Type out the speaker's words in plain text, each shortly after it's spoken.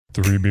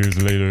3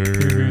 beers later.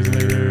 3 beers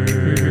later.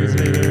 3 beers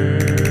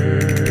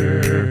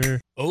later.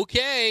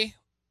 Okay,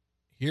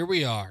 here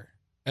we are.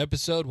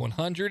 Episode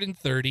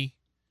 130.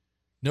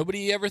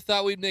 Nobody ever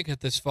thought we'd make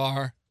it this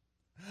far,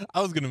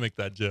 I was going to make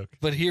that joke.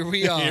 but here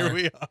we are. Here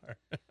we are.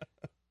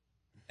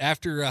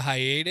 After a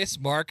hiatus,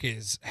 Mark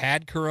has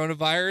had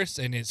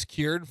coronavirus and is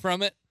cured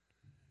from it.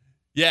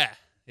 Yeah.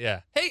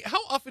 Hey, how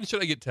often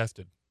should I get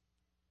tested?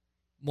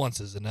 Once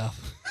is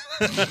enough.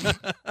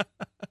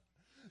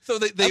 So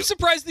they I'm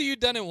surprised that you've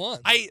done it once.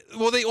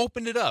 they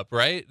opened it up,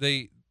 right?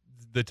 The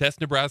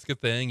Test Nebraska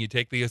thing, you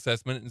take the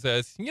assessment and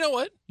says, you know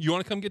what? You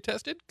want to come get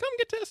tested? Come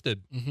get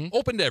tested. Mm-hmm.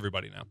 Open to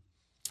everybody now.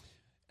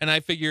 And I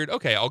figured,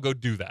 okay, I'll go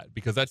do that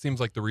because that seems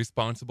like the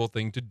responsible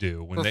thing to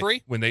do. For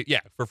free?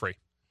 For free.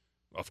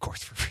 Of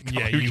course, for free.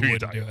 Yeah, Who you are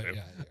wouldn't do talking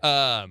it.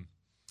 to?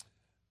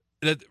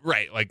 Yeah.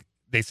 Right. Like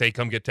they say,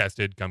 come get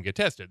tested. Come get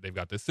tested. They've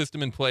got this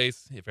system in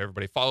place. If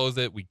everybody follows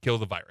it, we kill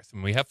the virus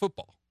and we have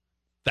football.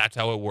 That's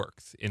how it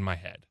works in my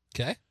head.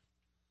 Okay.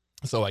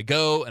 So I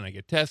go and I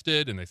get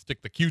tested and they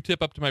stick the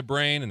Q-tip up to my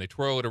brain and they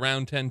twirl it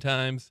around 10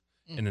 times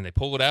and then they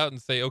pull it out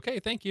and say, okay,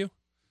 thank you.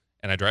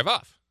 And I drive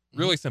off.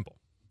 Really simple.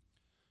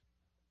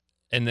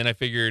 And then I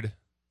figured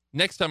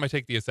next time I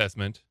take the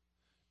assessment,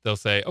 they'll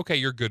say, okay,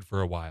 you're good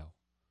for a while.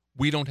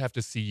 We don't have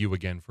to see you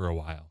again for a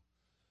while.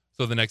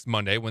 So the next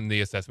Monday when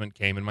the assessment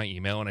came in my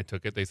email and I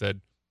took it, they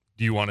said,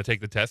 do you want to take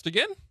the test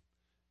again?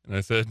 And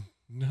I said,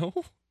 no,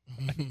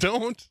 I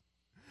don't.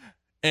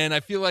 And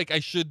I feel like I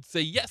should say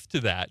yes to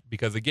that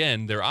because,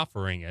 again, they're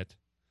offering it.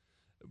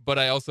 But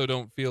I also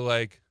don't feel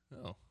like,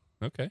 oh,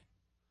 okay.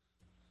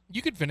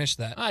 You could finish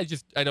that.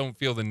 I don't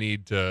feel the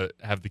need to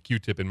have the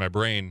Q-tip in my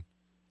brain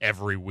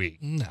every week.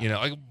 No. You know,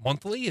 like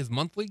monthly? Is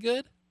monthly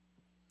good?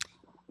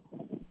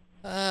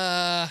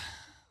 I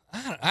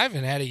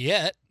haven't had it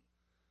yet.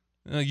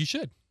 You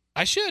should.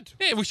 I should.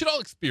 Hey, we should all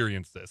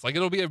experience this. Like,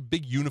 it'll be a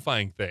big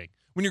unifying thing.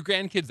 When your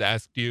grandkids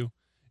ask you,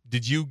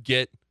 did you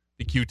get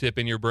the Q-tip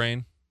in your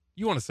brain?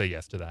 You want to say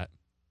yes to that.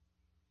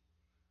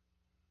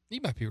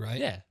 You might be right.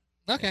 Yeah.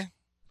 Okay.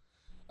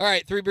 All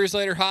right. 3 beers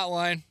later,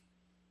 hotline.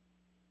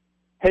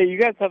 Hey, you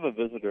guys have a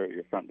visitor at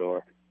your front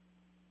door.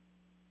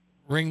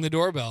 Ring the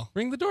doorbell.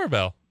 Ring the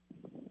doorbell.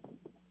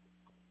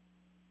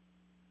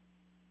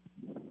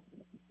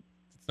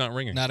 It's not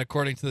ringing. Not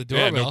according to the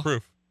Yeah, doorbell. no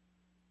proof.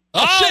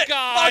 Oh, shit!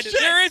 God. Oh, shit!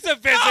 There is a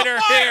visitor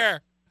Oh, fuck!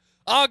 here.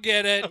 I'll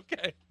get it.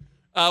 Okay.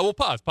 We'll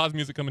pause. Pause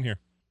music coming here.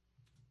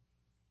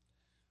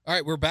 All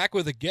right. We're back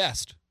with a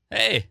guest.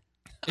 Hey,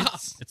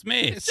 It's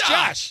me. It's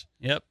Josh.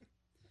 Yep.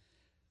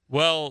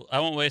 Well, I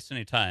won't waste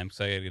any time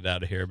because I got to get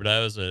out of here. But I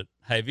was at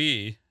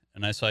Hy-Vee,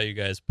 and I saw you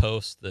guys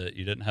post that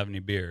you didn't have any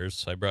beers.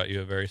 So I brought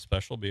you a very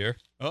special beer.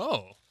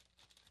 Oh.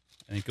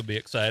 I think you'll be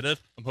excited.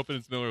 I'm hoping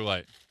it's Miller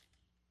Lite.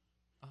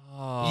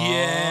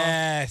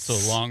 Yes.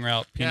 It's a long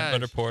route peanut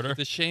butter porter. It's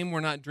a shame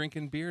we're not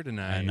drinking beer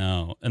tonight. I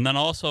know. And then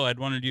also, I'd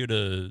wanted you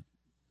to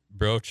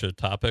broach a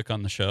topic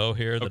on the show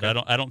here that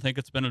Okay. I don't think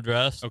it's been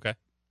addressed. Okay.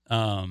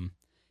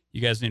 You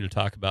guys need to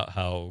talk about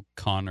how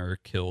Connor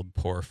killed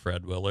poor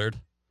Fred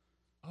Willard.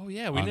 Oh,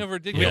 yeah. We never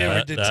did. We get never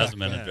that. did That talk hasn't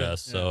been about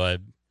addressed. Yeah. So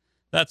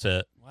that's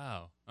it.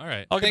 Wow. All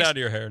right. I'll get Thanks- out of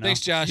your hair now. Thanks,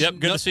 Josh. Yep.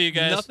 Good to see you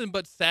guys. Nothing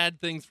but sad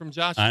things from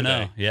Josh I today.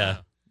 know. Yeah. Wow.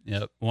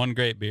 Yep. One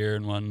great beer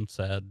and one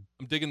sad.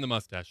 I'm digging the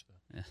mustache,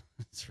 though. Yeah,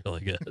 it's really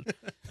good.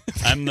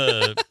 I'm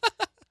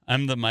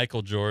the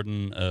Michael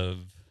Jordan of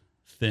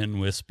thin,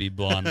 wispy,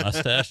 blonde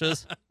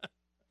mustaches.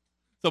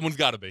 Someone's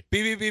got to be.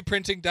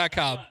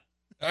 BBBprinting.com.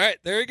 All right.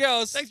 There he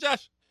goes. Thanks,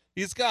 Josh.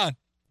 He's gone.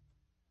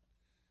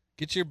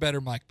 Get your better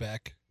mic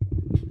back.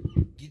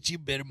 Get your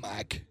better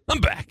mic.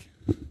 I'm back.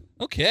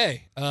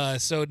 Okay.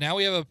 So now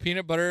we have a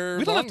peanut butter.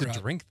 We don't long have to run.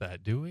 drink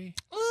that, do we?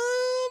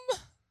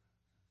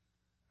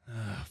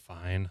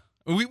 Fine.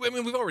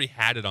 We've already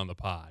had it on the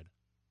pod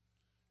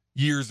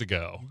years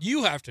ago.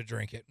 You have to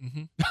drink it.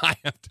 Mm-hmm. I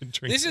have to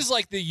drink This it. is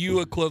like the you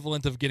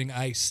equivalent of getting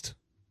iced.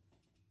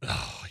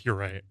 Oh, you're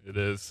right. It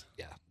is.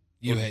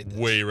 You I'd hate this.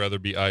 way rather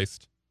be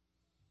iced.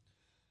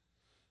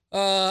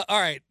 All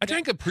right. I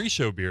drank a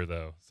pre-show beer,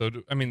 though. So,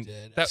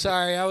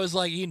 Sorry, I was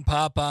like eating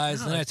Popeyes,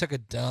 No, and then I took a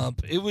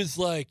dump. It was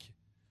like,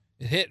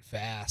 it hit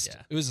fast.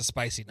 Yeah. It was a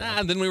spicy dump.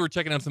 and then we were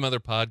checking out some other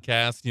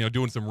podcasts,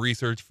 doing some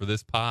research for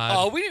this pod.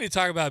 Oh, we need to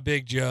talk about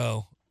Big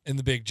Joe and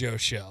the Big Joe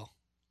Show.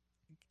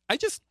 what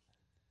do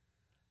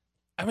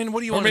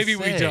you Or want to say? maybe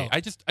we don't. I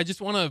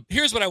just want to.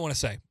 Here's what I want to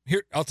say.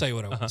 I'll tell you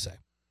what I want to say.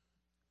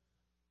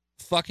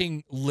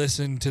 Fucking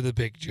listen to the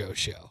Big Joe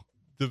Show.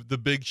 The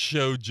Big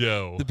Show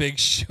Joe. The Big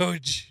Show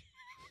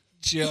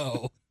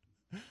Joe.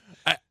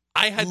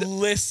 I had to,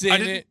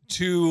 Listen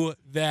to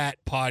that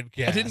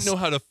podcast. I didn't know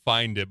how to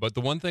find it, but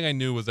the one thing I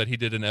knew was that he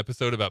did an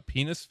episode about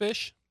penis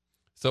fish.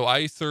 So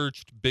I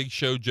searched Big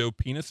Show Joe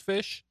penis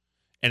fish,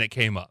 and it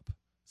came up.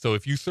 So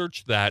if you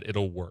search that,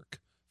 it'll work.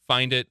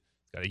 Find it.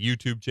 It's got a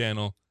YouTube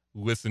channel.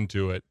 Listen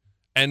to it,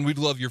 and we'd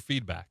love your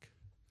feedback.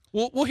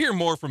 We'll hear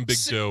more from Big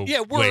Joe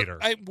later.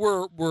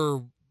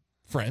 We're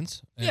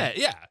friends. And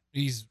Yeah.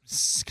 He's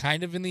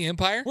kind of in the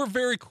Empire. We're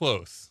very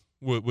close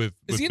with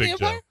Is he in Big the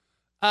Empire? Joe.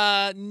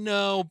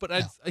 No, but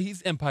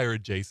he's Empire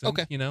adjacent.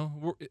 Okay. You know,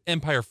 we're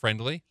Empire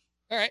friendly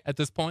All right. at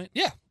this point.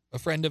 Yeah. A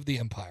friend of the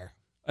Empire.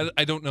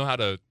 I don't know how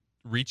to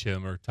reach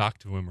him or talk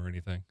to him or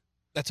anything,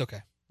 That's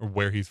okay. or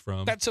where he's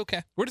from. That's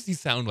okay. Where does he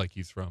sound like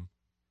he's from?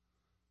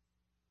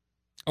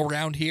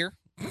 Around here,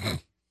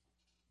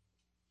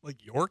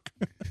 Like York?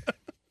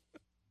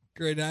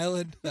 Great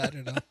Island. I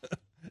don't know.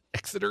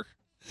 Exeter?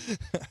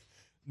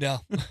 No.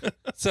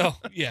 So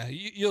yeah,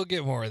 you'll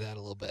get more of that a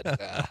little bit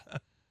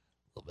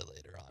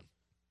later on.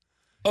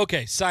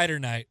 Okay, cider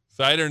night.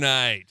 Cider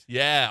night.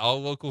 Yeah,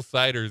 all local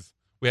ciders.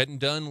 We hadn't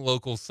done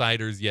local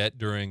ciders yet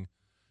during,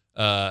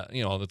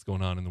 all that's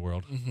going on in the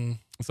world. Mm-hmm.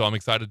 So I'm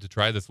excited to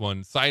try this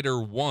one. Cider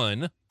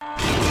 1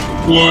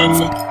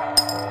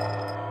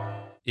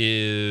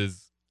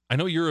 is, I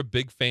know you're a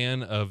big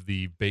fan of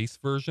the base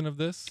version of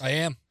this. I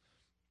am.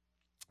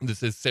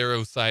 This is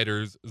Cerro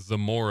Cider's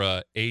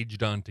Zamora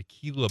aged on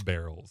tequila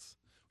barrels,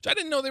 which I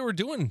didn't know they were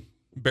doing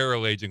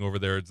barrel aging over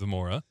there at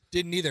Zamora.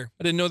 Didn't either.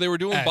 I didn't know they were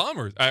doing At-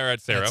 bombers. Or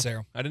at Cerro. At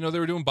Cerro. I didn't know they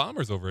were doing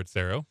bombers over at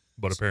Cerro,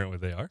 but apparently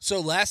they are. So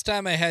last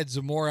time I had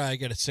Zamora, I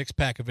got a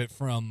 6-pack of it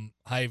from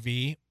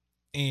Hy-Vee,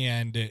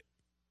 and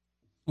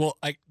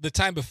the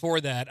time before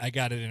that, I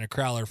got it in a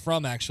crowler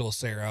from actual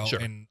Cerro, Sure.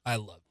 and I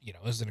love, it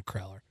was in a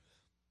crowler.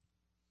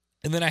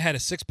 And then I had a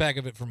 6-pack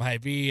of it from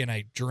Hy-Vee, and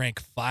I drank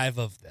 5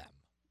 of them.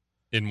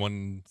 In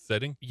one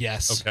setting?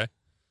 Yes. Okay.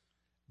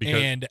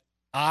 And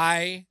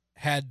I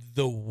had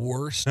the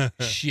worst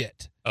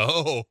shit.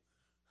 Oh,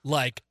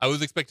 Like, I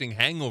was expecting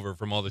hangover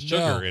from all the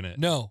sugar in it.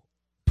 No,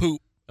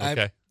 poop.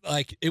 Okay.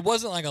 It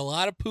wasn't like a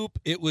lot of poop.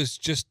 It was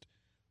just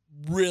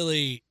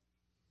really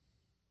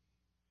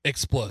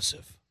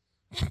explosive.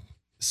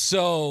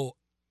 So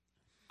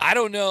I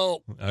don't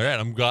know. All right.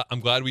 I'm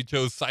glad we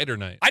chose cider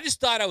night. I just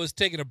thought I was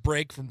taking a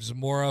break from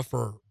Zamora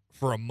for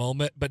a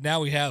moment, but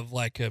now we have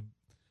like a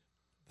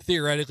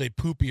theoretically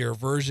poopier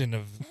version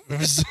of.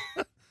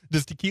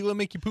 Does tequila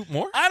make you poop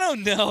more? I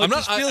don't know. It I'm not-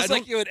 just I feels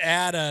like don't- you would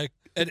add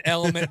an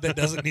element that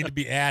doesn't need to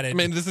be added. I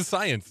mean, this is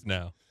science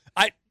now.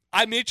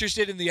 I'm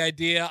interested in the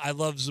idea. I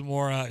love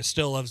Zamora. I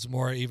still love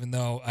Zamora, even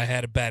though I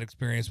had a bad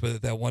experience with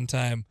it that one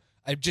time.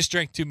 I just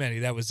drank too many.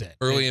 That was it.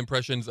 Early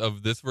impressions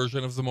of this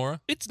version of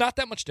Zamora? It's not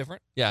that much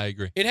different. Yeah, I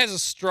agree. It has a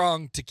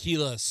strong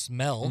tequila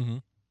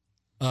smell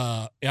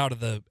Mhm. out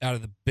of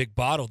the big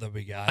bottle that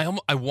we got.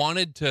 I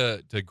wanted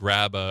to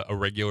grab a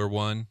regular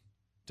one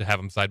to have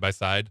them side by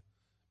side,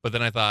 but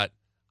then I thought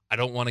I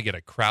don't want to get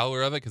a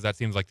crowler of it because that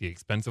seems like the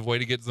expensive way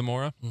to get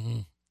Zamora,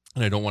 Mhm.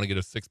 and I don't want to get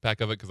a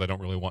 6-pack of it because I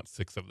don't really want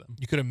 6 of them.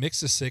 You could have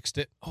mixed a sixed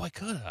it. Oh, I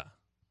coulda.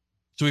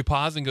 Should we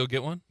pause and go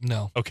get one?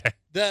 No. Okay.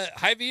 The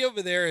Hy-Vee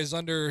over there is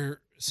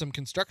under some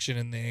construction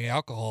in the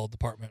alcohol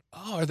department.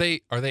 Oh, are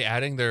they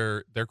adding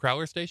their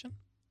crowler station?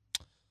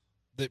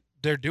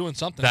 They're doing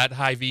something. That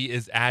Hy-Vee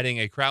is adding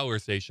a crowler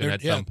station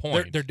at some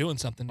point. They're doing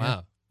something. Yeah.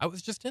 Wow. I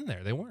was just in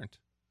there. They weren't.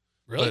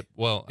 Really? But,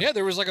 well. Yeah,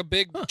 there was like a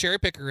big Huh. cherry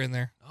picker in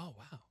there. Oh,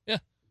 wow. Yeah.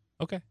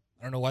 Okay.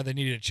 I don't know why they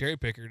needed a cherry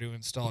picker to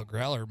install a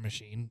growler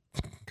machine,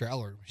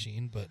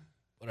 but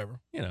whatever.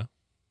 You know,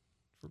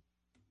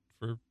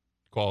 for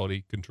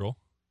quality control.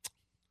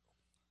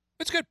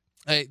 It's good.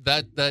 Hey,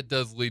 that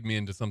does lead me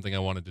into something I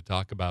wanted to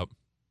talk about.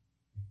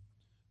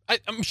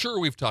 I'm sure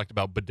we've talked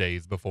about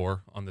bidets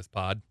before on this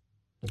pod.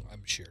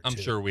 I'm sure. I'm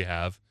too. sure we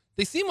have.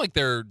 They seem like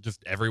they're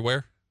just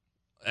everywhere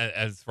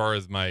as far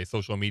as my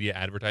social media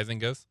advertising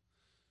goes.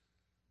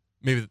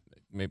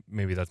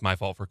 Maybe that's my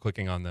fault for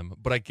clicking on them,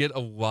 but I get a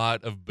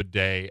lot of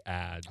bidet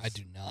ads. I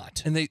do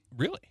not. And they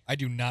really? I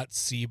do not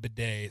see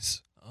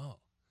bidets. Oh.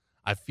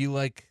 I feel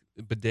like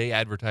bidet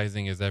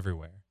advertising is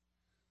everywhere.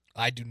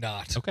 I do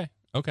not. Okay.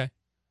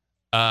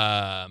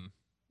 I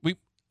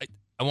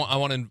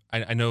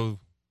know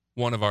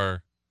one of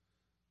our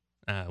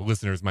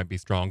listeners might be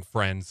strong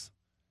friends.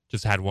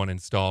 Just had one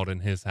installed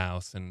in his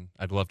house, and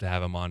I'd love to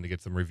have him on to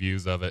get some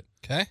reviews of it.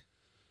 Okay.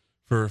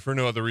 For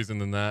no other reason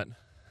than that.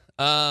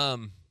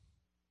 I'm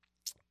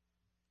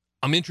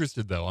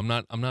interested though. I'm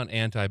not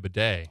anti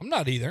bidet. I'm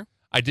not either.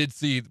 I did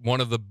see one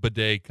of the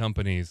bidet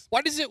companies.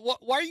 Why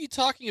are you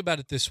talking about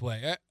it this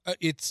way?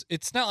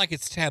 It's not like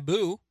it's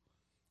taboo.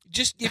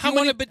 Just if you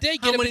want a bidet,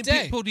 How get a many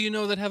bidet. people do you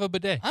know that have a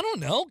bidet? I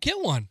don't know.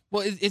 Get one.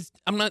 Well,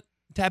 I'm not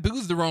taboo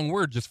is the wrong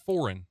word. Just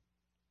foreign,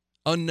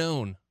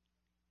 unknown.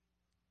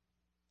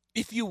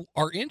 If you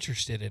are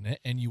interested in it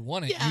and you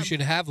want it, Yeah, you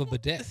should have a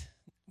bidet.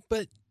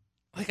 But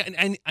like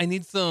I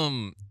need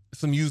some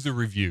user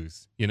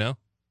reviews, you know?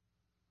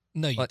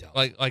 No, you Like,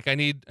 don't. like I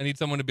need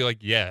someone to be like,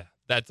 yeah,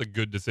 that's a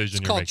good decision.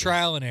 It's you're called making.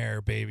 trial and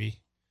error, baby.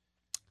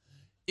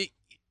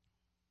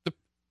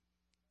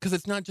 Because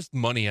it's not just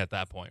money at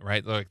that point,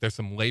 right? Like there's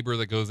some labor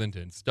that goes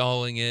into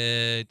installing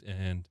it,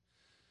 and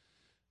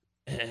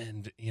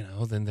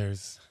then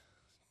there's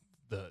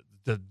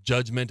the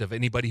judgment of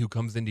anybody who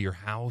comes into your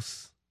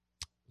house.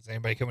 Is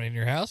anybody coming in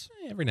your house?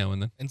 Every now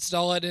and then,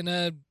 Install it in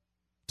a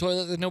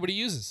toilet that nobody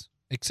uses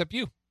except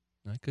you.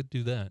 I could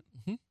do that.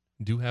 Mhm.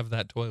 Do have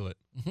that toilet.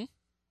 Mhm.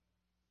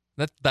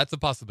 That's a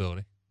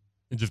possibility.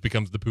 It just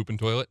becomes the poop and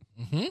toilet.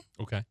 Mm-hmm.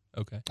 Okay.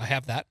 I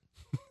have that.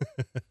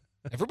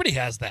 Everybody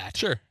has that.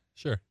 Sure.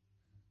 Sure.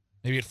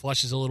 Maybe it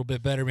flushes a little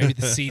bit better. Maybe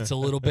the seat's a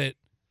little bit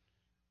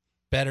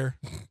better.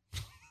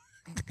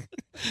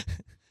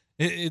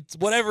 It's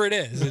whatever it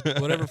is.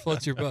 Whatever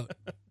floats your boat.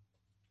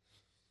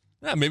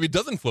 Yeah, maybe it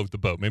doesn't float the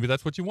boat. Maybe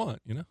that's what you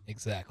want, you know?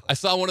 Exactly. I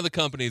saw one of the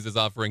companies is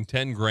offering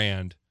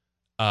 $10,000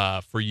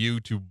 for you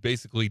to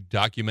basically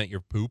document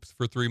your poops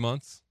for 3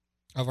 months.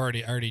 I've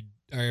already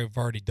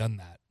done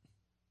that.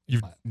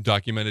 You've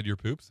documented your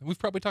poops? We've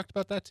probably talked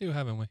about that too,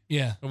 haven't we?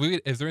 Yeah.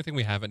 Is there anything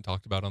we haven't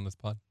talked about on this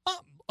pod?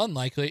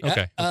 Unlikely.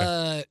 Okay.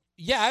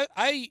 Yeah,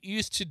 I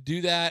used to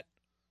do that.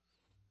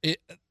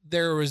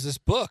 There was this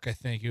book, I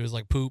think. It was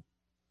like poop.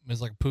 It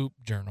was like poop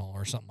journal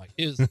or something like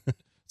it.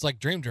 It's like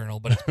dream journal,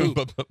 but it's poop.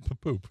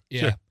 Poop.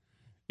 Yeah. Sure.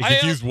 It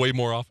gets used way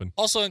more often.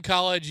 Also in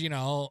college, you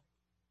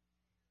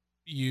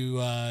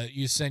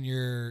send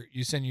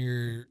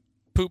your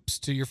poops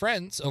to your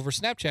friends over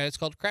Snapchat. It's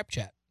called Crap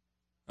Chat.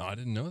 Oh, I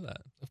didn't know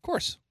that. Of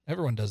course,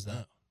 everyone does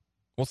that.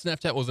 Well,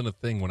 Snapchat wasn't a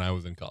thing when I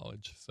was in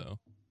college, so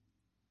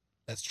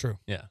That's true.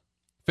 yeah.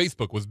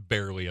 Facebook was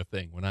barely a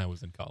thing when I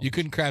was in college. You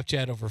couldn't Crap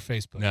Chat over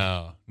Facebook.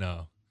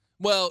 No.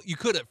 Well, you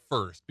could at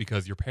first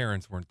because your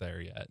parents weren't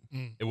there yet.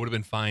 Mm. It would have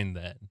been fine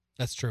then.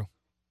 That's true.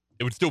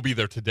 It would still be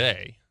there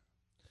today.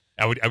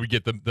 I would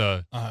get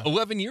the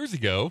 11 years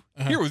ago.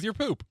 Here was your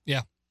poop.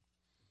 Yeah.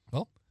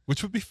 Well,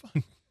 which would be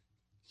fun.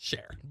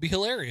 Share. It'd be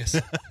hilarious.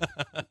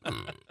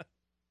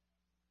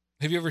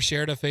 Have you ever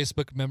shared a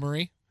Facebook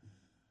memory?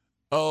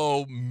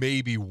 Oh,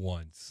 maybe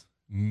once.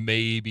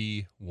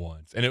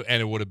 And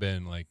it would have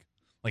been like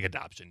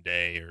adoption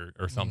day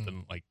or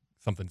something like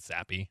something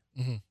sappy.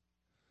 Mm-hmm.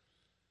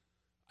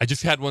 I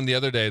just had one the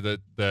other day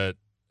that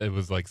it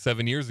was like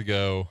 7 years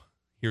ago.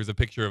 Here's a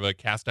picture of a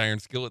cast iron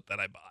skillet that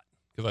I bought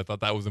because I thought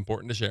that was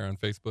important to share on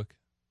Facebook.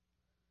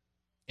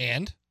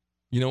 And?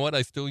 You know what?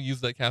 I still use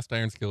that cast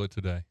iron skillet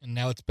today. And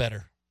now it's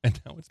better. And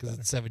now it's because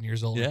better. it's 7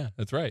 years old. Yeah,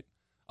 that's right.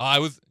 I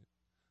was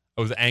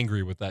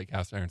angry with that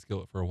cast iron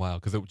skillet for a while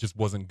because it just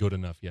wasn't good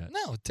enough yet.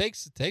 No, it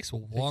takes a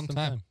long some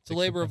time. time. It's a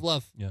labor of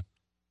love. Yeah.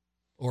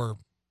 Or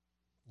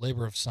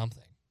labor of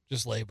something.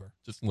 Just labor.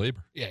 Just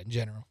labor. Yeah, in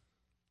general.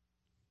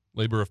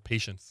 Labor of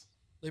patience.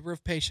 Labor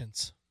of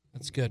patience.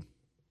 That's good.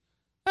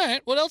 All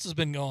right. What else has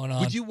been going on?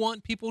 Would you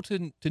want people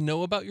to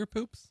know about your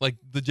poops? Like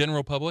the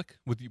general public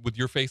with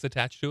your face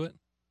attached to it?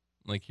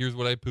 Like, here's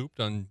what I pooped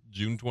on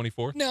June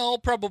 24th? No,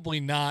 probably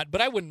not.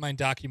 But I wouldn't mind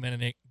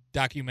documenting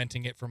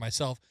it for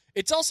myself.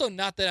 It's also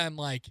not that I'm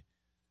like,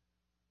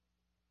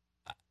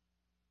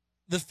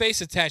 the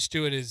face attached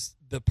to it is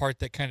the part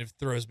that kind of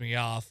throws me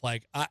off.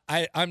 Like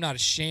I'm not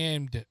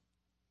ashamed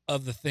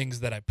of the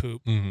things that I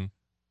poop,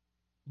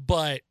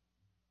 but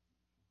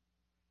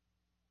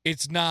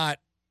it's not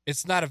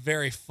a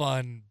very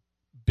fun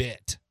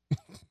bit.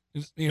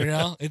 You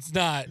know, it's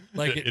not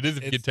like it is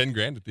if you get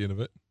 $10,000 at the end of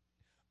it.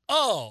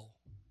 Oh,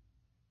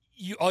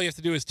 all you have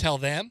to do is tell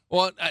them.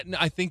 Well,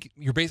 I think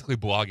you're basically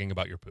blogging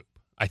about your poop.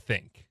 I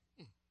think.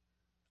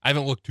 I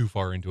haven't looked too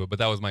far into it, but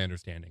that was my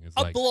understanding. It's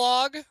like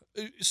blog,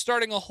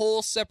 starting a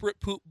whole separate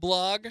poop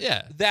blog.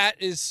 Yeah, that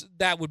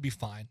would be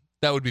fine.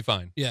 That would be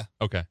fine. Yeah.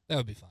 Okay. That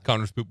would be fine.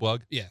 Connor's poop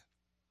blog. Yeah.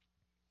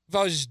 If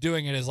I was just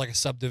doing it as like a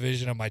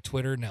subdivision of my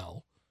Twitter,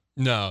 no.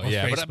 No. Or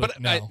Yeah. Facebook, But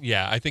no.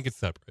 I think it's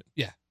separate.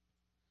 Yeah.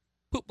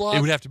 Poop blog.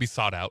 It would have to be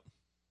sought out.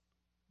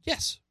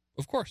 Yes,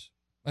 of course.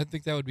 I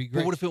think that would be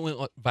great. But what if it went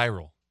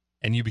viral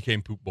and you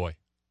became Poop Boy?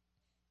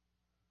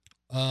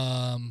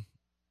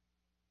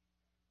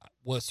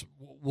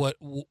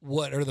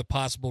 What are the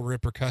possible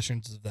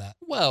repercussions of that?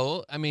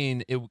 Well, I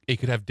mean, it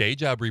could have day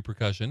job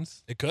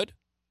repercussions. It could.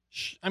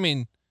 I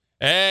mean,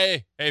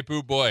 hey,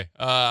 Poop Boy.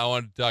 I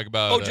wanted to talk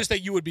about. Just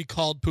that you would be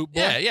called Poop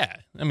Boy. Yeah.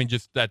 I mean,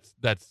 just that's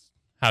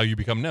how you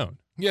become known.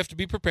 You have to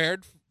be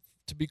prepared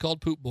to be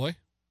called Poop Boy,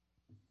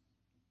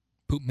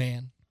 Poop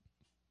Man,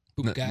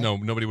 Poop Guy. No,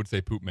 nobody would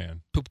say Poop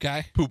Man. Poop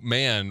Guy. Poop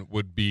Man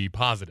would be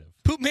positive.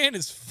 Poop Man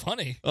is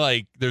funny.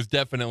 Like, there's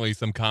definitely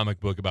some comic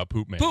book about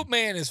Poop Man. Poop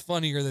Man is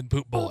funnier than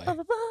Poop Boy.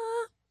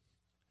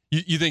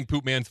 You think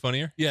Poop Man's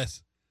funnier?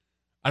 Yes.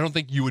 I don't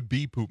think you would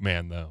be Poop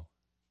Man, though.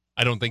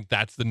 I don't think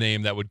that's the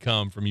name that would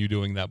come from you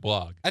doing that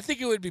blog. I think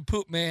it would be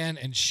Poop Man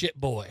and Shit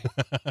Boy.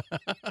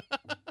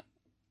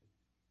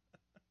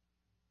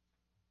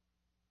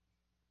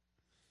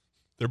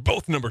 They're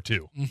both number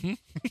 2. Mm-hmm.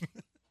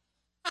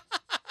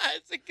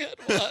 That's a good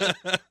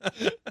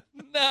one.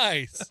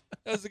 Nice.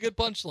 That was a good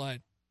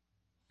punchline.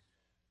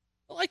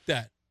 I like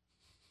that.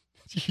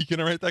 You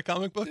gonna write that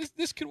comic book?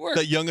 This could work.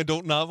 That young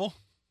adult novel?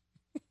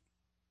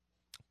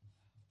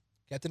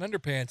 Captain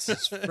Underpants,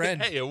 his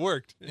friend. Hey, it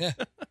worked. Yeah.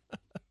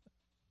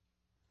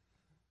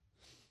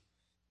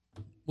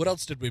 What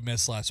else did we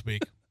miss last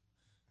week?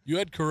 You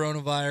had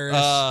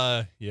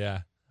coronavirus.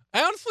 Yeah.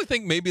 I honestly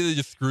think maybe they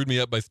just screwed me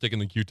up by sticking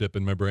the Q-tip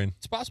in my brain.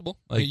 It's possible.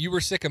 Like, you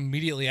were sick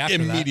immediately after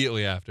that.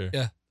 Immediately after.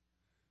 Yeah.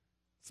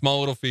 Small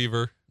little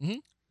fever. Mm-hmm.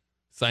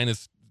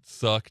 Sinus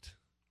sucked.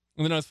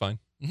 And then I was fine.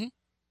 Mm-hmm.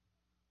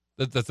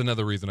 That's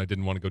another reason I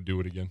didn't want to go do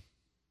it again.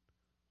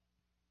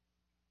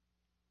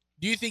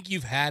 Do you think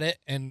you've had it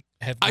and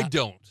have not?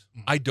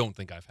 I don't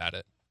think I've had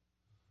it.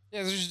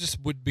 Yeah, there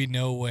just would be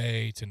no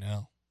way to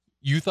know.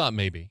 You thought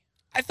maybe.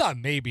 I thought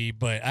maybe,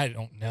 but I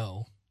don't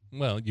know.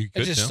 Well, you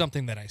could It's just know.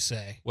 something that I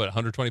say What,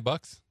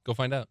 $120? Go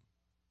find out.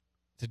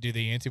 to do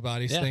the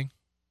antibodies Yeah. thing.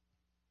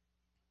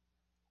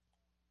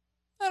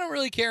 I don't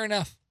really care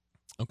enough.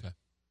 Okay.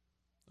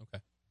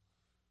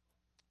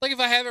 Like if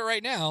I have it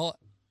right now,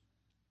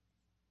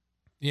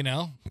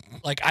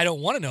 like I don't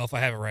want to know if I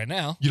have it right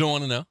now. You don't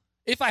want to know?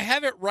 If I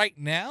have it right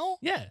now,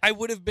 Yeah. I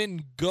would have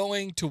been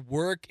going to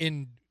work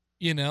and,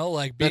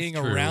 like That's being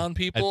true. around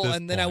people. At this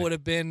And then I point. would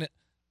have been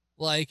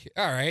like,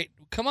 all right,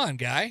 come on,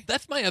 guy.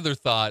 That's my other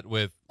thought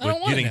with I don't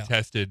wanna getting know.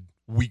 tested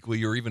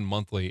weekly or even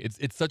monthly.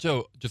 It's such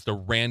just a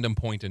random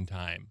point in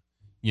time,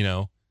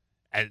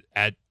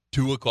 at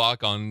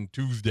 2:00 on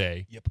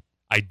Tuesday. Yep.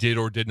 I did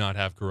or did not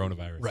have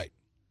coronavirus. Right.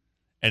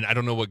 And I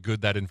don't know what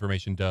good that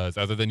information does,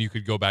 other than you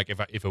could go back if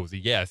it was a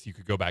yes, you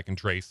could go back and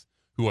trace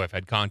who I've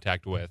had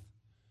contact with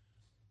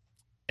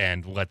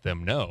and let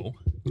them know.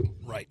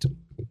 Right.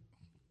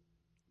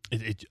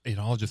 It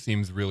all just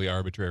seems really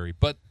arbitrary.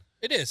 But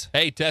It is.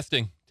 hey,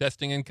 testing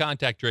and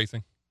contact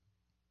tracing.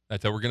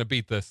 That's how we're going to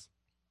beat this.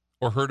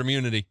 Or herd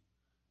immunity.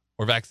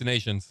 Or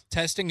vaccinations.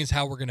 Testing is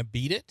how we're going to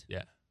beat it.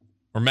 Yeah.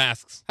 Or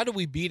masks. How do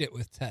we beat it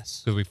with tests?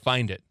 Because we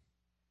find it.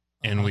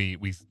 And Uh-huh.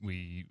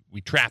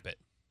 we trap it.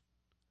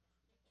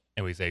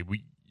 And we say,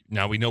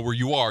 now we know where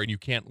you are and you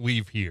can't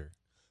leave here.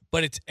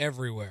 But it's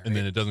everywhere. And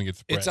then it doesn't get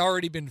spread. It's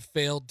already been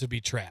failed to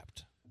be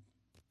trapped.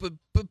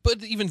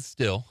 But even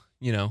still,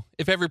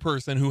 if every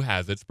person who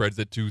has it spreads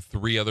it to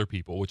 3 other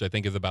people, which I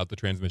think is about the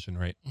transmission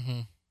rate,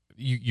 Mm-hmm.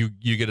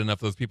 you get enough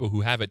of those people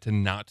who have it to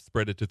not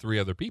spread it to 3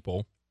 other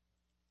people.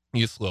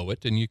 You slow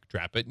it and you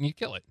trap it and you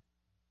kill it.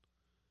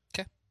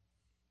 Okay.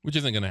 Which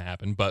isn't going to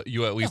happen, but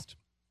you at least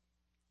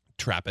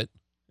trap it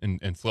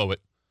and slow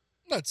it.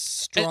 That's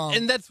strong.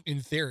 And that's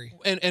in theory.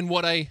 and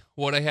what I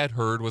had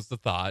heard was the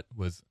thought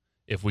was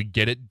if we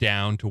get it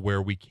down to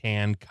where we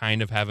can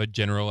kind of have a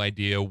general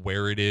idea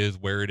where it is,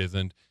 where it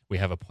isn't, we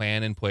have a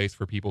plan in place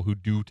for people who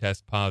do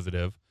test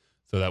positive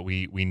so that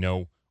we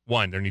know,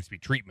 one, there needs to be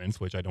treatments,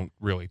 which I don't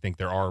really think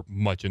there are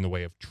much in the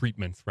way of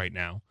treatments right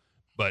now,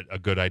 but a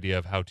good idea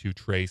of how to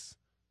trace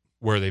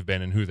where they've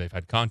been and who they've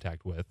had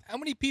contact with. How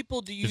many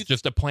people do you It's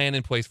just a plan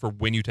in place for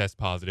when you test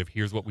positive.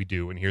 Here's what we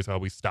do, and here's how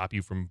we stop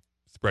you from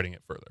spreading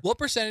it further. What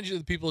percentage of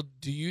the people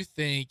do you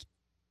think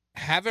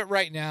have it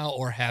right now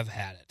or have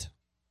had it?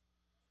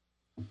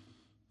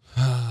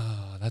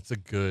 That's a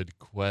good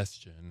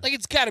question. Like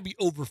it's got to be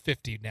over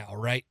 50 now,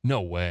 right?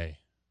 No way.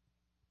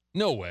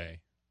 No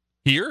way.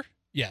 Here?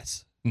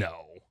 Yes.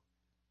 No.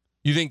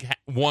 You think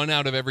 1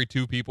 out of every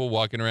 2 people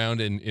walking around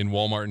in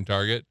Walmart and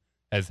Target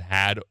has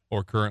had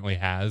or currently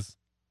has?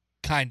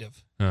 Kind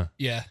of. Huh.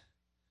 Yeah.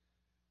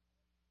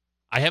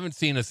 I haven't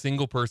seen a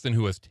single person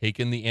who has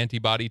taken the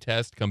antibody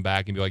test come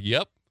back and be like,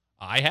 yep,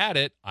 I had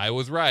it. I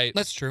was right.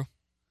 That's true.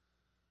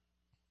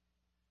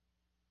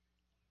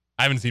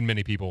 I haven't seen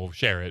many people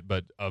share it,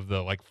 but of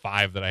the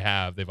 5 that I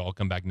have, they've all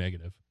come back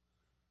negative.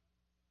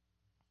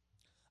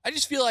 I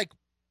just feel like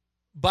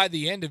by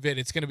the end of it,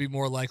 it's going to be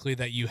more likely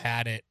that you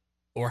had it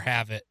or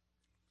have it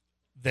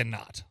than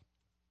not.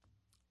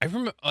 I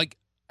remember, I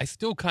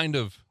still kind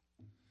of,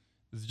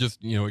 this is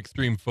just,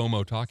 extreme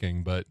FOMO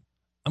talking, but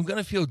I'm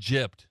going to feel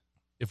gypped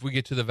if we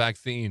get to the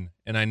vaccine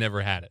and I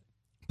never had it.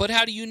 But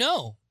how do you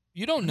know?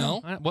 You don't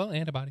know. Well,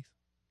 antibodies.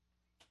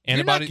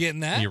 You're not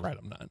getting that. You're right,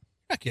 I'm not.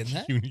 Not getting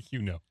that.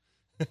 You know.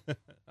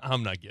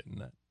 I'm not getting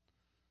that.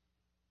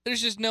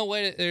 There's just no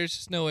way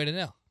to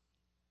know.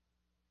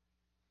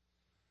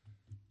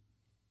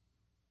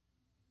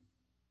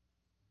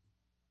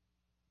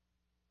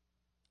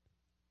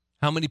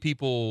 How many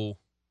people?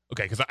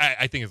 Okay, because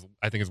I think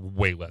it's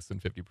way less than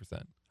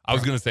 50%. I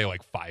was gonna say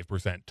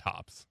 5%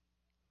 tops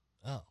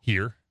Oh.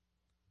 here.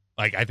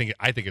 I think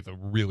it's a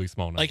really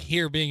small number. Like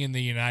here being in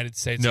the United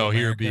States. no, of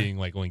here America. being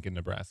Lincoln,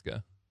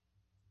 Nebraska.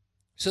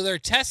 So they're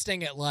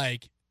testing at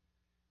 3%,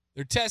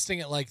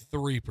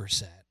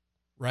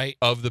 right?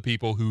 Of the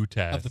people who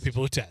test. Of the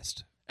people who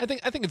test. I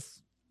think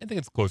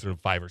it's closer to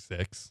 5 or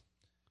 6.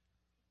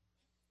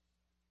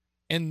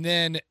 And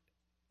then,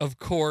 of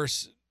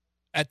course,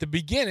 at the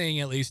beginning,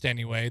 at least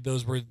anyway,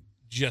 those were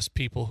just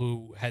people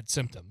who had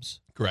symptoms.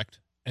 Correct.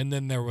 And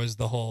then there was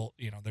the whole,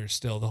 there's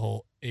still the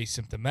whole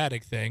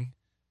asymptomatic thing,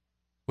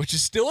 which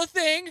is still a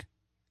thing.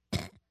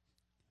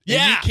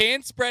 Yeah. And you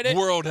can spread it.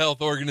 World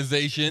Health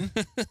Organization.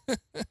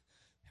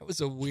 That was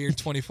a weird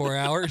 24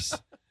 hours.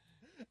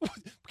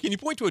 Can you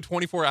point to a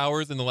 24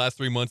 hours in the last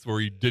 3 months where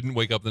you didn't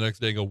wake up the next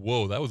day and go,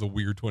 whoa, that was a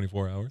weird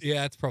 24 hours?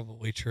 Yeah, it's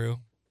probably true.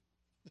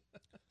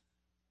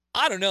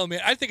 I don't know, man.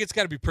 I think it's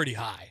got to be pretty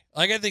high.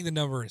 I think the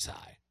number is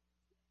high.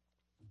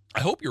 I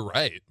hope you're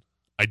right.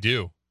 I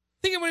do.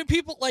 Thinking when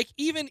people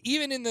even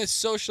in the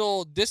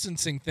social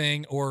distancing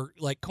thing or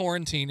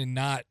quarantine and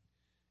not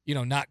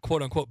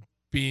quote unquote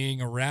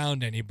being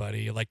around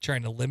anybody,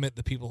 trying to limit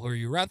the people who are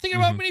you around. Think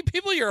about how many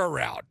people you're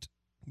around.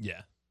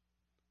 Yeah.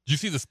 Did you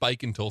see the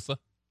spike in Tulsa?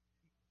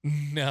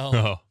 No,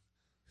 Oh,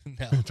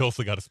 no.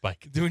 Tulsa got a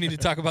spike. Do we need to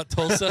talk about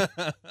Tulsa?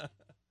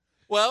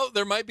 Well,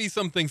 there might be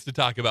some things to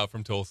talk about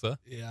from Tulsa.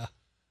 Yeah.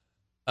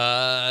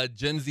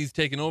 Gen Z's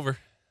taking over.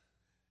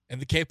 And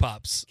the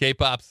K-pops.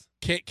 K-pops.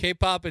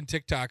 K-pop and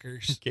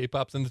TikTokers.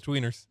 K-pops and the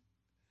tweeners.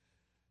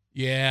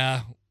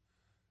 Yeah.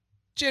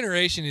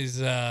 Generation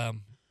is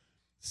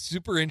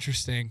super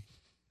interesting.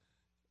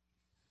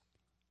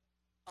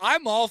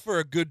 I'm all for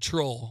a good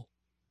troll.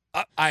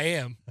 I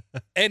am.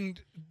 And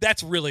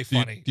that's really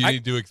funny. Do you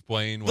need to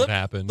explain what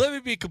happened? Let me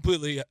be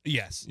completely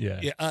yes.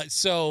 Yeah.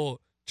 So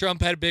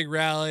Trump had a big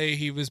rally.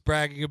 He was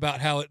bragging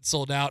about how it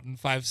sold out in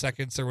 5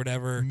 seconds or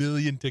whatever.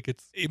 Million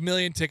tickets. 1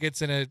 million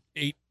tickets in a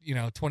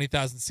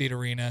 20,000 seat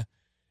arena,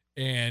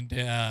 and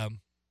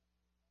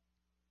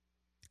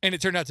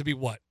it turned out to be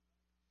what,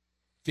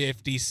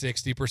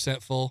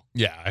 50-60% full.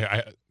 Yeah,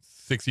 I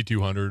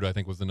 6,200 I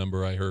think was the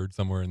number I heard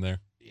somewhere in there.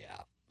 Yeah.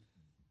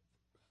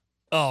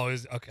 Oh,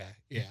 is okay.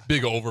 Yeah.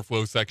 Big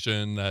overflow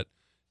section that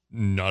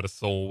not a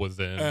soul was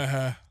in.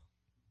 Uh-huh.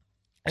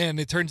 And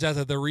it turns out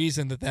that the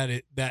reason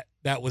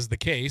that was the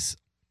case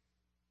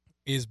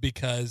is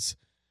because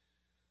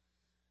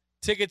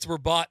tickets were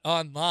bought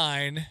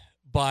online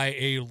by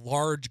a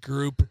large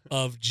group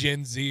of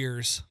Gen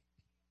Zers,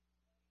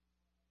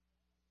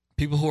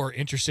 people who are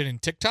interested in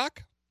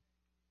TikTok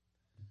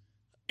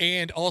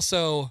and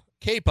also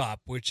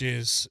K-pop, which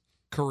is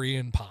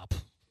Korean pop.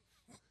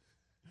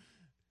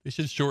 They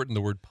should shorten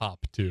the word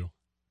pop too.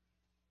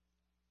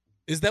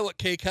 Is that what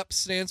K-cups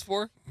stands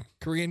for?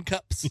 Korean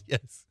cups?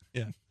 Yes.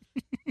 Yeah.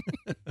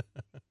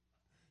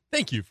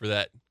 Thank you for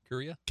that,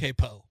 Korea.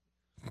 K-po.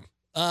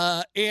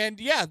 And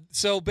yeah,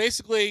 so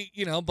basically,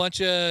 a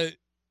bunch of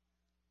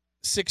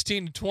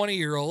 16 to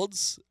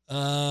 20-year-olds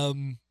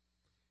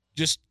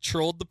just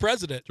trolled the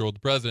president. Trolled the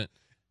president.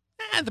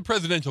 And the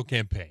presidential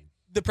campaign.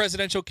 The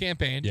presidential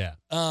campaign. Yeah.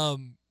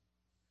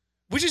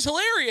 Which is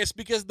hilarious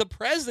because the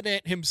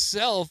president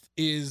himself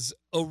is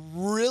a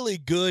really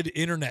good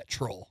internet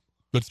troll.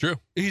 That's true.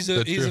 He's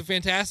a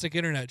fantastic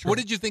internet troll. What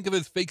did you think of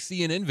his fake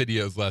CNN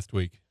videos last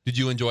week? Did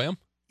you enjoy them?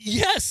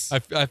 Yes.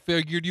 I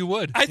figured you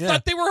would. I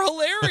thought they were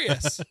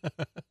hilarious.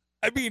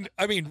 I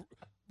mean,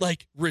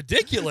 like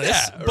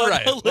ridiculous, but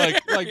right.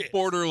 hilarious. Like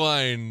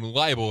borderline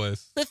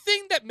libelous. The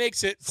thing that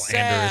makes it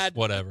Slanderous, sad,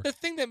 whatever. The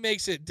thing that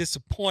makes it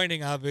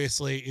disappointing,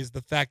 obviously, is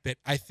the fact that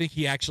I think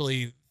he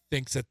actually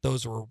thinks that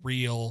those were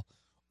real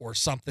or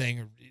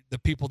something. The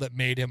people that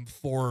made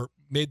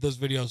those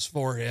videos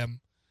for him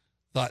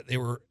thought they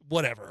were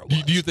whatever it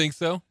was. Do you think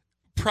so?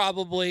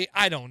 Probably.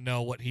 I don't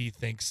know what he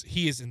thinks.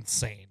 He is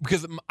insane.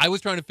 Because I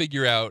was trying to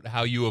figure out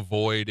how you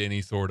avoid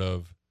any sort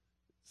of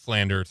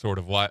slander, sort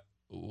of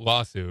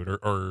lawsuit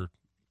or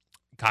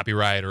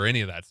copyright or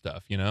any of that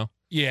stuff,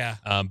 Yeah.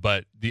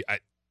 But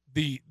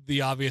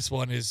the obvious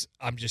one is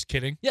I'm just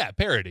kidding. Yeah,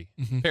 parody,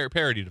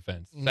 parody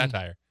defense,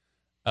 satire,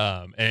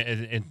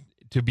 and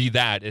to be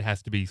that, it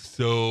has to be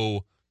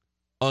so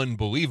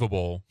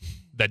unbelievable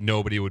that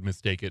nobody would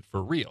mistake it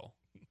for real.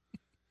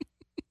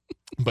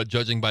 But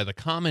judging by the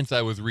comments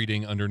I was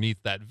reading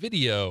underneath that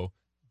video,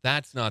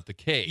 that's not the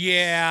case.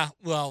 Yeah,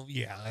 well,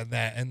 yeah,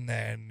 and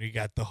then we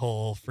got the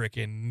whole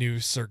freaking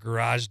noose or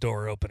garage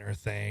door opener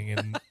thing,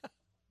 and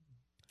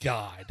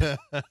God,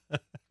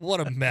 what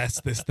a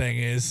mess this thing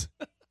is.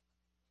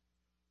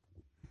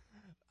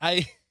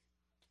 I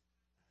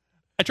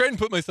tried and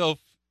put myself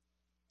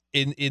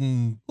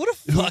in what a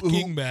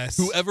fucking mess.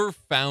 Whoever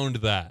found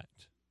that,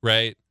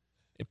 right?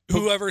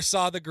 Whoever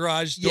saw the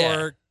garage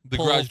door, the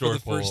garage door for the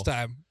first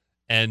time,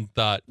 and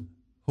thought,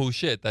 "Oh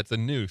shit, that's a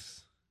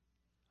noose.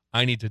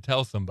 I need to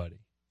tell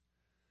somebody."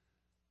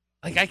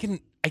 Like I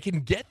can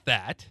get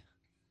that,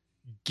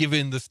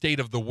 given the state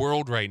of the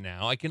world right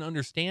now. I can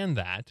understand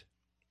that.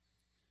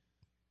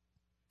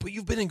 But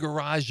you've been in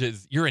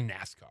garages. You're in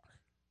NASCAR.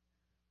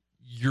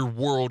 Your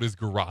world is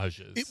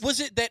garages. Was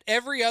it that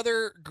every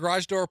other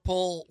garage door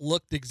pull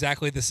looked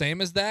exactly the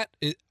same as that?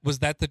 Was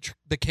that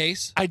the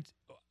case?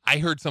 I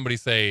heard somebody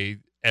say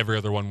every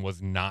other one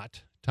was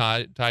not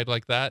tied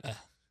like that.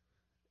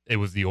 It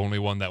was the only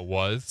one that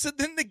was. So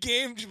then the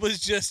game was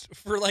just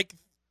for like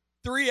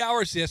 3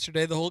 hours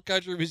yesterday. The whole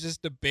country was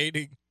just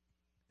debating,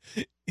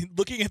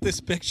 looking at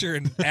this picture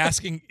and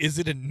asking, "Is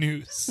it a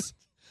noose?"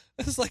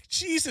 I was like,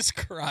 Jesus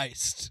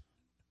Christ.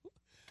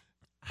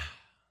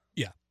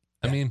 Yeah.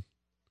 I mean,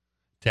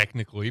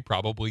 technically,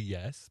 probably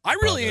yes. I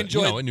really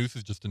enjoyed. A noose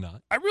is just a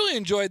knot. I really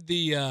enjoyed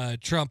the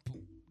Trump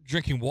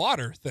drinking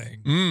water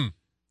thing.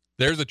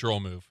 There's a troll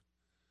move.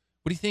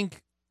 What do you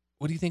think?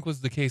 What do you think was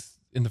the case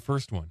in the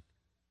first one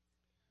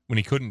when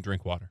he couldn't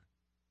drink water?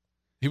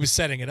 He was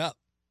setting it up.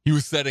 He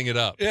was setting it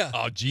up. Yeah.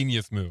 Oh,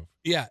 genius move.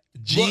 Yeah.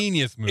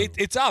 Genius move.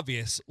 It's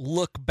obvious.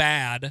 Look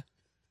bad,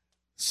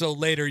 so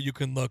later you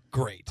can look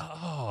great.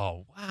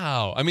 Oh,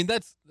 wow. I mean,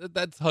 that's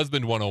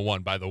husband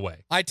 101, by the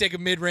way. I take a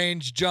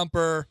mid-range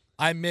jumper.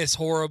 I miss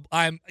horrible.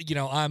 I'm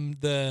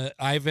the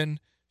Ivan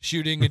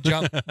shooting a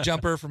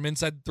jumper from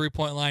inside the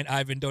three-point line.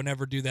 Ivan, don't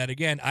ever do that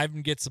again.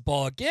 Ivan gets the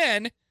ball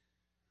again.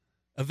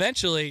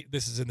 Eventually,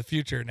 this is in the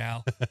future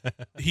now.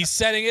 He's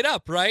setting it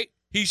up, right?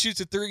 He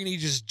shoots a three and he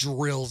just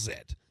drills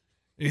it.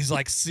 And he's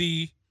like,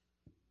 "See,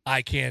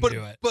 I can't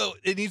do it." But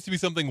it needs to be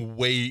something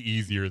way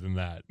easier than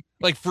that.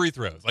 Like free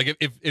throws. Like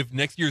if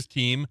next year's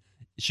team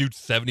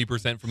shoots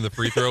 70% from the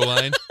free throw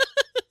line.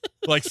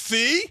 Like,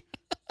 see?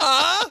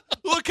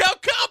 Look how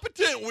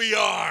competent we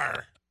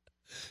are.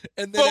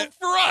 And then Vote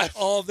for us.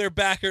 all of their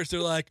backers are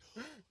like,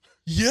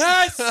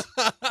 yes.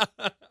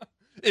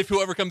 If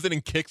whoever comes in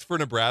and kicks for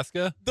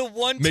Nebraska The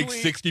one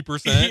makes tweet,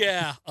 60%.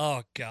 yeah.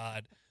 Oh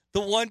God.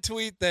 The one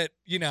tweet that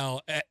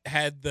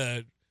had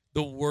the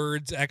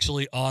words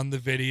actually on the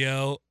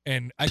video,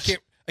 and I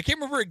can't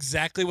remember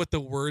exactly what the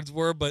words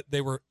were, but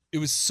it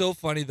was so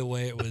funny the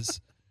way it was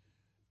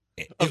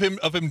Of him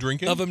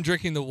drinking? of him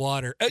drinking the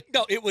water.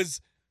 No, it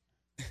was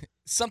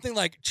something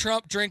like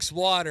Trump drinks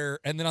water,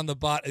 and then on the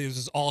bottom it was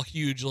just all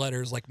huge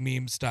letters like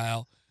meme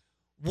style.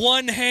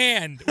 One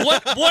handed.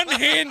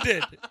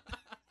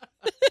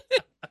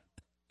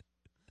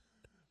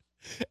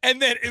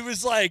 And then it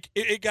was like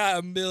it got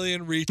a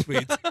million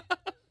retweets.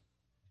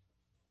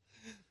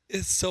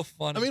 It's so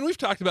funny. I mean, we've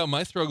talked about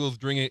my struggles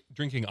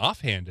drinking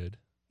offhanded.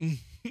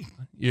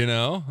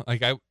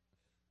 Like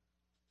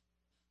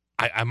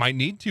I might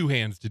need two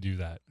hands to do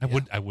that.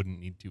 I wouldn't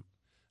need to.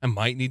 I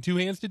might need two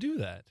hands to do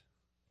that.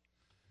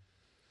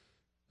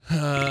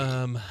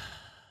 Did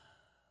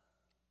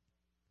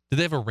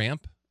they have a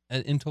ramp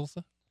in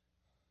Tulsa?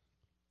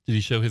 Did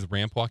he show his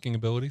ramp walking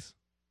abilities?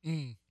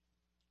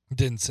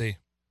 Didn't see.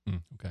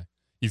 Okay.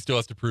 He still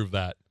has to prove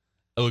that.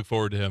 I look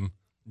forward to him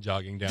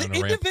jogging down The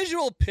a ramp.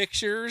 individual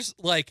pictures,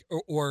 like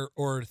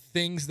or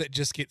things that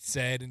just get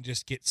said and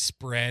just get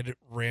spread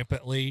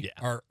rampantly,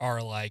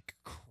 are like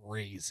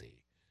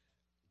crazy.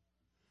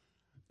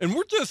 And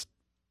we're just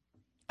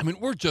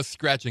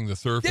scratching the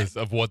surface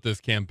of what this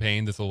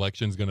campaign, this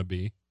election's going to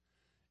be.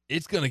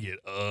 It's going to get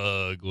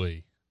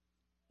ugly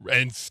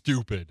and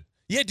stupid.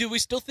 Yeah, do we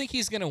still think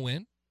he's going to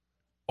win?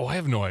 Oh, I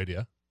have no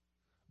idea.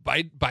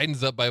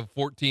 Biden's up by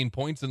 14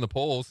 points in the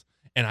polls,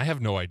 and I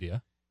have no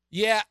idea.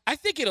 Yeah, I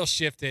think it'll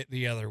shift it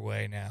the other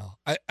way now.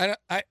 I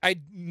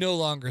no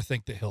longer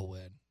think that he'll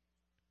win.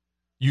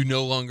 You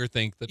no longer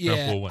think that Trump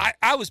will win?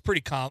 I was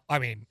pretty I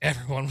mean,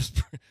 everyone was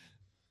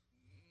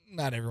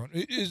not everyone.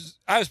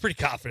 I was pretty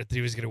confident that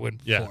he was going to win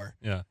before.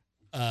 Yeah.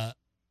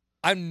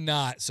 I'm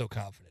not so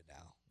confident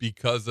now.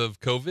 Because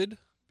of COVID?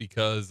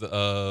 Because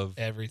of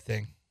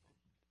everything.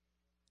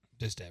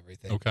 Just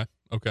everything. Okay.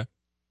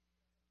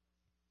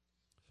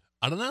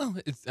 I don't know.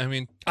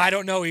 I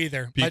don't know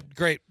either.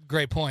 Great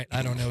point.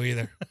 I don't know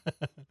either.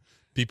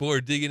 People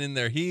are digging in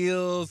their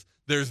heels.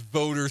 There's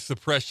voter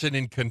suppression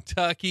in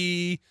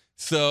Kentucky.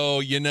 So,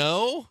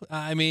 who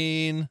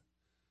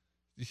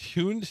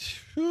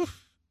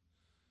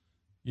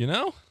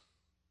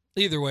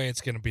Either way,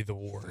 it's going to be the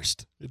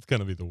worst. It's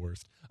going to be the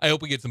worst. I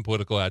hope we get some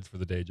political ads for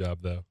the day job,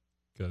 though,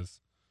 because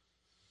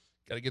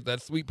got to get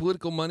that sweet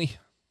political money.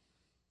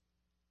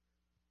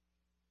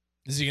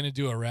 Is he going to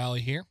do a rally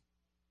here?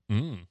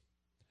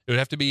 It would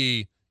have to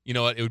be, you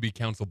know what? It would be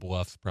Council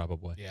Bluffs,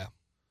 probably. Yeah.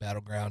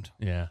 Battleground.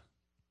 Yeah.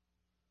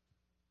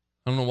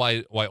 I don't know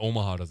why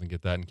Omaha doesn't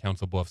get that and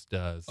Council Bluffs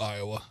does.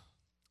 Iowa.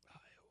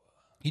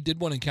 He did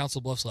one in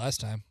Council Bluffs last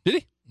time. Did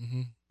he?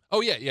 Mm-hmm.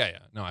 Oh, yeah.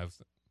 No, I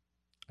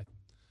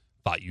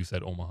thought you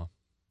said Omaha.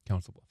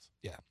 Council Bluffs.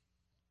 Yeah.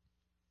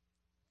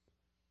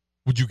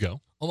 Would you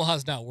go?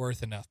 Omaha's not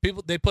worth enough.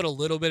 They put a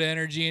little bit of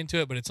energy into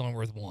it, but it's only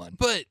worth one.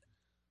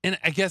 And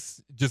I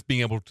guess just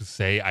being able to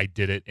say I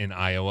did it in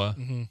Iowa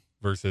Mm-hmm.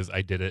 versus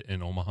I did it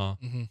in Omaha.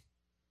 Mm-hmm.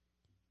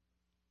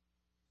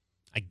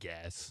 I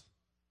guess.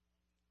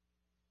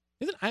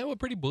 Isn't Iowa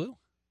pretty blue?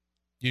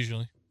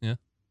 Usually. Yeah.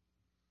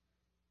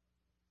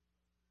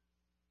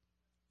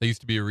 That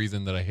used to be a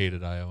reason that I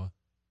hated Iowa.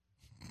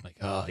 Like,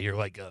 oh, you're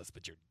like us,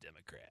 but you're a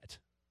Democrat.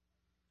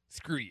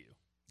 Screw you.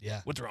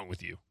 Yeah. What's wrong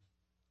with you?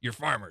 You're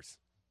farmers.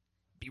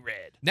 Be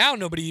red. Now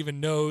nobody even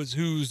knows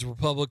who's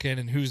Republican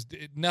and who's...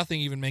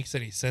 Nothing even makes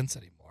any sense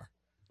anymore.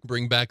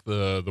 Bring back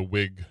the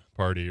Whig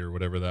Party or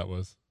whatever that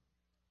was.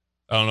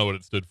 I don't know what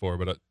it stood for,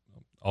 but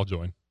I'll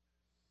join.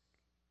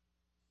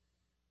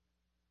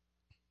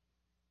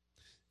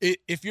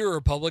 If you're a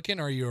Republican,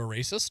 are you a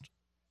racist?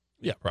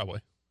 Yeah, probably.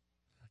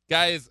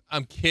 Guys,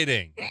 I'm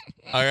kidding.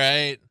 All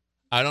right?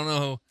 I don't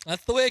know.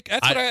 That's the way...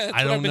 That's what I don't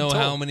I've been know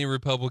told. how many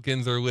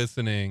Republicans are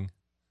listening,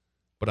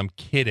 but I'm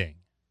kidding.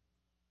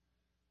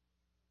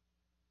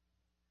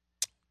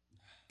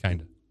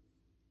 Kind of.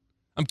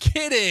 I'm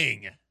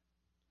kidding.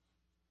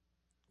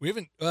 We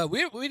haven't...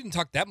 we didn't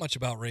talk that much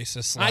about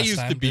racists last I used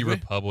time, to be did we?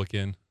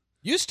 Republican.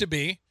 Used to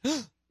be.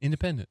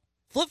 Independent.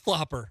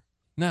 Flip-flopper.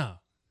 No.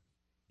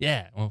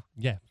 Yeah. Well,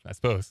 yeah, I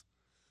suppose.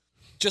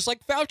 Just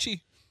like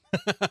Fauci.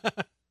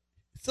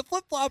 It's a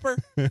flip-flopper.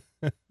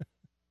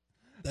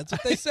 That's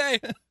what they say.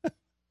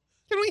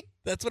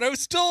 That's what I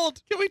was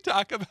told. Can we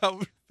talk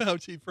about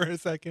Fauci for a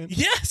second?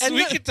 Yes, And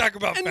we not- can talk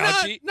about And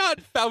Fauci. not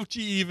Fauci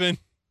even.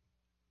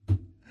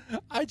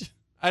 I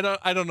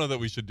don't know that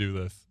we should do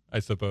this, I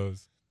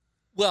suppose.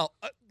 Well,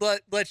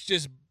 let's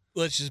just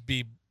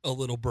be a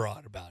little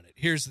broad about it.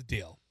 Here's the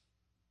deal.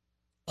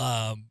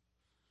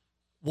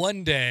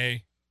 One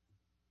day,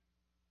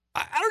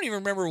 I don't don't even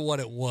remember what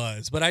it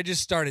was, but I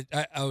just started.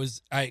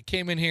 I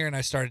came in here and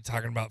I started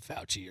talking about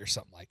Fauci or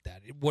something like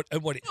that.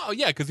 Oh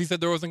yeah, because he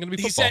said there wasn't going to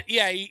be he football. said?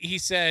 Yeah, he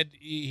said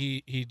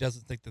he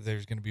doesn't think that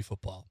there's going to be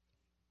football,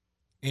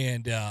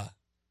 and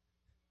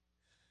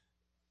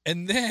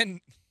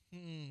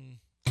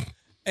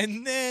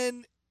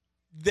then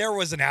there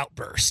was an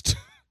outburst.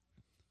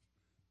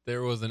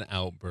 There was an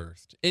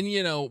outburst, and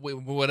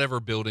whatever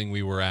building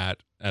we were at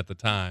the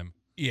time,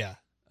 Yeah,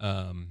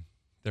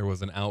 there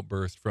was an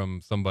outburst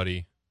from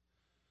somebody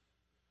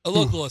a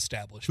local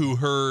establishment. who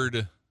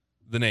heard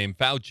the name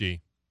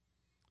Fauci.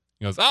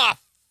 He goes,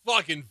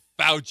 fucking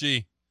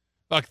Fauci.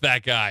 Fuck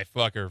that guy.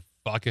 Fucker.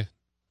 Fuck it.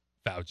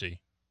 Fauci.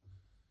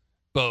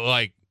 But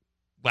like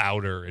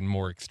louder and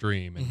more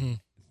extreme and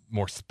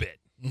more spit.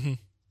 Mm-hmm.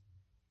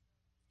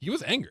 He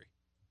was angry.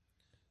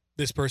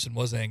 This person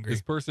was angry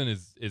This person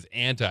is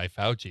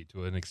anti-Fauci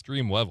to an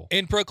extreme level.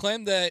 and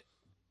proclaimed that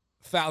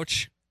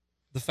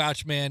the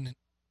Fauci man,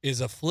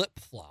 is a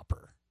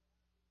flip-flopper.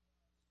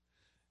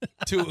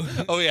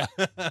 Oh yeah.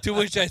 To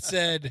which I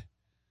said,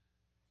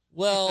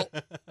 well,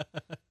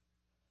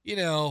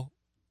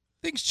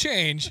 things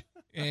change,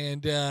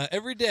 and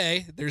every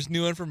day there's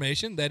new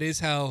information. That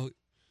is how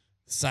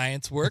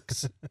science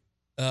works.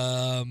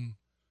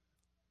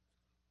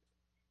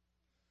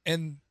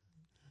 And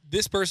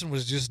this person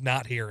was just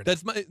not hearing it.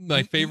 That's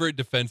my favorite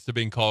defense to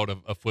being called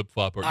a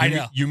flip-flopper. I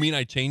know. You mean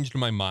I changed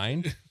my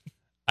mind?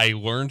 I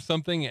learned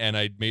something and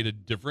I made a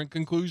different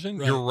conclusion?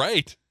 Right. You're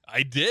right.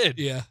 I did.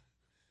 Yeah.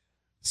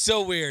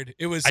 So weird.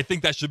 It was I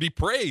think that should be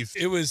praised.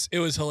 it was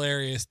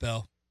hilarious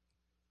though.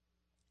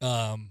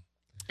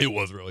 It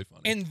was really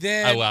funny. And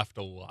then I laughed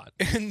a lot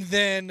and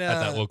then at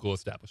that local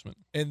establishment.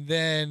 and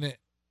then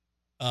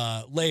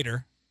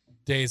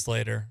days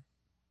later,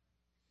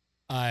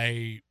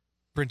 I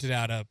printed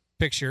out a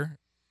picture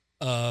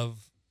of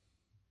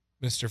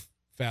Mr.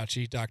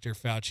 Fauci, Dr.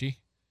 Fauci.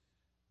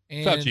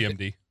 And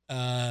Fauci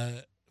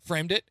MD.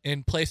 Framed it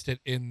and placed it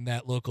in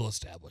that local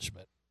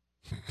establishment.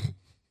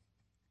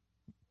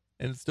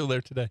 And it's still there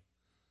today.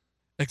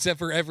 Except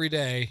for every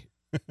day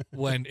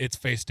when it's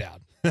face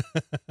down. Do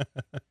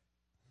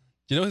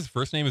you know his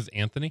first name is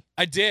Anthony?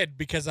 I did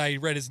because I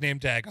read his name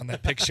tag on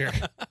that picture.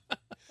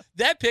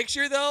 That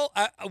picture, though,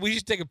 we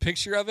should take a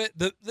picture of it.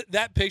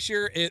 That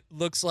picture, it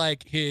looks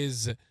like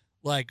his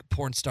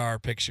porn star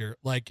picture.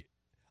 Like,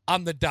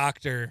 I'm the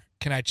doctor.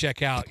 Can I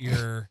check out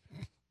your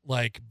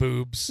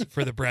boobs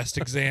for the breast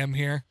exam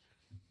here?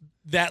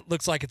 That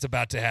looks like it's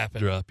about to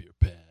happen. Drop your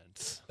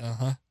pants.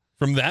 Uh-huh.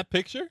 From that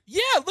picture?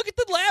 Yeah, look at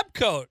the lab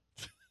coat.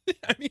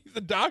 I mean, he's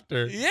a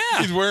doctor. Yeah.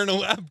 He's wearing a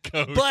lab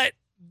coat. But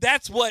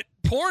that's what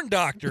porn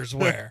doctors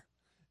wear.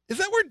 Is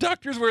that where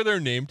doctors wear their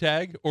name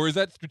tag? Or is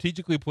that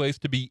strategically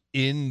placed to be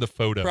in the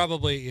photo?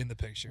 Probably in the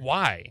picture.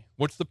 Why?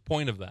 What's the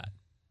point of that?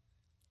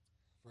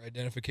 For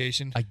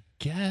identification. I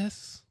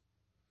guess.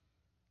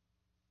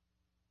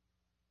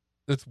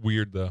 That's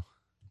weird, though.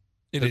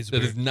 It is That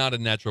weird. is not a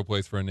natural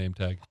place for a name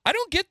tag. I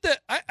don't get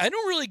I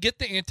don't really get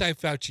the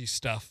anti-Fauci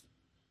stuff.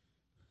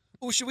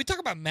 Oh, should we talk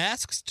about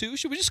masks too?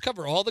 Should we just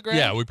cover all the ground?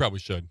 Yeah, we probably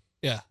should.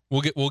 Yeah.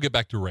 We'll get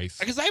back to race.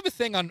 Because I have a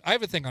thing on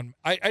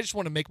I just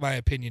want to make my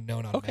opinion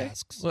known on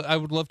masks. Well, I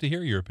would love to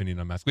hear your opinion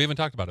on masks. We haven't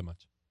talked about it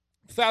much.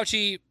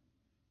 Fauci,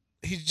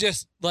 he's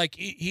just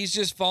he's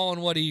just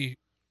following what he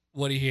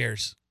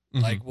hears.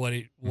 Mhm. Like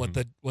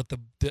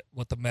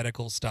what the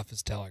medical stuff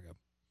is telling him.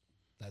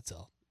 That's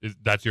all.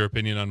 That's your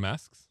opinion on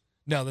masks?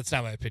 No, that's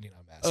not my opinion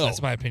on masks. Oh.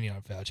 That's my opinion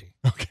on Fauci.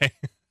 Okay.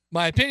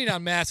 My opinion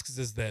on masks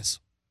is this.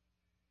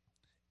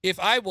 If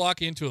I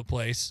walk into a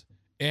place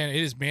and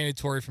it is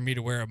mandatory for me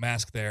to wear a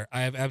mask there,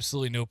 I have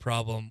absolutely no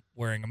problem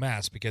wearing a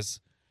mask because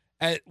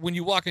when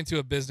you walk into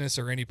a business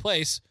or any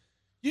place,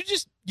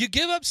 you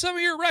give up some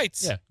of your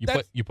rights.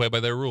 Yeah, you play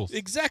by their rules.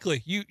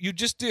 Exactly. You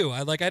just do.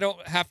 I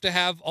don't have to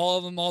have all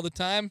of them all the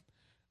time.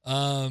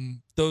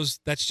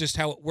 That's just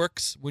how it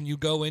works when you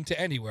go into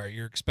anywhere.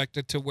 You're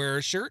expected to wear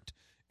a shirt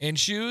and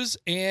shoes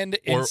and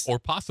or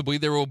possibly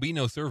there will be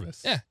no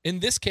service. yeah, in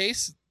this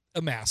case,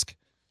 a mask.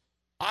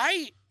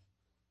 I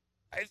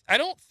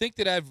don't think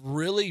that I've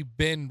really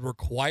been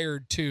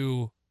required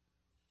to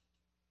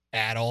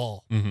at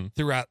all Mm-hmm.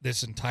 throughout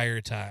this entire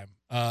time.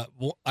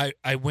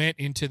 I went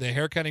into the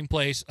haircutting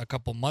place a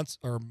couple months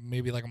or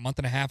maybe like a month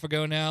and a half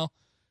ago now,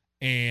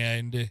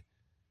 and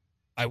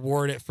I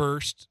wore it at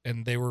first,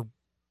 and they were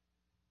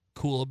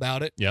cool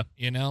about it. Yeah.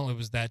 It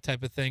was that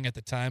type of thing at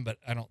the time, but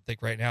I don't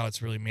think right now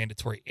it's really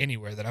mandatory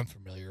anywhere that I'm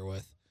familiar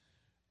with.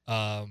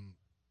 I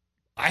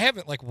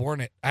haven't worn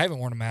it. I haven't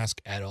worn a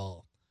mask at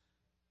all.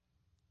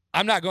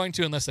 I'm not going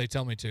to unless they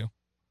tell me to.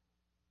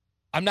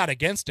 I'm not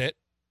against it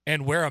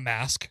and wear a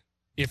mask.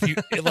 If you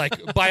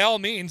by all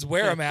means,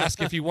 wear a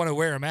mask if you want to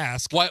wear a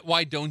mask.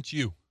 Why don't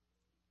you?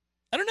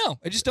 I don't know.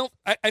 I just don't.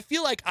 I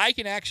feel like I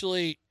can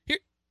actually here.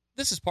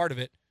 This is part of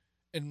it,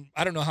 and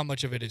I don't know how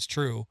much of it is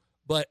true,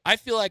 but I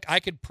feel like I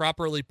could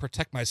properly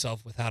protect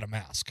myself without a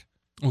mask.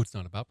 Oh, it's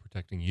not about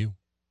protecting you.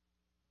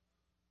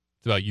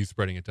 It's about you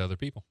spreading it to other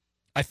people.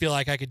 I feel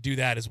like I could do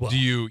that as well. Do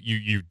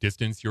you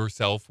distance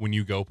yourself when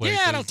you go places?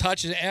 Yeah, I don't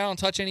touch it. I don't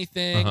touch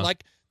anything. Uh-huh.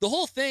 Like the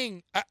whole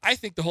thing, I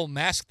think the whole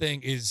mask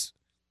thing is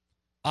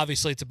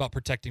obviously it's about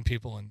protecting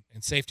people and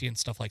safety and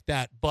stuff like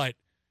that. But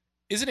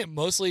isn't it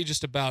mostly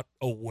just about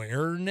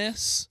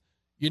awareness?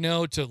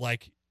 To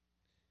like,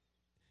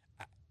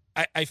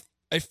 I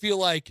feel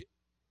like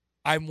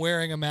I'm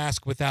wearing a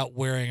mask without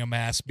wearing a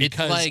mask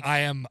because like, I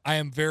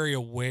am very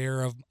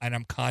aware of and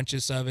I'm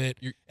conscious of it,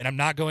 and I'm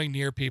not going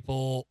near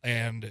people,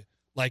 and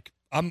like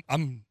I'm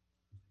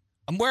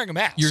wearing a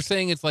mask. You're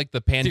saying it's like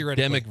the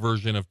pandemic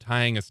version of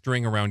tying a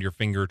string around your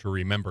finger to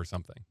remember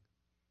something.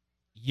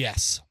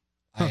 Yes,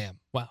 Huh. I am.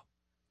 Wow.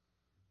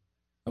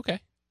 Okay.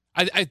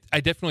 I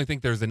definitely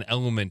think there's an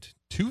element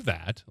to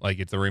that. Like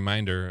it's a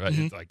reminder.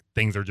 It's like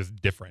things are just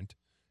different,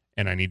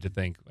 and I need to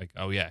think like,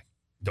 oh yeah,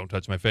 don't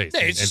touch my face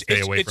Yeah, and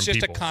stay away it's from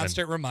just people. a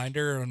constant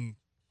reminder on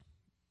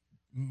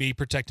me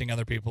protecting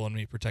other people and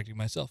me protecting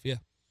myself. Yeah.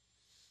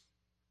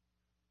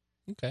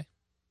 Okay.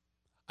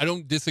 I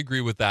don't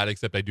disagree with that,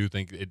 except I do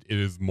think it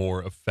is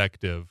more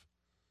effective.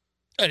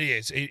 It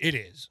is. It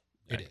is.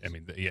 I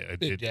mean, yeah,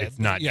 Yeah, it's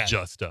not yeah.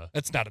 just a.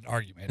 That's not an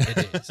argument.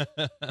 It is.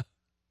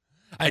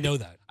 I know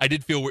that. I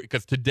did feel weird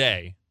because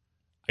today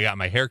I got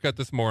my haircut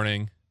this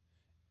morning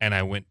and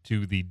I went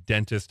to the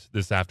dentist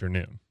this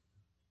afternoon.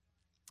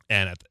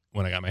 And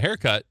when I got my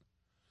haircut,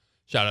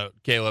 shout out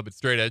Caleb at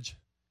Straight Edge,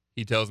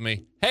 he tells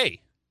me,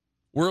 hey,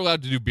 we're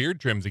allowed to do beard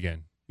trims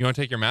again. You want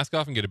to take your mask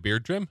off and get a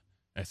beard trim?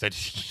 And I said,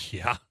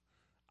 yeah,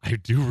 I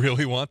do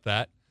really want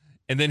that.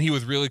 And then he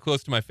was really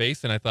close to my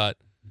face and I thought,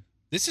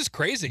 This is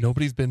crazy.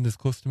 nobody's been this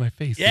close to my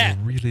face Yeah. in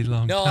a really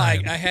long No,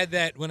 time. I had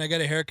that when I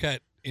got a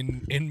haircut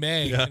in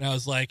May, Yeah. and I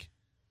was like,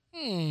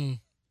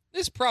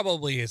 this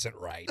probably isn't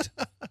right.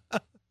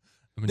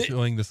 I'm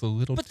enjoying this a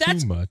little But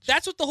too much.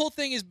 That's what the whole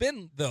thing has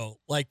been, though.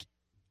 Like,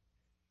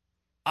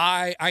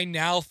 I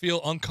now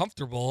feel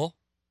uncomfortable,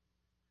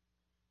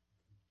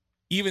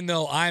 even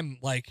though I'm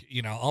like,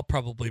 I'll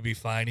probably be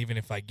fine even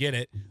if I get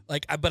it.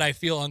 Like, but I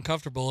feel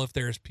uncomfortable if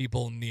there's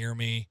people near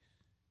me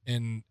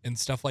and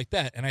stuff like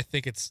that. And I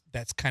think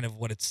that's kind of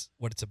what it's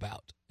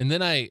about. And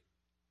then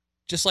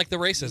Just like the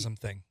racism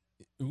thing.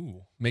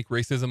 make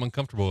racism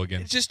uncomfortable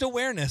again. It's just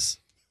awareness.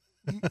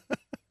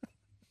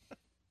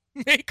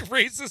 Make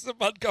racism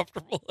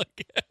uncomfortable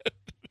again.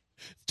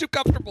 It's too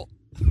comfortable.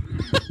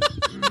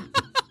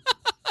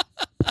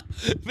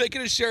 Make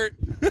it a shirt.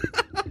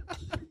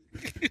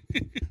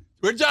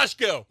 Where'd Josh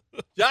go?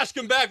 Josh,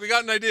 come back. We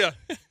got an idea.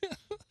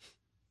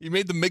 He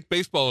made them make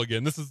baseball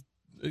again.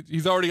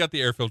 He's already got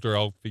the air filter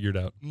all figured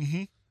out.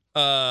 Mm-hmm.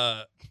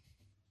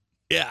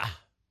 Yeah.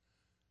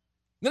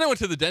 Then I went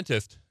to the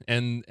dentist,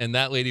 and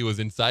that lady was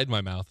inside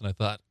my mouth, and I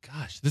thought,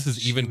 gosh, this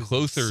is even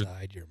closer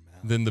inside your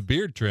mouth. than the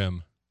beard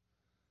trim.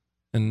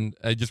 And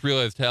I just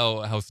realized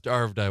how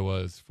starved I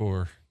was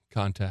for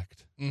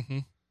contact Mm-hmm.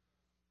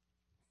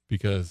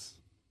 because,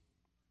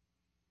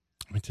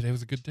 today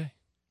was a good day.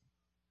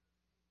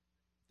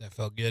 That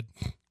felt good.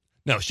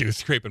 No, she was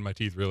scraping my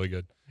teeth really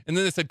good. And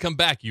then they said, come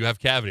back, you have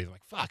cavities. I'm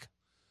like, fuck.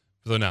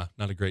 So no,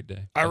 not a great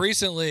day. I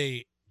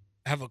recently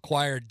have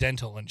acquired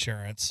dental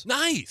insurance,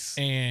 Nice.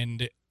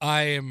 and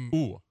I am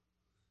Ooh.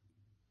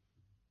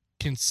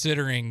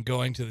 considering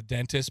going to the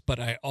dentist, but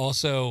I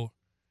also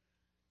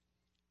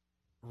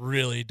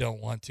really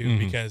don't want to Mhm.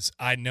 because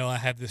I know I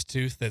have this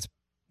tooth that's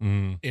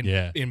In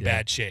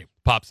bad shape.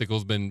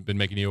 Popsicle's been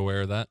making you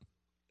aware of that.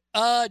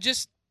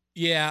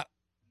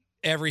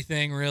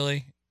 Everything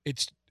really.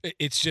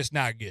 It's just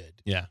not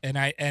good. Yeah. And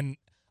I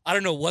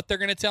don't know what they're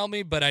gonna tell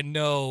me, but I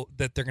know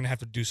that they're gonna have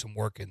to do some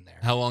work in there.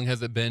 How long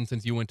has it been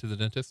since you went to the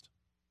dentist?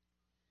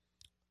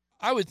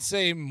 I would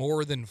say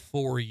more than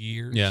 4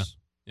 years. Yeah.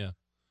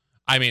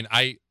 I mean,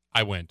 I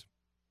went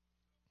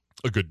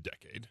a good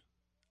decade.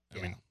 I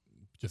Yeah. mean,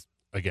 just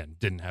again,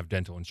 didn't have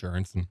dental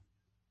insurance,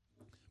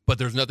 but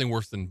there's nothing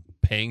worse than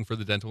paying for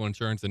the dental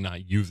insurance and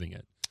not using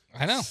it.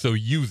 I know. So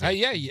use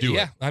it. Do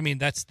it. I mean,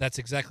 that's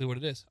exactly what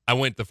it is. I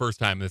went the first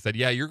time and they said,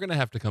 yeah, you're going to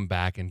have to come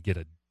back and get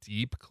a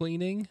deep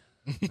cleaning,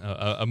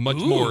 a much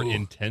more Ooh.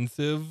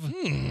 intensive.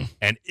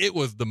 And it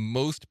was the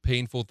most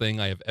painful thing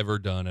I have ever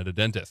done at a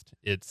dentist.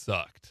 It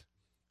sucked.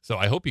 So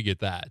I hope you get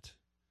that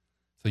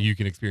so you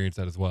can experience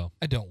that as well.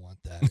 I don't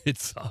want that. It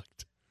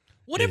sucked.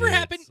 Whatever It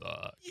happened?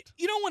 sucked.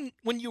 You know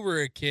when you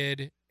were a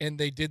kid and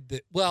they did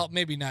the well,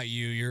 maybe not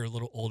you. You're a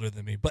little older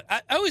than me, but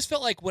I always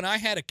felt like when I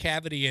had a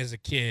cavity as a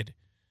kid,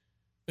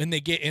 and they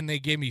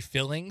gave me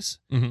fillings,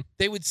 Mhm.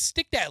 they would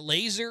stick that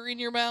laser in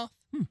your mouth,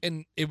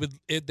 and they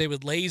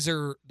would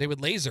laser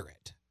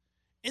it,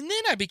 and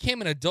then I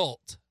became an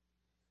adult,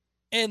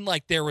 and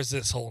like there was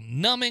this whole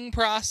numbing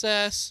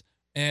process,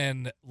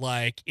 and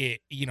like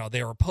it,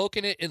 they were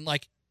poking it, and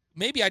like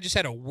maybe I just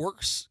had a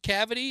worse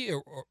cavity,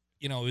 or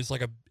it was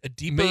like a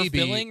deeper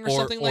filling or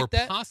something like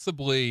that.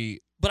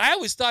 Possibly. But I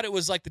always thought it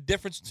was like the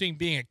difference between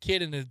being a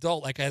kid and an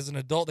adult. Like as an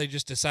adult, they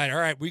just decide, all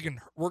right, we're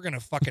gonna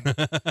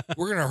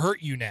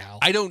hurt you now.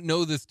 I don't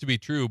know this to be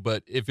true,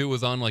 but if it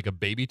was on like a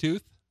baby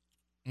tooth,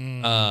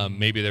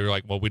 Maybe they were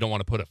like, well, we don't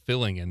want to put a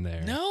filling in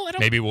there. No, I don't.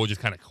 Maybe we'll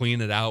just kind of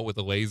clean it out with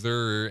a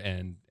laser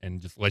and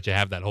just let you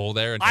have that hole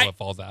there until it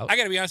falls out. I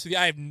got to be honest with you.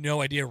 I have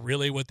no idea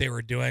really what they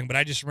were doing, but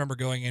I just remember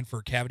going in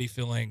for cavity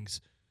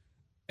fillings,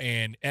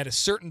 and at a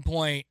certain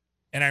point,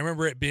 and I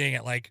remember it being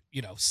at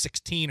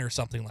 16 or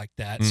something like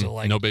that.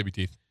 So no baby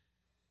teeth.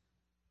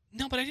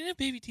 No, but I didn't have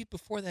baby teeth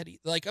before that.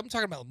 Like I'm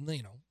talking about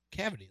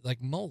cavity,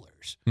 like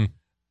molars.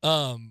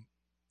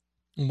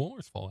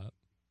 Molars fall out.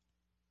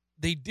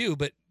 They do,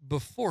 but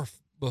before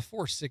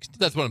 16.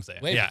 That's what I'm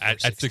saying. Way Yeah,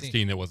 before at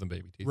 16 it wasn't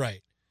baby teeth.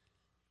 Right.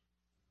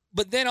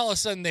 But then all of a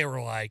sudden they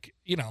were like,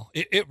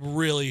 it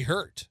really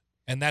hurt.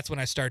 And that's when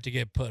I started to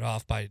get put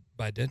off by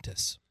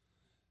dentists.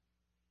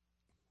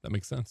 That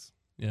makes sense.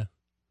 Yeah.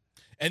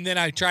 And then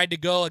I tried to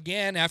go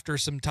again after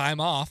some time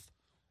off,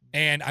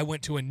 and I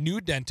went to a new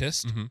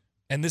dentist,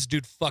 and this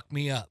dude fucked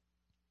me up.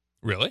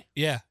 Really?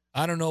 Yeah.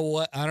 I don't know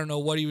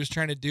what he was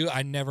trying to do.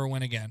 I never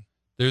went again.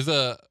 It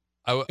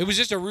was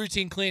just a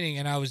routine cleaning,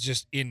 and I was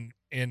just in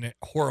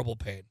horrible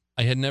pain.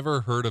 I had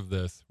never heard of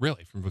this,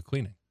 really, from the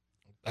cleaning.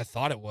 I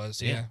thought it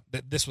was, Yeah.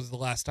 This was the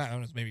last time. It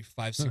was maybe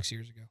 5-6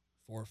 years ago.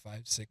 4 or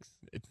 5, 6.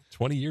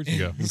 20 years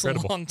ago. It's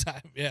Incredible. a long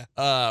time, yeah.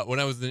 When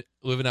I was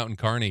living out in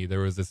Kearney,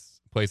 there was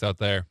this place out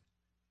there,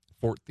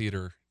 Fort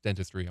Theater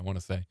Dentistry, I want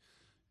to say.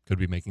 Could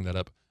be making that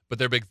up. But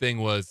their big thing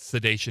was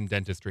sedation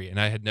dentistry, and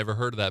I had never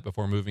heard of that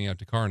before moving out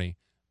to Kearney.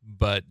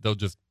 But they'll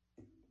just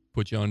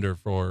put you under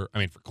for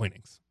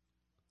cleanings.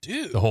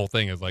 Dude. The whole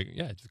thing is like,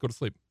 yeah, just go to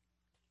sleep.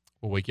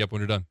 We'll wake you up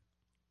when you're done.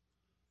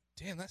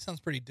 Damn, that sounds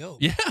pretty dope.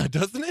 Yeah,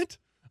 doesn't it?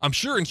 I'm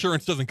sure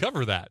insurance doesn't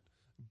cover that.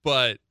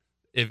 But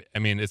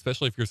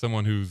especially if you're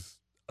someone who's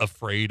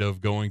afraid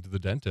of going to the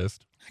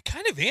dentist. I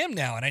kind of am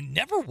now, and I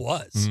never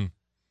was. I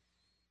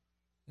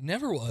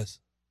never was.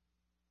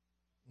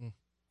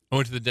 I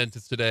went to the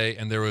dentist today,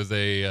 and there was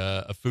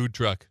a food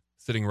truck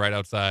sitting right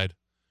outside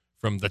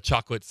from the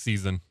chocolate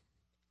season.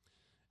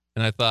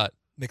 And I thought,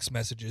 Mixed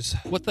messages.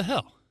 what the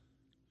hell?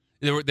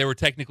 They were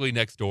technically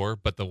next door,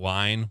 but the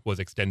line was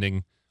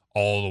extending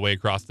all the way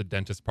across the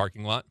dentist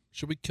parking lot.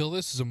 Should we kill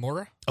this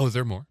Zamora? Oh, is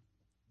there more?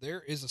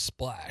 There is a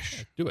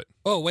splash. Do it.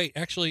 Oh, wait.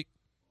 Actually,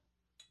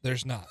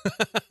 there's not.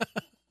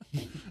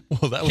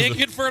 Well, that was Can't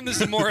confirm the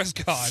Zamora's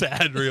gone.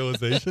 sad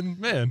realization.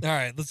 Man. All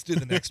right, let's do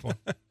the next one.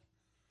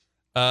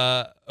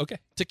 Okay.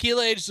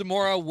 Tequila Aged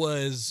Zamora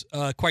was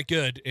quite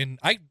good, and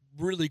I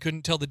really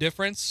couldn't tell the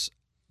difference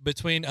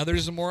between other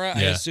Zamora.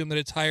 I Yeah. assume that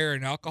it's higher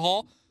in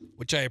alcohol,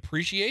 which I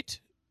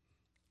appreciate.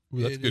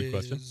 Ooh, that's a good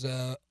question.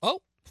 5.5.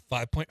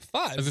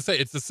 I was going to say,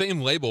 it's the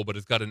same label, but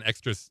it's got an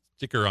extra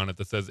sticker on it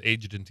that says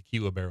aged in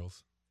tequila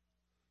barrels.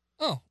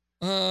 Oh,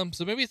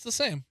 so maybe it's the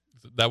same.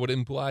 That would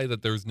imply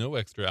that there's no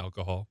extra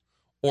alcohol.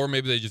 Or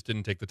maybe they just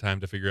didn't take the time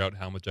to figure out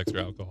how much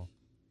extra alcohol.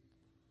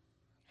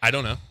 I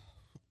don't know.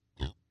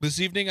 This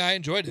evening I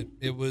enjoyed it.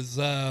 It was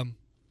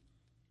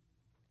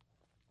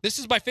this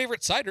is my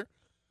favorite cider.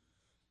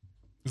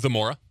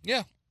 Zamora.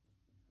 Yeah.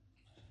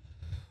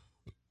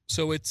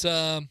 So it's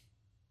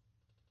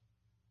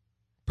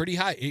pretty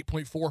high,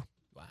 8.4.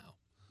 Wow.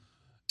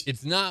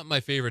 It's not my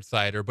favorite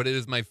cider, but it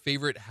is my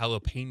favorite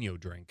jalapeno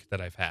drink that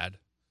I've had.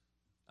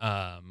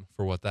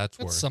 For what that's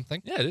worth.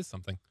 Something. Yeah, it is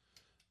something.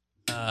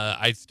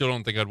 I still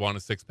don't think I'd want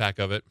a 6-pack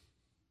of it.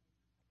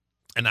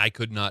 And I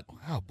could not.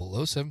 Wow,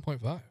 below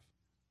 7.5.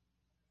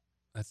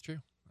 That's true.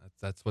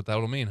 That's what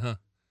that'll mean, huh?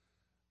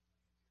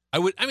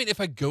 If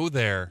I go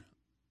there,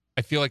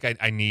 I feel like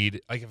I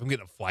need, like, if I'm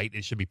getting a flight,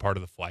 it should be part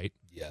of the flight,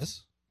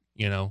 Yes.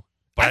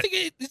 But I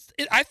think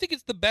I think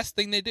it's the best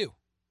thing they do.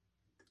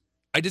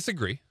 I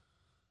disagree.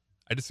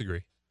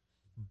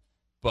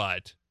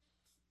 But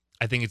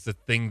I think it's the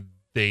thing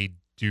they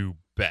do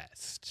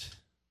best.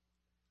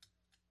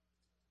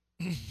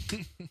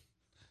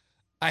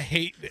 I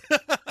hate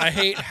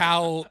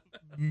how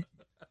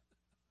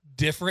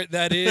different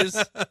that is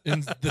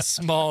in the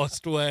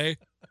smallest way.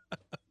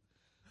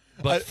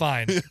 But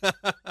fine.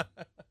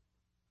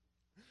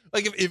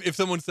 Like if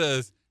someone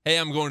says, "Hey,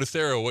 I'm going to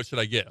Cerro, what should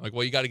I get?" I'm like,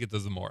 well, you got to get the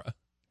Zamora.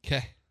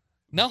 Okay.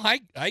 No,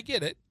 I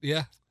get it.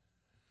 Yeah.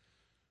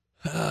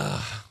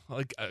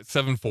 Like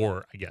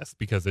 7.4, I guess,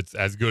 because it's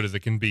as good as it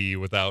can be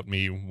without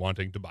me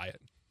wanting to buy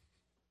it.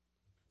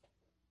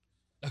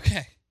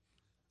 Okay.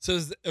 So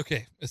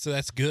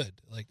that's good.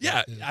 Like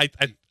Yeah,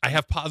 I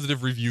have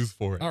positive reviews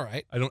for it. All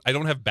right. I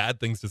don't have bad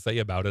things to say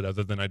about it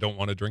other than I don't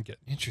want to drink it.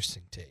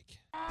 Interesting take.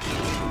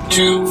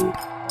 2.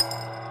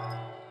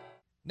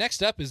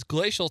 Next up is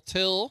Glacial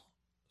Till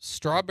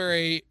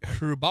Strawberry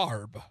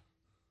Rhubarb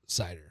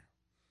Cider.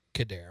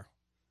 Cadere.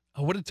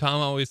 Oh, what did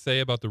Tom always say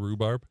about the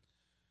rhubarb?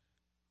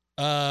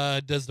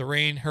 Does the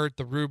rain hurt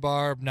the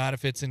rhubarb? Not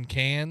if it's in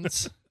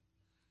cans.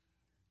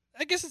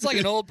 I guess it's like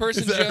an old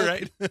person Is that joke.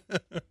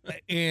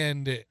 right?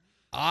 And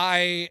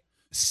I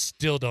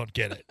still don't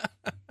get it.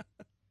 I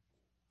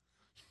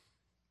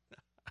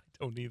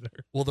don't either.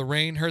 Will the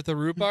rain hurt the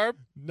rhubarb?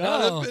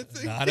 Not if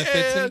it's in not if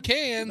it's in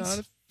cans.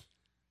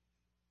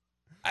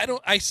 cans.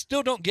 I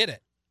still don't get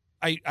it.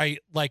 I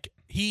like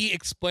he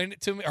explained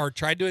it to me or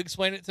tried to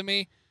explain it to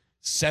me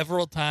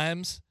several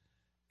times,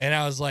 and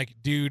I was like,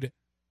 dude,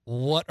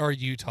 What are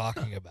you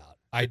talking about?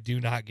 I do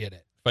not get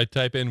it. If I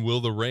type in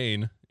 "will the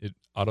rain," it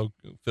auto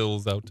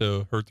fills out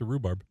to hurt the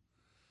rhubarb.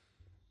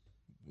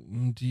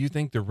 Do you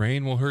think the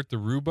rain will hurt the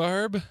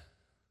rhubarb?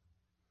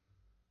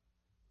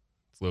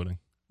 It's loading.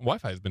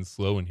 Wi-Fi has been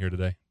slow in here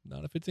today.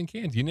 Not if it's in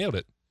cans. You nailed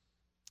it.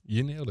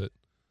 You nailed it.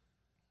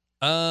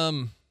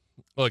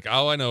 Look,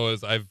 all I know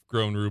is I've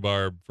grown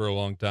rhubarb for a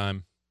long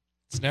time,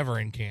 It's never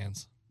in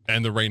cans.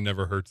 and the rain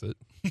never hurts it.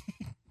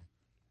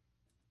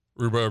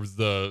 Rhubarb's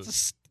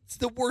It's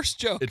the worst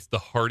joke. it's the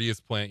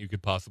hardiest plant you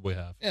could possibly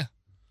have. Yeah.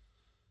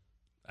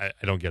 I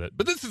don't get it.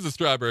 But this is a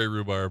strawberry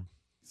rhubarb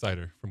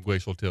cider from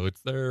Glacial Till.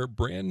 It's their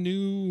brand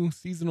new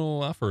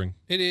seasonal offering.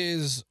 It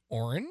is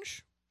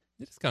orange.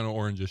 It's kind of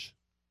orangish.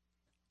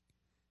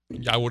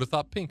 Yeah, I would have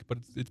thought pink, but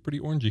it's pretty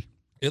orangey.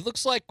 It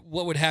looks like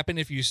what would happen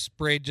if you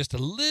sprayed just a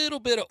little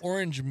bit of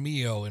orange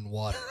Mio in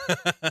water.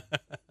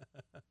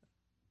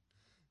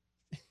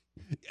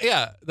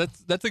 Yeah,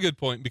 that's a good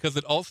point because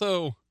it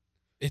also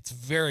It's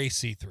very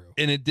see-through.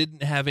 and it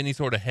didn't have any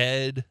sort of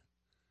head.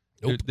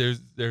 Nope. There's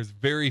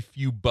very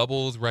few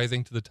bubbles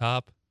rising to the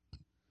top.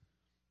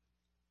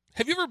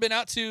 Have you ever been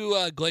out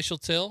to Glacial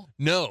Till?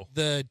 No,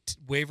 The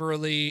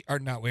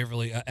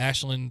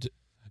Ashland.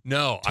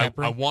 no. Tap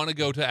I room? want to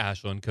go to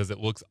Ashland because it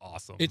looks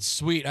awesome. It's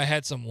sweet. I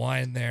had some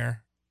wine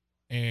there,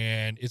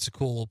 and it's a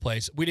cool little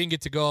place. We didn't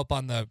get to go up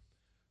on the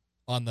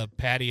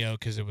patio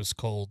because it was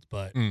cold,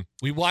 but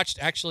we watched.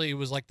 Actually, it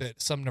was like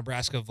some important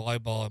Nebraska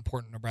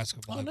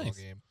volleyball nice.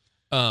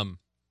 game.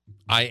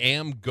 I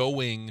am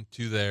going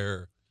to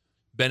their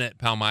Bennett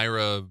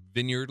Palmyra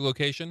Vineyard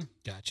location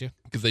Gotcha.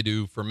 because they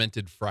do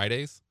fermented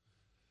Fridays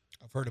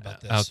I've heard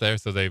about this. out there.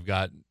 So they've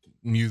got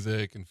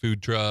music and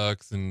food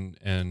trucks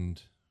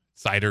and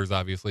ciders,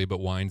 obviously, but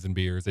wines and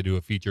beers. They do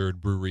a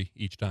featured brewery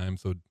each time,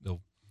 so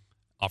they'll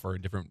offer a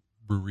different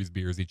brewery's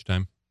beers each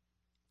time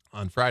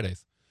on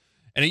Fridays.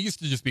 And it used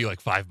to just be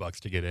like $5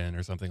 to get in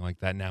or something like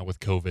that. Now with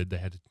COVID, they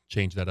had to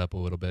change that up a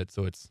little bit.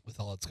 So it's With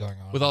all that's going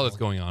on. with all that's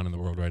going on in the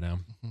world right now,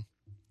 Mhm.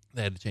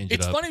 they had to change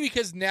It's it up. funny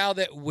because now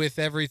that with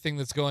everything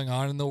that's going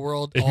on in the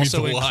world It means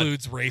also a lot.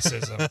 includes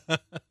racism.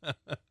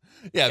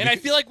 Yeah, And I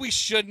feel like we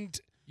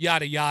shouldn't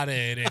yada yada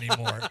it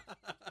anymore.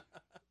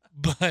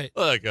 But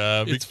look,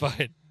 it's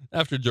fine.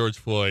 after George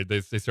Floyd,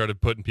 they started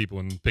putting people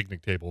in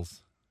picnic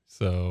tables.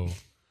 So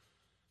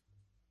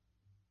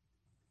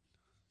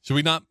should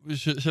we not?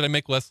 Should I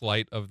make less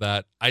light of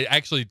that? I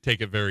actually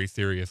take it very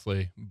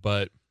seriously,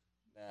 but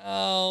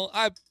No,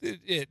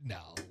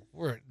 no.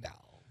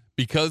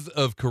 because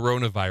of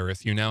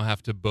coronavirus, you now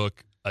have to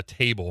book a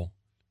table,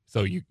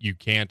 so you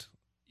can't.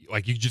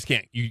 Like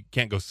you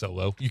can't go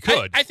solo. You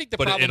could, I think the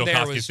but problem it'll there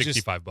cost you was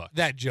just $65.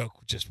 that joke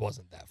just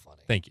wasn't that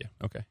funny. Thank you.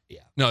 Okay.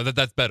 Yeah. No,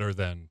 that's better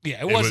than. Yeah,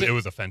 It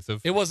was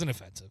offensive. It wasn't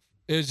offensive.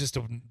 It was just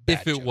a bad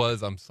If it joke.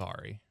 was, I'm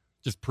sorry.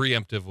 Just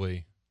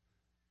preemptively,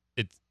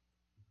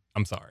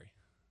 I'm sorry,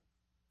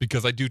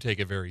 because I do take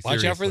it very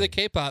seriously. Watch out for the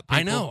K-pop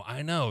people.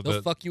 I know.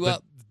 They'll fuck you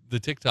up. The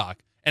TikTok,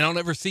 and I'll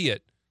never see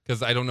it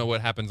because I don't know what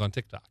happens on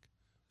TikTok.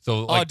 So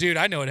Oh, like, dude,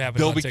 I know what happens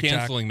they'll on be TikTok.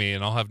 canceling me,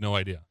 and I'll have no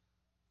idea.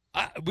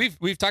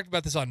 We've talked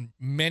about this on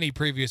many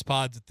previous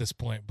pods at this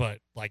point, but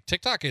like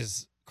TikTok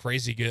is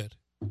crazy good.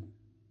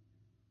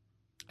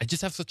 I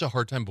just have such a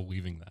hard time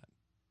believing that.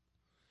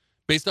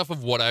 Based off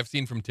of what I've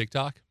seen from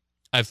TikTok,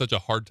 I have such a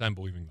hard time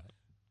believing that.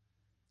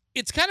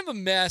 It's kind of a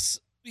mess.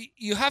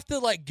 You have to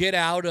like get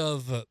out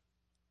of.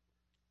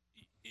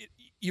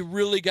 You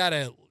really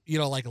gotta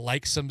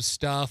like some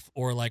stuff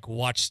or like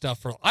watch stuff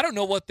for. I don't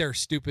know what their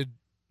stupid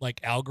like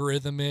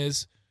algorithm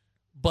is,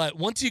 but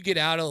once you get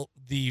out of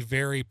the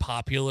very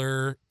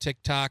popular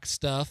TikTok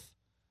stuff,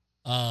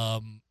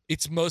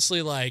 it's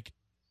mostly like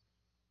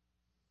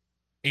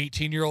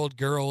 18-year-old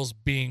girls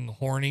being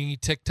horny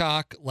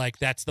TikTok. Like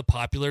that's the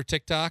popular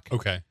TikTok.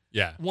 Okay.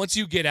 Yeah. Once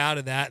you get out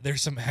of that,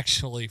 there's some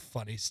actually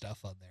funny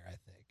stuff on there, I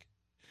think.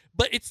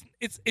 But it's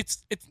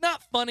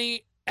not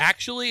funny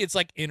actually. It's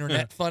like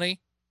internet funny.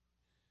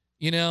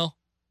 You know?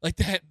 Like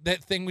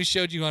that thing we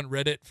showed you on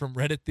Reddit from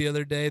Reddit the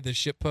other day, the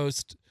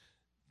shitpost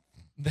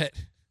that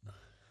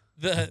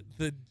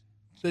the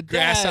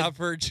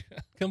grasshopper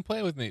Come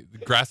play with me. The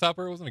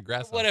grasshopper wasn't a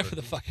grasshopper. Whatever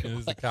the fuck it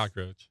was a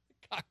cockroach.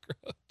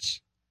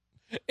 cockroach.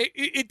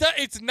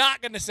 It's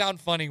not going to sound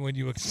funny when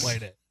you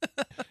explain it.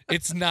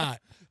 It's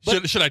not.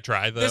 But Should I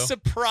try though? the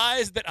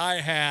surprise that I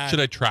had. Should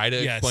I try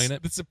to Yes, explain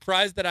it? the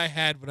surprise that I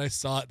had when I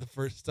saw it the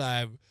first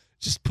time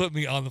just put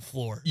me on the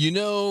floor. You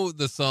know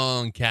the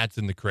song "Cats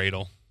in the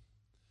Cradle,"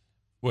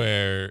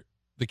 where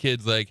the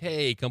kid's like,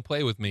 "Hey, come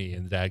play with me,"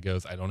 and the dad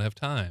goes, "I don't have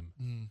time."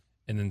 Mm.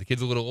 And then the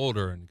kid's a little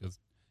older and goes,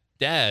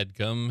 "Dad,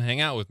 come hang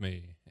out with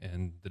me."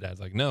 And the dad's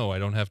like, "No, I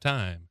don't have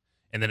time."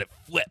 And then it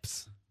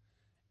flips,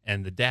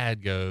 and the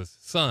dad goes,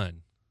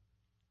 "Son,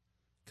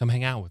 come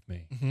hang out with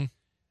me." Mhm.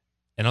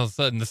 And all of a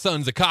sudden, the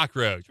son's a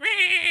cockroach.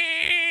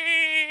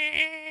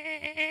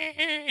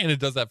 And it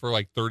does that for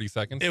like 30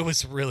 seconds. It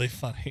was really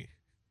funny.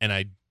 And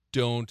I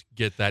don't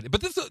get that. But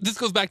this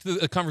goes back to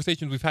the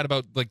conversations we've had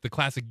about like the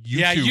classic YouTube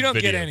Yeah, you don't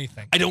video. get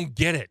anything. I don't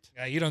get it.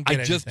 Yeah, you don't get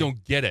I just anything.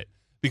 don't get it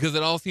because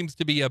it all seems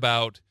to be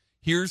about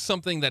here's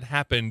something that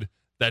happened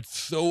that's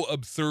so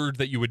absurd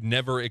that you would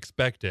never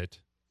expect it.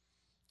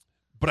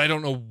 But I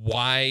don't know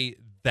why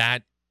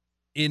that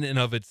in and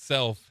of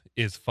itself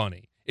is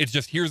funny. It's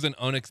just, here's an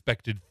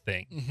unexpected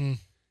thing. Mm-hmm.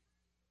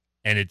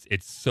 And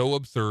it's so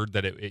absurd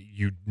that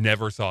you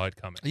never saw it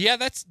coming. Yeah,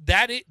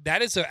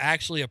 that is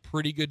actually a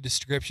pretty good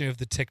description of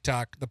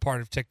the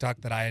part of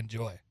TikTok that I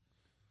enjoy.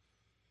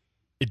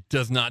 It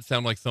does not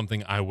sound like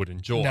something I would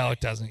enjoy. No, it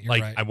doesn't. You're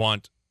like, right. I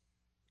want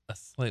a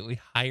slightly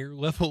higher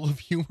level of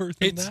humor than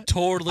It's that.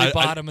 totally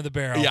bottom of the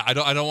barrel. Yeah, I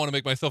don't want to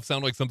make myself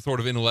sound like some sort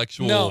of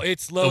intellectual. No,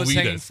 it's lowest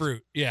hanging elitist.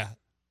 fruit. Yeah,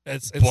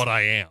 it's But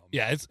I am.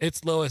 Yeah,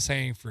 it's lowest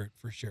hanging fruit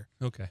for sure.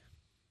 Okay.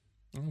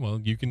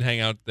 Well, you can hang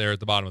out there at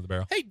the bottom of the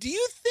barrel. Hey, do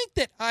you think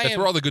that That's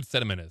where all the good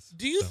sediment is.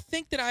 Do you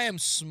think that I am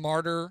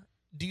smarter?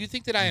 Do you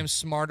think that I am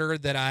smarter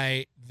than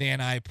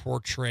I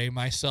portray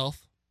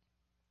myself?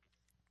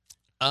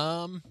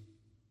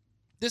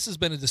 This has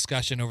been a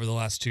discussion over the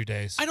last 2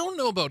 days. I don't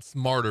know about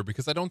smarter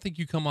because I don't think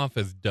you come off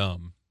as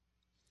dumb.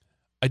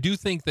 I do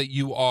think that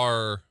you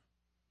are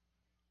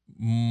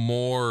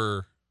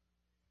more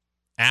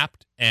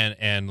apt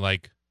and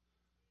like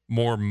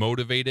more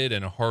motivated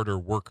and a harder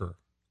worker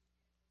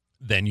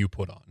than you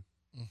put on.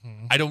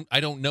 Mm-hmm. I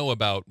don't know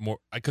about more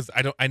because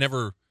I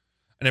never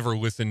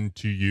listen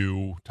to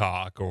you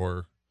talk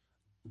or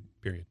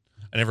period.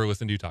 I never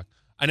listen to you talk.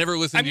 I never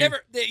listen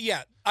to you.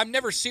 I'm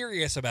never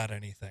serious about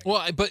anything.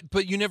 Well,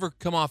 but you never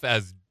come off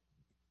as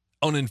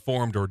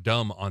uninformed or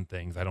dumb on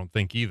things, I don't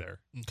think either.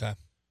 Okay.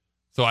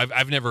 So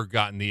I've never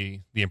gotten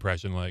the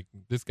impression like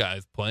this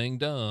guy's playing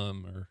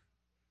dumb or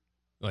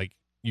like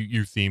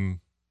you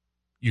seem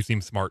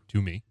smart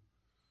to me.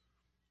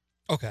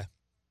 Okay.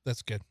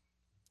 That's good.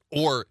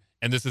 Or,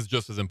 and this is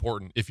just as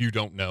important, if you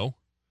don't know,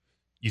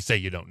 you say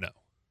you don't know.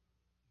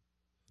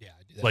 Yeah,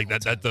 I do that Like all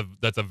the time.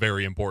 that's a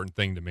very important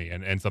thing to me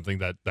and something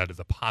that is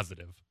a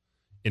positive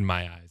in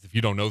my eyes. If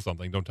you don't know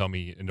something, don't tell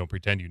me and don't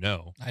pretend you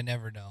know. I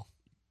never know.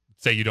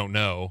 Say you don't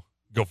know,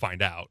 go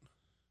find out.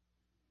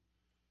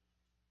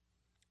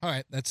 All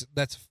right, that's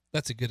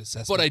a good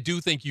assessment. But I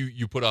do think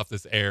you put off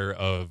this air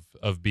of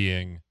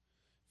being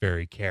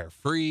very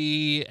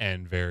carefree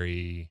and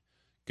very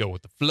go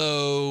with the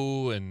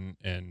flow and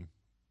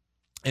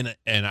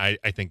I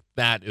think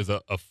that is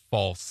a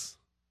false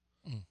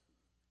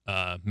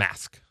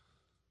mask.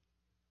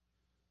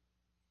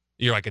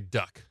 You're like a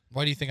duck.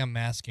 Why do you think I'm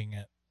masking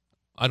it?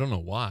 I don't know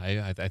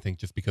why. I think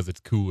just because it's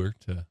cooler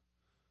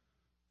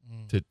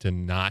to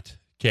not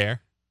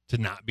care, to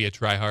not be a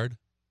tryhard.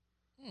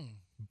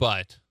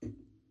 But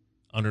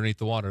underneath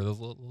the water, those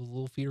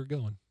little feet are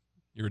going.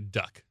 You're a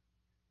duck.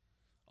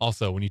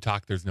 Also, when you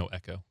talk, there's no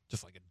echo,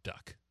 just like a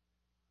duck. Do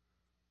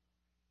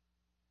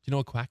you know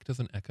a quack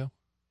doesn't echo?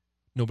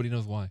 Nobody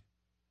knows why.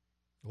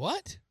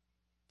 What?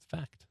 It's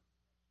fact.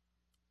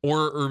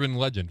 Or urban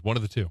legend, one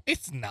of the two.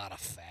 It's not a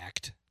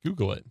fact.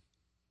 Google it.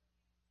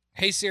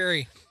 Hey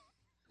Siri,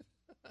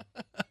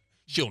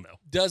 She'll know.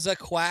 does a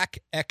quack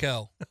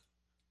echo?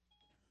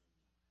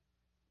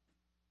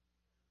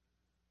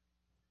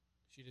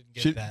 She didn't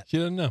get that. She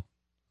doesn't know.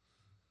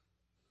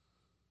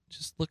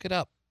 Just look it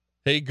up.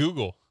 Hey,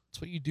 Google. That's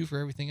what you do for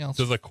everything else.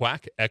 Does a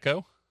quack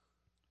echo?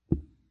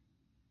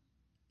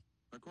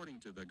 According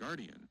to The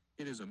Guardian,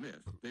 it is a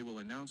myth. They will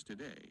announce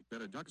today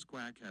that a duck's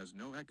quack has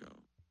no echo.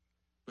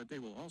 But they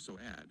will also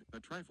add, a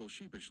trifle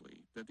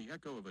sheepishly, that the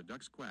echo of a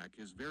duck's quack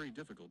is very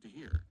difficult to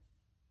hear.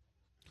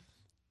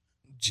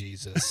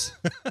 Jesus.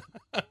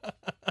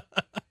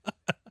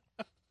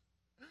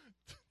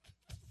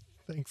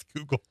 Thanks,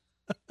 Google.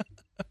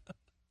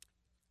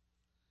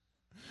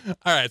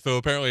 All right, so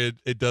apparently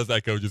it does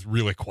echo just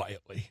really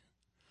quietly.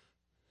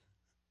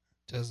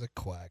 Does a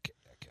quack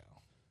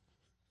echo?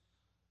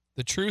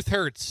 The truth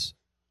hurts.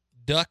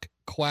 Duck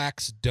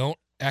quacks don't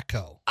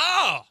echo.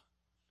 Oh!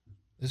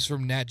 This is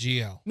from Nat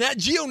Geo. Nat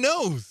Geo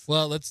knows.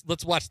 Well, let's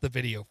watch the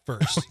video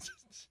first.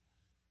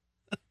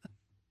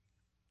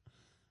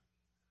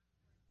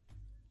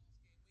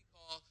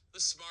 The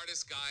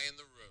smartest guy in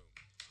the room.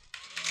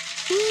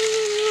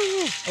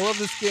 Woo! I love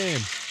this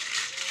game.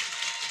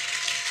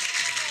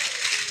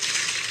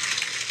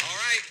 All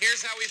right,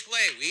 here's how we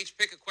play. We each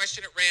pick a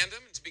question at random,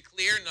 and to be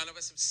clear, none of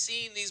us have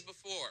seen these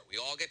before. We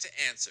all get to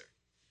answer.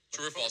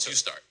 True or false? You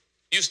start.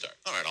 You start.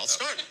 All right, I'll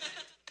start.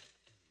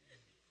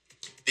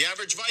 The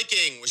average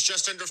Viking was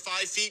just under 5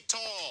 feet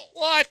tall.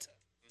 What?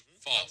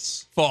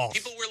 False. False.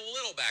 People were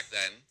little back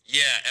then.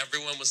 Yeah,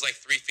 everyone was like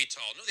 3 feet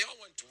tall. No, they all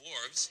weren't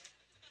dwarves.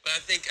 But I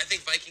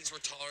think Vikings were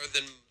taller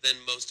than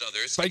most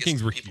others. I guess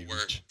Vikings were people huge.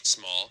 were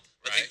small.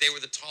 I think they were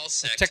the tall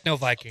sect Techno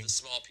of Viking. the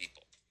small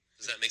people.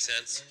 Does that make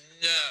sense?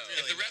 No.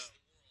 If the rest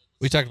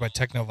We talked about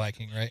Techno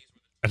Viking, right?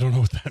 I don't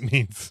know what that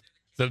means. Is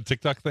that a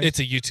TikTok thing? It's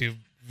a YouTube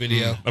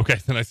video. Okay,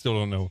 then I still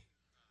don't know.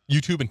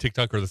 YouTube and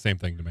TikTok are the same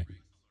thing to me.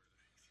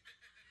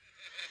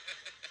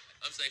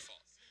 I'm saying false.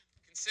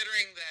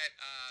 Considering that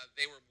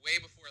they were way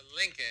before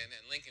Lincoln,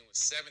 and Lincoln was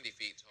 70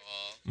 feet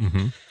tall,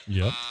 Mm-hmm.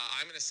 Yep.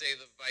 I'm going to say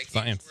the Vikings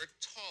Science. were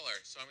taller.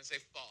 so I'm going to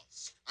say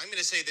false. I'm going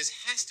to say this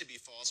has to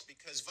be false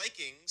because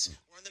Vikings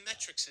were on the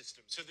metric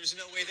system, so there's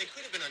no way they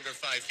could have been under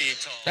 5 feet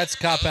tall. That's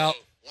cop out.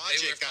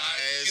 Watch They it, were 5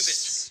 guys.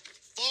 cubits.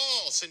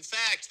 False. In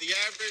fact, the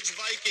average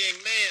Viking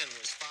man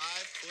was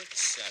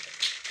 5'7".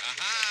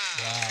 Aha.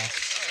 Wow.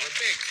 They were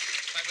big.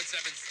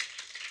 5'7".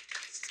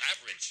 It's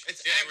average.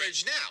 It's Yeah,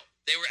 average now.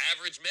 They were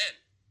average men.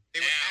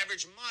 They were Now.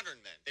 average modern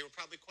men. They were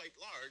probably quite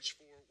large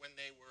for when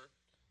they were.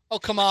 Oh,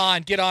 come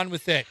on. Get on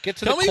with it. Get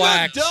to Tell the me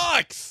about quacks.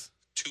 ducks.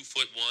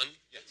 2'1".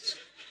 Yes.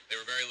 They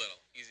were very little.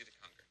 Easy to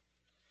conquer.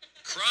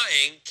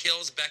 Crying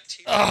kills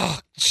bacteria. Oh,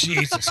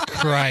 Jesus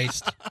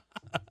Christ.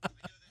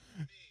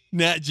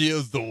 Nat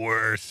Geo's the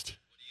worst.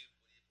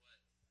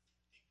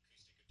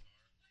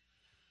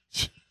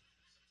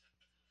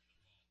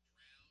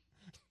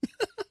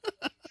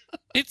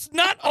 It's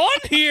not on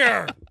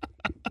here.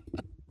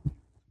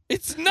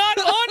 It's not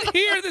on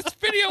here, this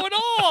video at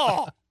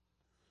all.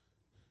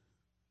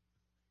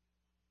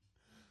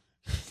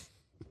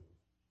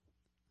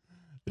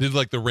 It is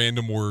like the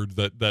random words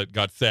that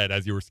got said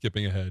as you were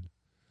skipping ahead.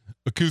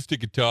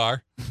 Acoustic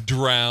guitar,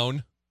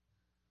 drown.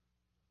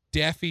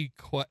 Daffy's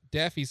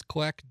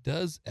quack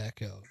does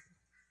echo.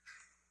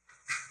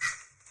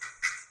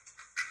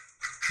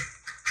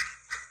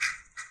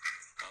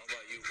 How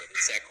about you, but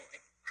it's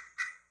echoing.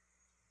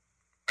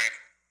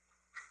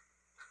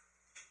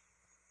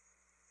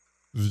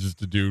 This is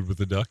just a dude with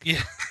a duck.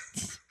 Yeah.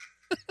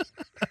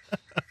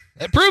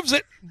 That proves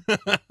it.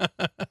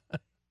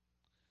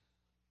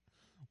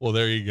 Well,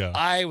 there you go.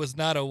 I was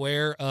not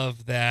aware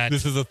of that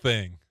This is a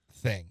thing.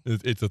 thing.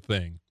 It's a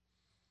thing.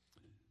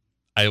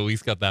 I at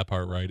least got that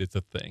part right. It's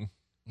a thing.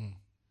 Mm.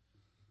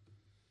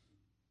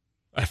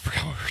 I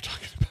forgot what we were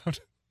talking about.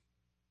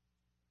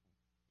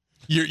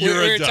 You're We a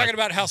were duck. talking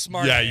about how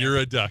smart Yeah, I am. you're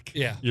a duck.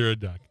 Yeah. You're a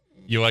duck.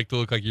 You like to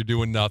look like you're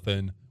doing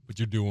nothing, but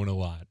you're doing a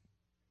lot.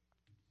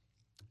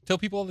 Tell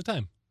people all the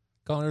time.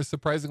 Connor is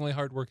surprisingly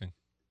hardworking.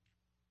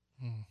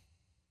 Hmm.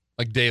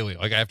 Like daily.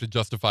 Like I have to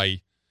justify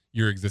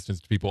your existence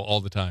to people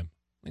all the time.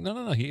 Like,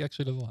 no. He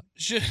actually does a lot.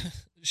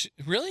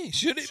 Really?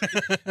 Should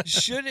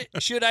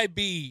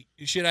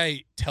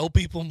I tell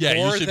people Yeah,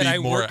 more you should that be I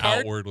more work hard?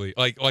 outwardly.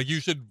 Like you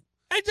should.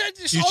 I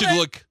just, You all should that-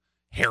 look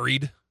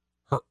harried,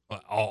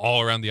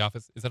 all around the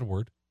office. Is that a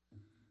word?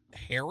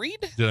 harried.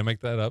 Did I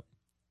make that up?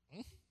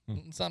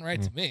 Doesn't sound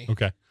right to me.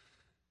 Okay.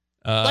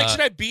 Like,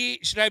 should I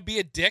be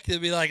a dick and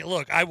be like,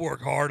 look, I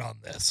work hard on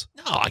this?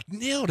 No, I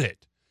nailed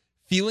it.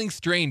 Feeling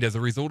strained as a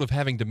result of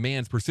having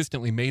demands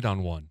persistently made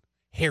on one.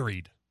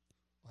 Harried.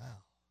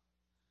 Wow.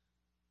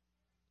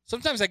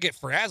 Sometimes I get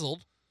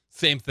frazzled.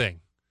 Same thing.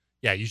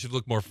 Yeah, you should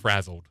look more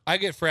frazzled. I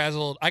get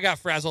frazzled. I got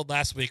frazzled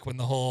last week when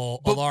the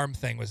whole But- alarm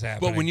thing was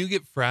happening. But when you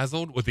get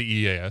frazzled with the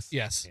EAS,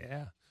 yes,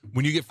 yeah.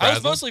 When you get I was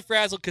frazzled, mostly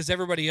frazzled because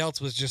everybody else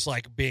was just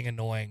like being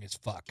annoying as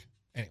fuck.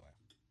 Anyway,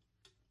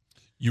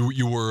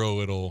 you were a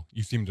little.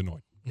 You seemed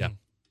annoyed. Yeah. Mhm.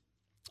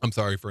 I'm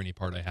sorry for any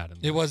part I had in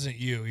it that. wasn't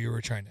you. You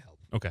were trying to help.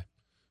 Okay.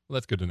 Well,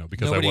 that's good to know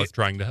because Nobody- I was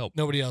trying to help.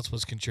 Nobody else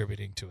was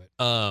contributing to it.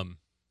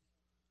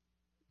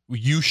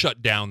 You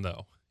shut down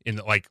though. In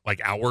like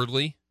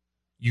outwardly,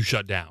 you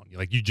shut down.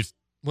 You just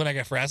When I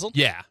got frazzled?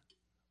 yeah.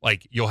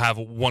 Like you'll have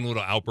one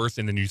little outburst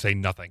and then you say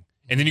nothing.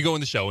 And then you go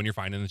in the show and you're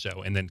fine in the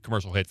show and then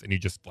commercial hits and you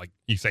just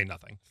you say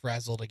nothing.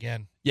 Frazzled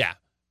again. Yeah.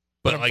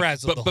 But I'm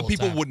frazzled the but whole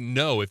people time. wouldn't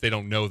know if they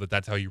don't know that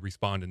that's how you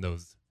respond in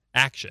those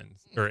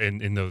actions or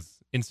in those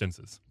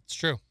instances. It's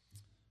true.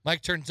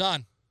 Mic turns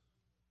on.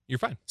 You're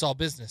fine. It's all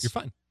business. You're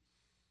fine.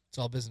 It's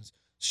all business.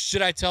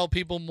 Should I tell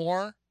people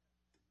more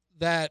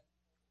that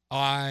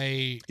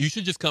You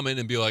should just come in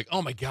and be like,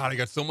 "Oh my god, I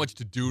got so much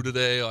to do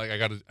today. Like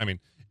I mean,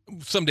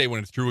 someday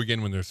when it's true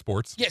again when there's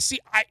sports." Yeah, see,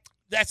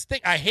 that's the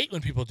thing. I hate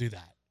when people do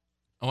that.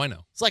 Oh, I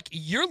know. It's like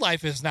your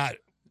life is not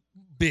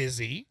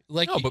busy.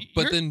 Like No, but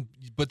you're-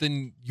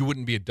 then you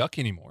wouldn't be a duck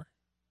anymore.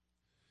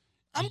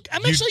 I'm You'd-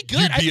 actually good.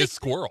 You'd I be a think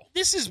squirrel.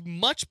 this is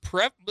much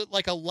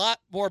like a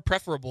lot more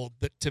preferable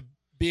to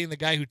being the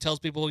guy who tells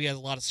people he has a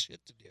lot of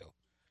shit to do.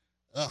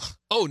 Ugh.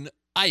 Oh,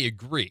 I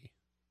agree.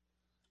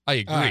 I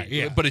agree. All right,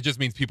 yeah. But it just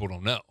means people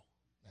don't know. All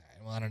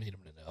right, well, I don't need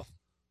him to know.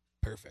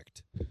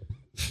 Perfect.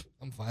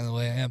 I'm fine the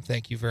way I am.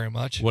 Thank you very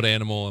much. What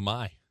animal am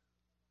I?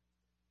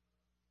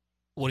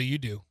 What do you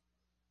do?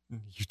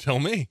 You tell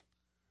me.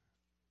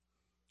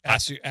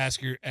 Ask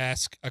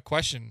a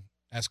question.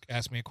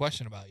 Ask me a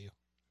question about you.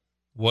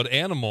 What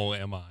animal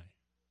am I?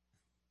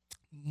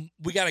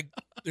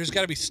 There's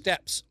gotta be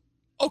steps.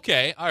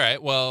 Okay. All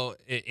right. Well,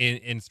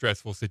 in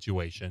stressful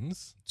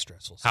situations,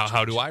 Stressful.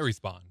 how do I situations.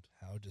 respond?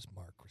 How does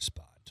Mark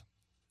respond?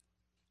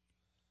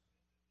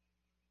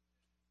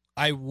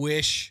 I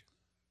wish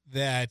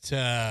that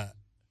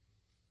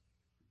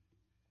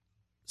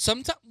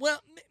sometimes. Well,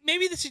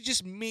 maybe this is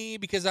just me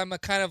because I'm a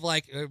kind of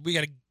like we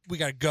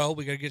gotta go.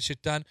 We gotta get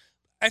shit done.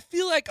 I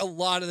feel like a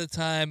lot of the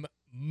time,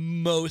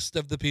 most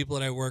of the people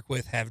that I work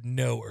with have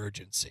no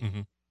urgency.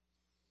 Mhm.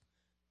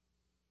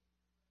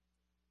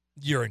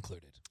 You're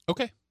included.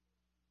 Okay.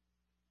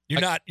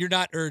 You're not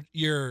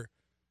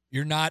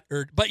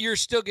but you're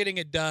still getting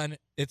it done.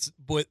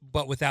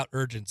 But without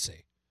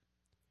urgency.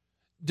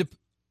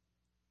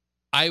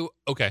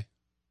 Okay.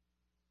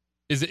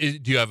 Do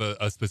you have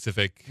a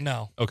specific?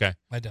 No, Okay.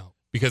 I don't.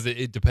 Because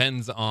it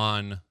depends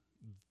on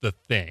the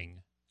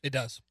thing. It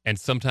does. And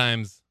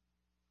sometimes,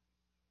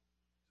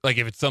 like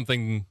if it's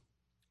something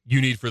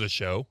you need for the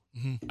show,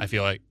 Mhm. I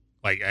feel like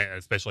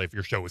especially if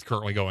your show is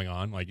currently going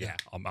on, like, yeah,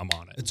 I'm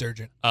on it. It's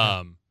urgent.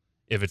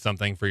 If it's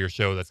something for your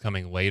show that's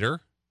coming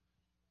later,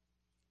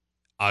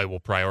 I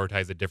will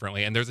prioritize it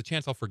differently. And there's a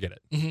chance I'll forget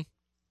it. Mhm.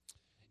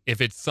 If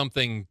it's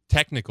something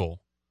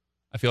technical,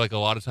 I feel like a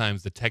lot of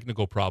times the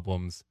technical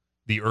problems,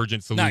 the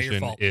urgent Not your solution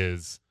fault.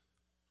 is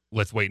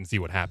let's wait and see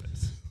what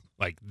happens.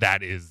 Like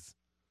that is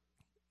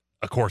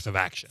a course of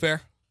action.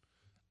 Fair.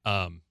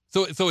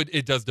 So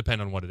it does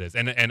depend on what it is.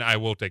 And I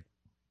will take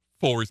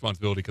full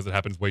responsibility because it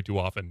happens way too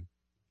often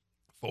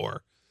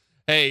for,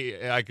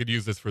 hey, I could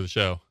use this for the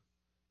show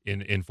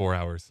in 4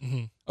 hours.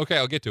 Mm-hmm. Okay,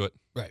 I'll get to it.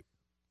 Right.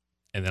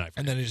 And then I forget.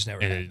 And then it just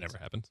never And happens. it never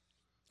happens.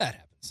 That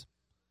happens.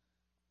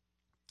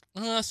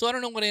 So I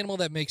don't know what animal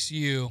that makes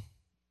you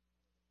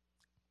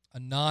a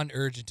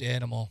non-urgent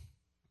animal.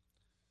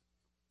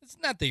 It's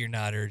not that you're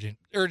not urgent.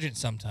 Urgent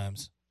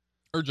sometimes.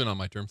 Urgent on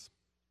my terms.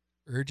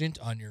 Urgent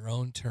on your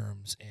own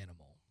terms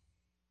animal.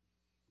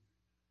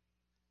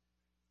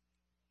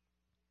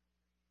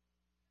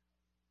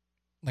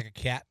 Like a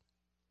cat.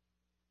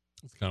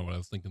 That's kind of what I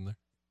was thinking there.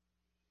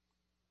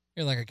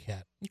 You're like a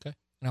cat. Okay.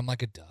 And I'm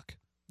like a duck.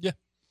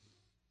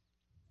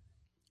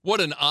 What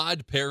an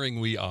odd pairing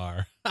we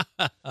are.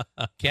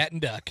 Cat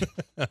and duck.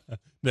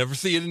 Never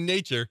see it in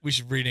nature. We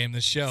should rename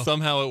this show.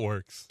 Somehow it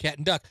works. Cat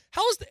and duck.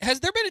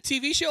 Has there been a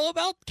TV show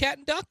about cat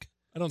and duck?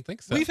 I don't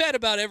think so. We've had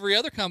about every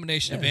other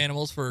combination of Yeah,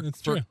 animals for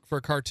that's true.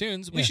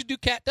 cartoons. We Yeah. should do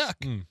cat duck.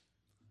 You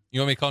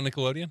want me to call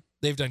Nickelodeon?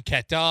 They've done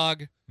cat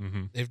dog.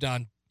 Mm-hmm.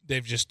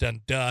 They've just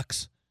done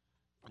ducks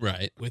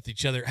Right. with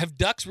each other. Have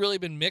ducks really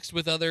been mixed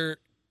with other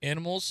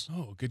animals?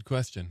 Oh, good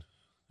question.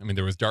 I mean,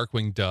 there was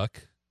Darkwing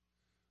Duck.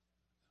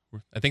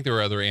 I think there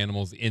were other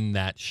animals in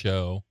that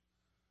show.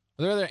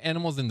 Are there other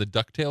animals in the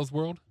DuckTales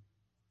world?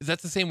 Is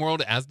that the same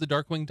world as the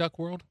Darkwing Duck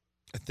world?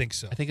 I think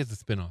so. I think it's a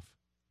spinoff.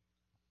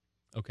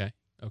 Okay.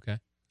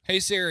 Hey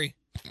Siri,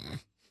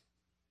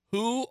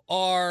 what's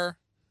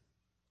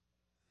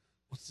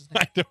his name?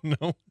 I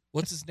don't know.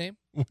 What's his name?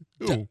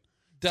 Who?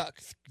 Duck.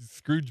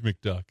 Scrooge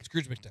McDuck.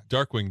 Scrooge McDuck.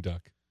 Darkwing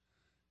Duck.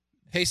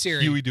 Hey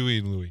Siri. Huey, Dewey,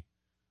 and Louie.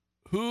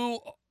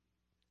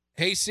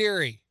 Hey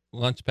Siri.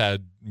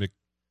 Lunchpad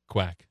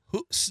McQuack.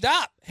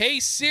 Stop.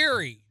 Hey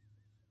Siri.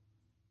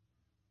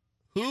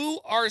 Who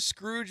are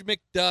Scrooge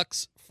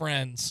McDuck's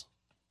friends?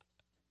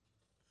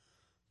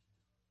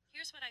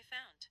 Here's what I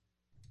found.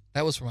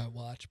 That was for my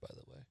watch, by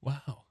the way.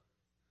 Wow.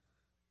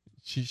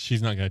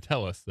 She's not going to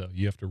tell us, though.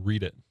 You have to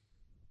read it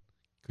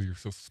because you're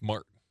so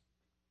smart.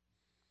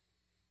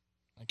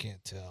 I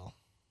can't tell.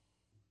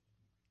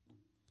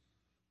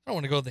 I don't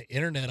want to go to the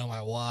internet on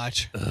my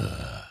watch.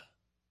 Does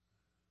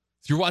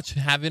your watch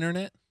have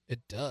internet? It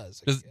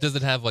does. Does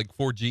it have like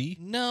 4G?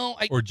 No,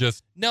 Or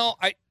just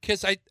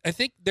because I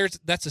think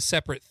that's a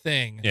separate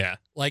thing. yeah.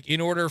 Like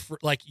in order for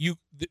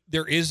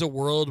there is a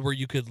world where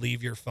you could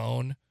leave your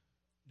phone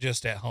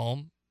just at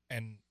home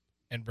and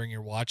bring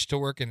your watch to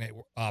work and it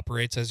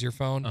operates as your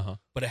phone, Uh-huh.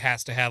 but it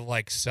has to have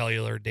like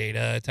cellular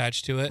data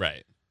attached to it.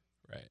 Right.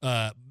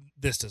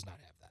 This does not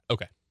have that.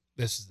 Okay.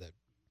 This is the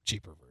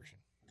cheaper version.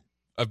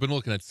 I've been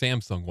looking at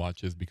Samsung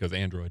watches because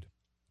Android.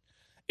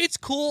 It's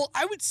cool.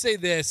 I would say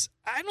this.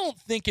 I don't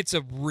think it's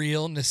a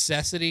real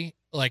necessity.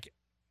 And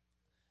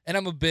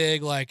I'm a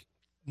big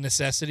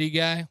necessity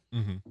guy.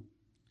 Mm-hmm.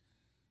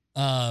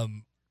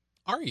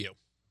 Are you?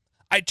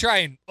 I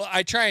try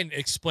and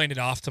explain it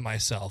off to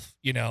myself,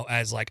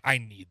 as I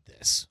need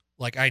this.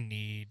 I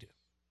need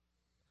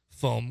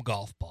foam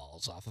golf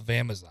balls off of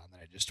Amazon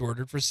that I just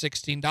ordered for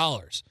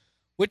 $16,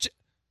 which,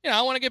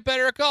 I want to get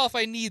better at golf.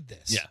 I need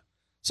this. Yeah.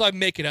 So I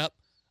make it up.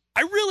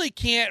 I really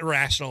can't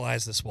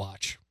rationalize this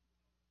watch.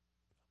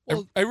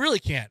 Well, I really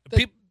can't.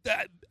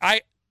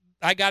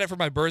 I got it for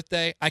my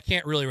birthday. I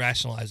can't really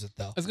rationalize it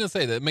though. I was going to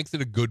say that makes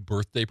it a good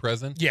birthday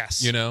present.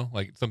 Yes.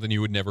 Like something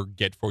you would never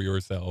get for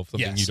yourself,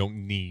 something Yes. you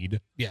don't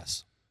need.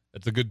 Yes.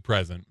 That's a good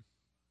present.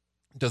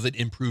 Does it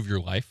improve your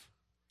life?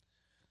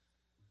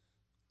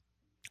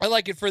 I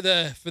like it for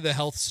the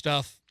health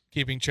stuff,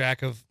 keeping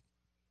track of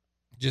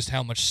just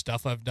how much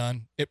stuff I've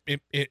done.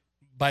 It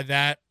by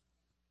that,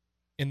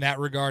 in that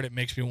regard, it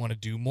makes me want to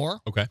do more.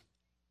 Okay.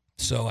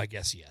 So I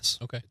guess yes.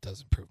 Okay. It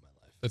does improve my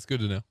life. That's good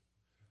to know.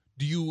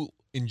 Do you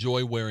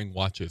enjoy wearing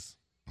watches?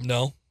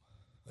 No,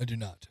 I do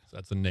not. So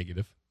that's a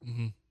negative.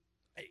 Mm-hmm.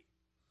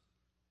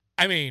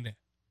 I mean,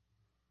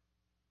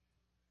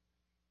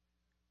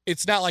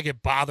 it's not like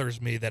it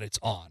bothers me that it's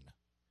on,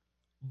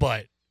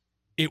 but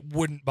it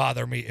wouldn't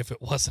bother me if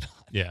it wasn't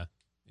on. Yeah.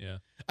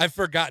 I've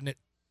forgotten it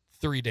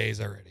 3 days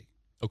already.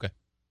 Okay.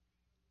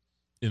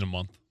 In a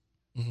month.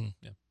 Mm-hmm.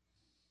 Yeah.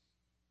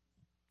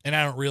 And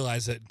I don't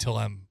realize it until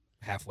I'm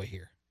halfway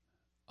here.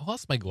 I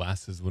lost my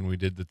glasses when we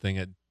did the thing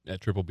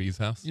at Triple B's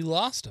house. You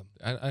lost them.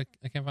 I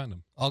can't find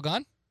them. All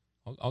gone?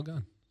 All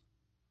gone.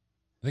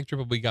 I think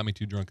Triple B got me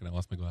too drunk and I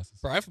lost my glasses.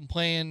 Bro, I've been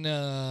playing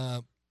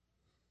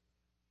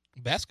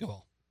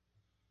Basketball.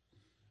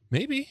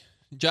 Maybe.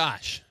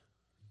 Josh,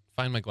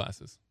 find my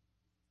glasses.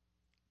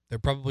 They're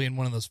probably in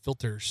one of those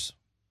filters.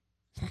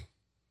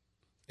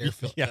 Air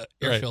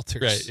right,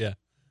 filters. Right, yeah.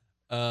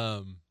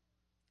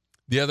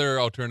 The other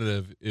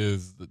alternative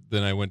is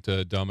then I went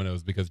to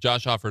Domino's because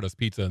Josh offered us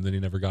pizza and then he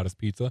never got us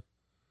pizza.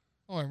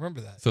 Oh, I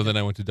remember that. So then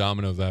I went to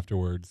Domino's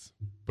afterwards,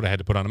 but I had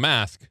to put on a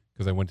mask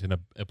because I went in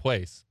a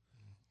place.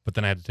 But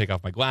then I had to take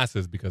off my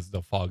glasses because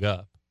they'll fog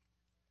up.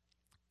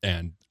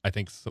 And I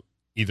think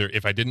either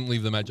if I didn't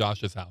leave them at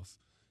Josh's house,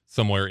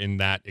 somewhere in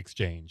that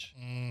exchange,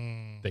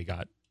 they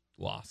got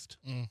lost.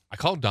 I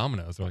called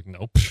Domino's. They're like,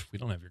 no, we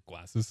don't have your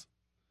glasses.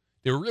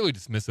 They were really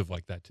dismissive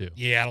like that, too.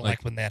 Yeah, I don't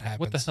like when that happens.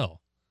 What the hell?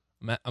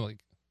 I'm like,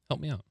 help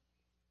me out.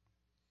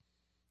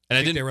 And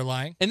I didn't. They were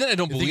lying? And then I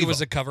don't You believe think it was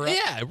them. a cover-up?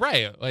 Yeah,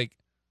 right. Like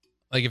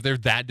if they're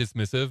that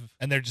dismissive.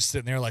 And they're just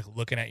sitting there like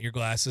looking at your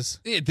glasses?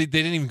 Yeah, they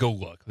didn't even go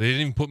look. They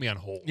didn't even put me on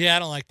hold. Yeah, I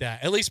don't like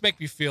that. At least make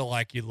me feel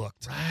like you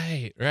looked.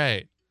 Right.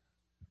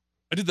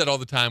 I did that all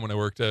the time when I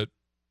worked at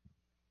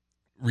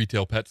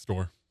retail pet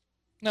store.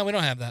 No, we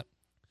don't have that.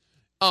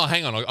 Oh,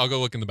 hang on. I'll go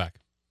look in the back.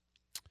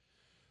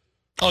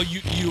 Oh,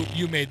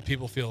 you made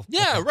people feel.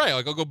 Yeah, okay. right.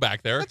 Like I'll go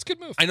back there. That's a good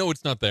move. I know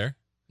it's not there,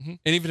 Mhm.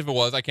 and even if it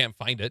was, I can't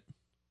find it.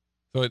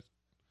 So it,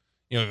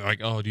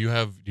 like, oh, do you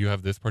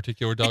have this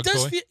particular dog It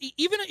does toy? feel,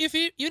 even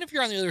if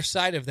you're on the other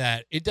side of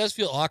that, it does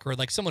feel awkward.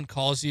 Like someone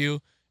calls you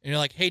and you're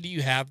like, "Hey, do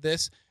you have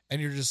this?"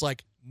 And you're just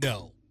like,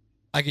 "No."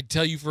 I could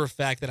tell you for a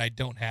fact that I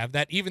don't have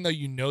that, even though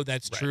you know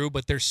that's Right. true.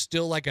 But there's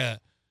still like a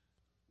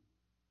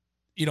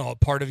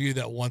part of you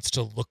that wants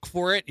to look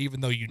for it,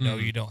 even though you know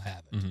Mhm. you don't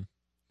have it. Mhm.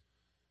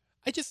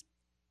 I just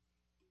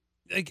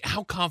like,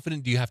 how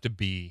confident do you have to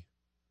be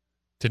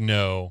to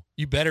know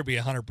You better be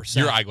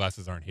 100%. your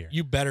eyeglasses aren't here?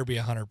 You better be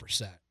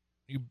 100%.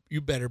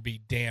 You better be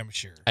damn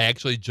sure. I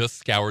actually just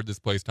scoured this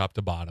place top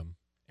to bottom,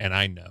 and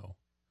I know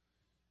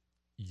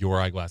your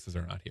eyeglasses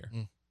are not here.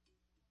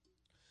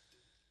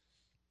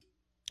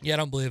 Yeah, I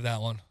don't believe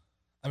that one.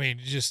 I mean,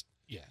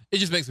 yeah, It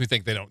just makes me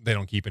think they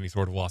don't keep any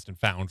sort of lost and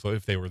found. So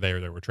if they were there,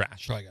 they were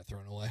trash. probably got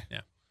thrown away.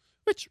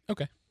 Which,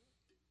 okay.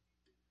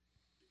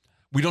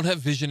 We don't have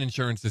vision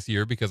insurance this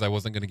year because I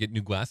wasn't going to get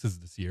new glasses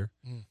this year.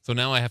 So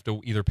now I have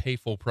to either pay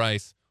full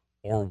price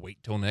or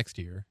wait till next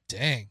year.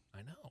 Dang.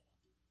 I know.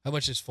 How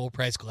much is full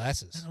price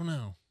glasses? I don't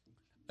know.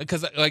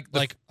 Because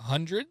Like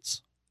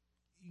hundreds?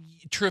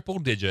 triple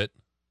digit,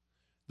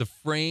 the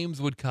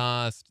frames would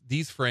cost,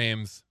 these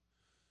frames,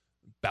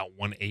 about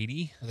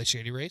 $180 Are they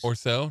Shady Rays? or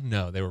so.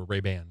 No, they were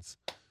Ray-Bans.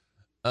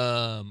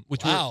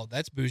 Which wow,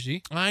 that's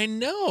bougie. I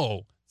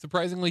know.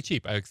 Surprisingly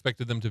cheap. I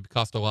expected them to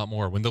cost a lot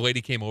more. When the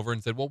lady came over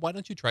and said, well, why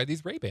don't you try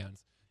these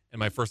Ray-Bans? And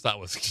my first thought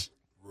was,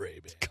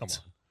 Ray-Bans. come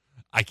on.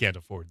 I can't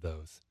afford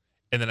those.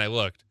 And then I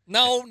looked.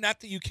 No, not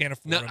that you can't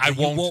afford No, them. I but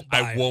you won't. buy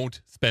I them.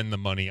 won't spend the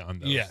money on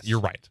those. Yes. You're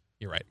right.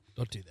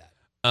 Don't do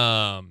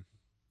that.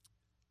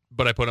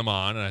 But I put them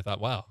on and I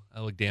thought, wow,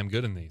 I look damn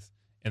good in these.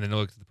 And then I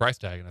looked at the price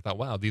tag and I thought,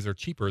 wow, these are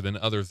cheaper than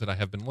others that I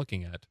have been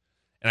looking at.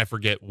 And I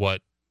forget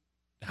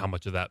how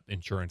much of that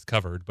insurance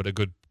covered, but a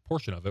good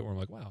portion of it where I'm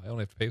like, wow, I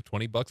only have to pay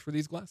 $20 for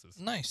these glasses.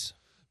 Nice.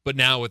 But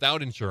now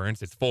without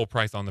insurance, it's full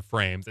price on the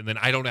frames. And then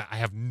I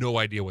have no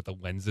idea what the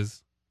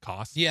lenses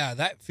cost. Yeah,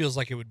 that feels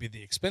like it would be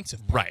the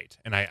expensive part. Right.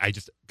 And I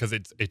just, because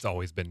it's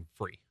always been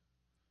free.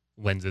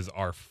 Lenses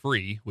are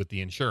free with the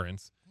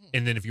insurance.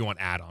 And then if you want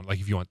add-on, like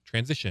if you want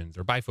transitions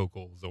or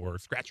bifocals or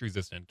scratch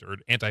resistant or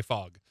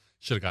anti-fog,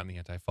 should have gotten the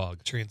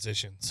anti-fog.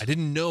 Transitions. I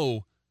didn't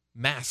know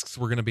masks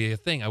were going to be a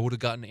thing. I would have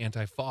gotten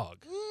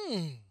anti-fog.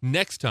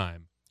 Next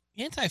time,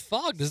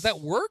 Anti-fog, does that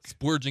work?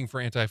 splurging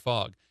for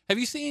anti-fog. Have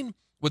you seen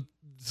with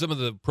some of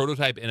the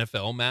prototype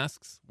NFL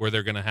masks where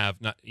they're going to have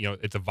not,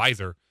 it's a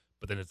visor,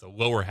 but then it's a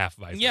lower half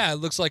visor? Yeah, it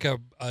looks like a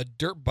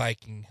dirt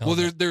biking helmet.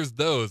 Well, there's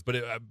those, but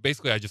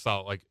basically I just saw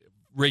like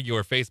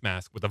regular face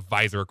mask with a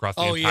visor across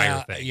the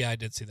entire thing. Yeah, I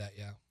did see that,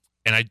 yeah.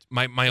 And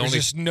my There's only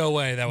just no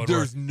way that would work.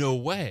 there's no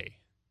way.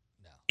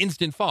 No.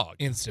 Instant fog.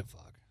 Instant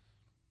fog.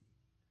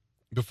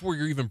 Before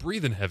you're even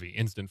breathing heavy,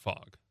 instant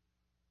fog.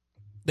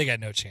 They got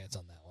no chance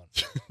on that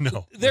one.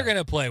 No. They're going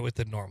to play with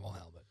the normal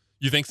helmet.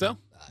 You think so?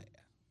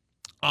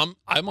 Yeah.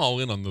 I'm all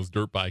in on those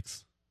dirt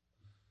bikes.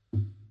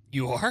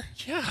 You are?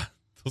 Yeah.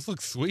 Those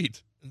look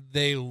sweet.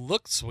 They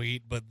look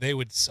sweet, but they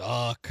would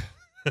suck.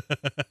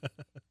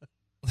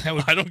 That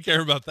would I don't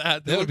care about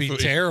that. They that would look be sweet.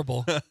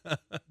 terrible.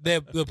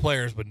 The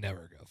players would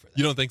never go for that.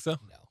 You don't think so?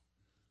 No.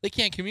 They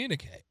can't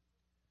communicate.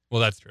 Well,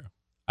 that's true.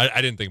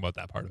 I didn't think about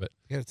that part of it.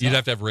 You'd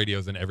have to have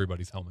radios in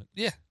everybody's helmet.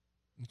 Yeah.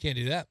 You can't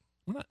do that.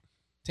 Why not?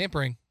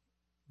 Tampering.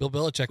 Bill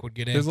Belichick would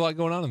get in. There's a lot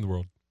going on in the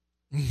world.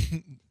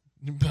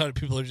 But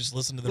people are just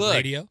listening to the Look,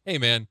 radio. Hey,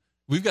 man,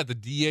 we've got the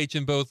DH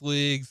in both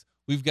leagues.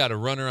 We've got a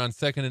runner on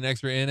second and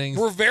extra innings.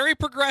 We're very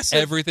progressive.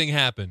 Everything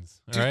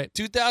happens. All right.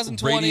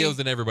 2020. Radios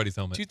in everybody's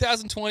helmet.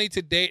 2020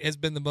 to date has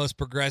been the most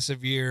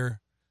progressive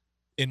year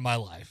in my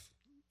life.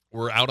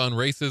 We're out on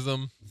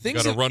racism. Things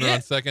Got a have- runner yeah.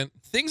 on second.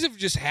 Things have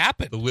just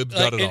happened. The libs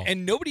got it all.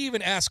 And nobody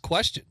even asked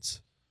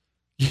questions.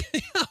 Yeah.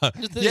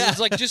 It's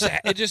like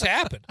it just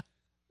happened.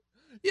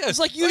 Yeah, It's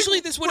like usually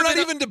this would we're have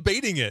not been even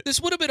debating it.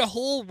 this would have been a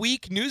whole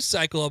week news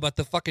cycle about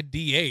the fucking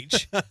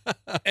DH.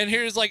 And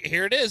here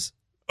it is.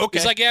 Okay,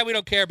 He's like, yeah, we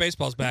don't care.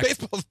 Baseball's back.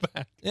 baseball's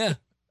back. Yeah.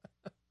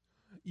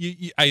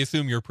 I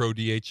assume you're pro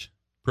DH,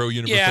 pro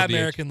universal Yeah, DH.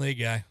 American League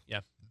guy.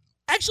 Yeah.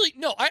 Actually,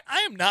 no, I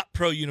am not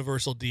pro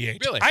universal DH.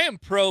 Really? I am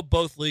pro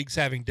both leagues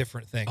having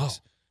different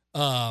things.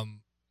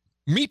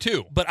 Me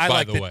too. But I by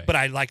like the way. but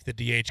I like the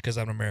DH because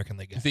I'm an American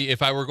League guy. See,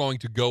 if I were going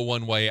to go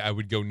one way, I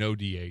would go no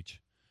DH.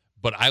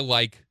 But I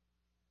like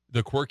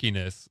the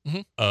quirkiness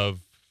Mhm.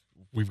 of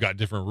we've got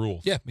different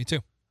rules. Yeah, me too.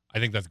 I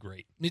think that's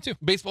great. Me too.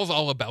 Baseball's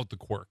all about the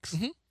quirks.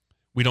 Mhm.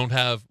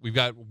 We've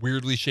got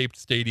weirdly shaped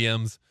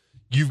stadiums.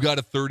 You've got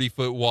a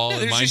 30-foot wall, Yeah,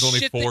 and there's mine's just only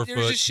shit 4 that, foot.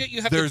 There's just shit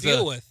you have There's to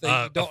deal with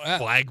that you don't a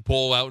have.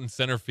 flagpole out in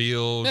center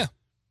field. Yeah.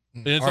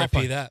 And it's all RIP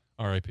fine. that.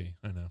 R.I.P.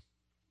 I know.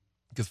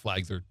 Because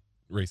flags are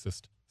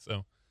racist.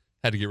 So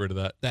had to get rid of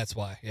that. That's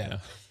why. Yeah. Yeah.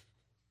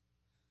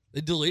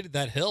 They deleted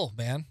that hill,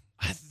 man.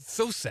 It's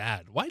so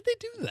sad. Why'd they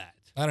do that?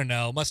 I don't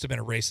know. Must have been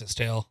a racist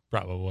tale.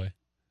 Probably.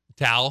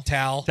 Tal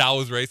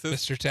was racist.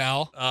 Mr.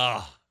 Towel.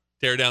 Ah,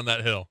 tear down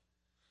that hill.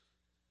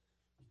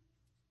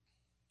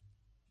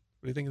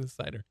 What do you think of the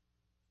cider?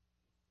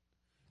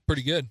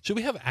 Pretty good. Should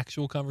we have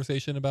actual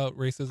conversation about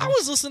racism? I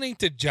was listening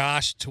to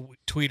Josh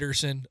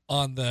Tweederson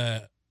on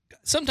the.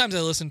 Sometimes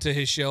I listen to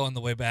his show on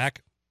the way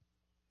back.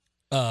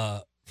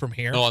 From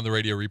here on the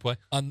radio replay.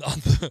 on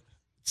the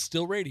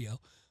still radio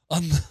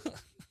on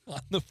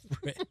the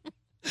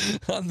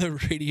on the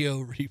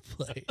radio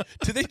replay.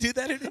 Do they do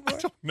that anymore? I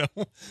don't know.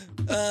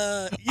 You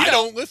I know,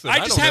 don't listen. I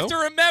just don't have know.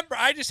 to remember.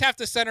 I just have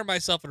to center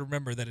myself and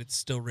remember that it's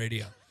still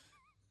radio.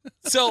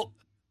 So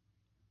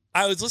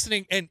I was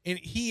listening, and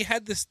he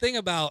had this thing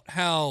about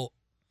how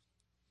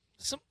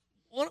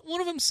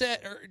one of them said,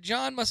 or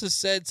John must have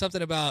said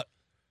something about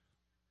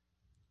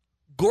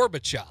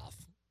Gorbachev,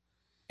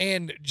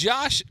 and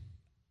Josh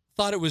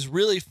thought it was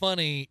really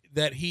funny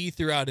that he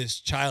throughout his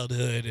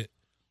childhood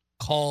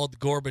called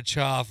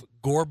Gorbachev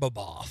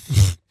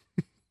Gorbabov.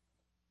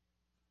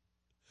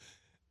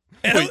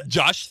 And Wait,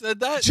 Josh said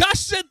that? Josh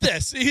said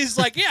this. He's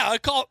like, yeah, I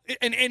call,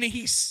 and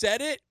he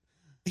said it.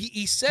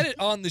 He said it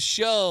on the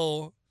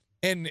show,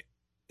 and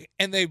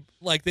they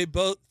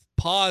both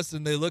paused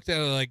and they looked at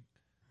it like,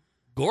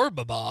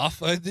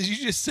 Gorbabov? Did you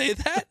just say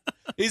that?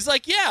 He's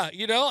like, yeah,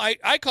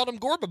 I called him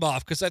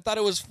Gorbabov because I thought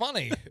it was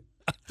funny.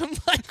 I'm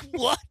like,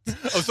 what?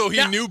 Oh, so he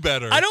Now, knew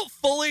better. I don't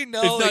fully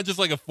know. It's not just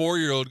like a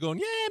 4-year-old going,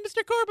 yeah,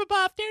 Mr.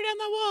 Gorbabov, tear down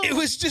the wall. It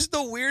was just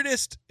the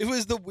weirdest. It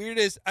was the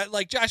weirdest.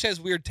 Like, Josh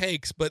has weird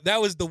takes, but that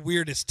was the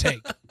weirdest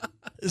take.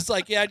 It's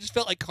like, yeah, I just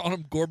felt like calling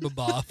him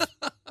Gorbabov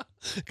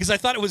because I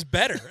thought it was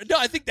better. No,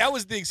 I think that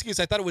was the excuse.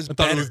 I thought it was I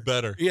better. thought it was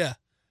better. Yeah.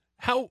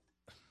 How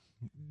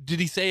did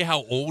he say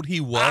how old he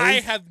was? I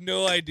have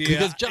no idea.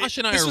 Because Josh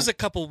and I This are- was a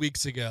couple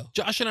weeks ago.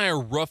 Josh and I are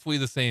roughly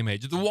the same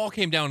age. The wall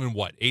came down in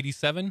what,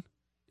 87?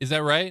 Is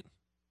that right?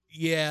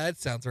 Yeah, that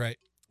sounds right.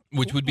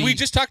 Which would be We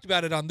just talked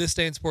about it on This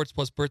Day in Sports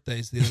Plus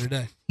Birthdays the other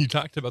day. you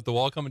talked about the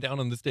wall coming down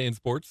on this day in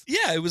sports.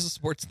 Yeah, it was a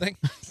sports thing.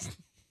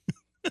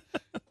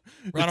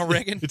 Ronald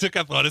Reagan. It took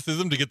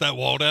athleticism to get that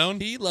wall down.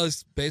 He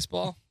loves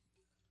baseball.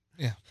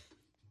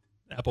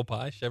 Apple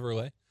pie,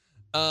 Chevrolet.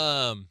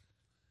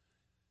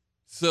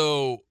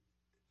 So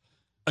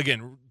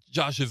again,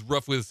 Josh is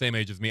roughly the same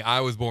age as me.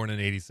 I was born in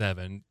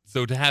 87.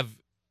 So to have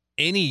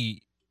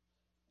any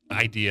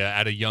idea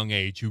at a young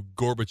age who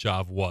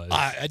Gorbachev was,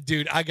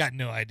 Dude, I got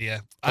no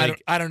idea.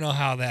 Like, I don't know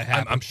how that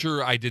happened. I'm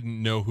sure I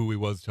didn't know who he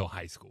was till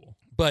high school.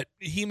 But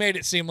he made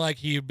it seem like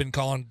he'd been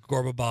calling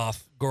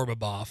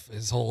Gorbabov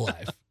his whole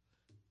life.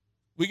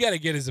 We got to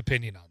get his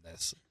opinion on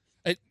this.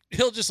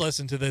 He'll just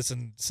listen to this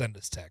and send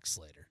us texts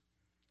later,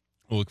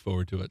 We'll look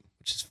forward to it.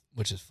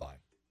 which is fine.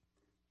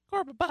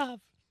 Gorbabov.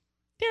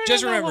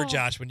 Just remember,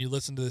 Josh, when you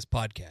listen to this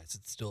podcast,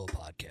 it's still a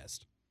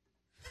podcast.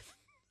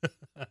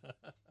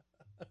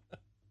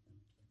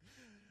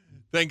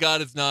 Thank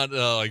God it's not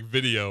like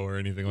video or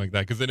anything like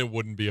that, because then it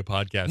wouldn't be a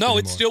podcast. No, anymore.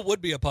 it still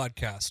would be a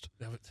podcast.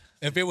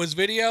 If it was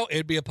video,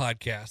 it'd be a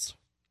podcast.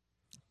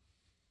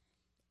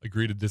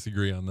 Agree to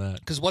disagree on that.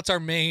 Because what's our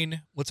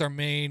main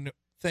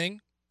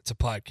thing? It's a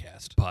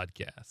podcast.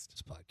 Podcast.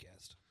 It's a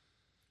podcast.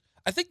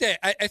 I think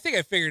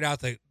I figured out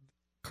the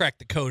crack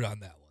the code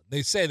on that one.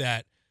 They say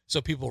that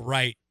so people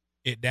write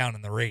it down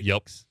in the ratings.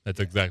 Yep, that's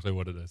exactly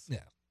what it is. Yeah.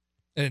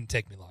 It didn't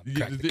take me long to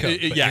crack the code.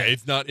 but Yeah,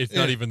 it's not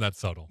even that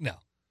subtle. No.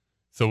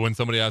 So when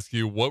somebody asks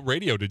you, what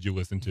radio did you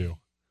listen to?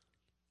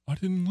 I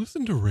didn't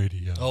listen to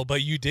radio. Oh,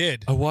 but you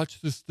did. I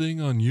watched this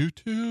thing on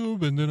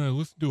YouTube, and then I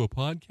listened to a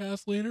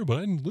podcast later, but I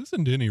didn't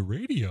listen to any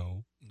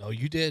radio. No,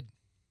 you did.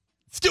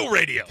 Still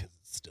radio. 'Cause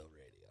it's still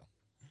radio.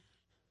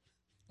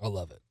 I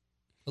love it.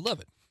 I love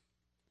it.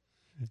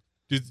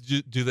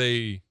 Do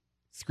they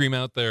scream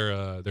out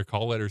their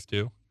call letters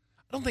too?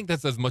 I don't think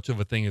that's as much of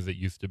a thing as it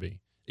used to be.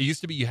 It used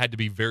to be you had to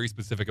be very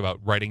specific about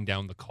writing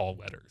down the call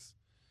letters.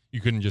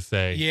 You couldn't just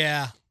say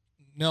Yeah.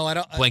 No, I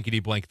don't. blankety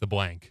blank the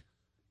blank.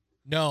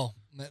 No,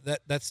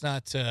 that's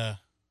not.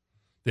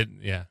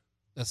 Yeah.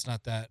 That's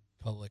not that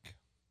public.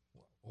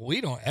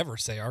 We don't ever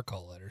say our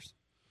call letters,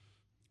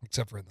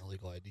 except for in the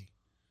legal ID.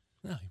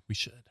 No, we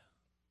should.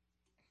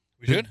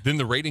 We should. Then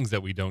the ratings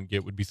that we don't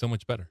get would be so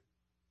much better.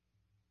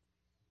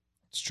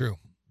 It's true.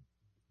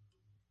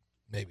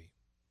 Maybe.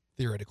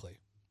 Theoretically.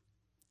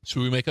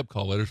 Should we make up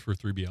call letters for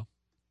 3BL?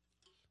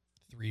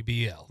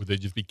 3BL. Would they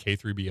just be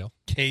K3BL?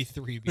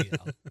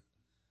 K3BL.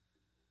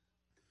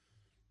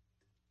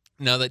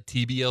 Now that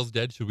TBL's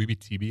dead, should we be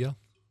TBL?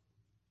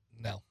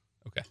 No.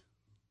 Okay.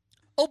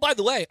 Oh, by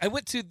the way, I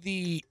went to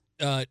the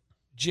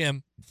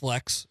gym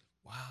Flex.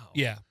 Wow.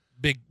 Yeah.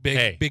 Big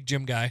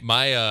gym guy.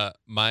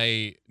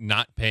 My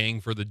not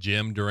paying for the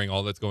gym during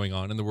all that's going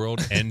on in the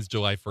world ends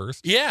July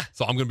 1st. Yeah.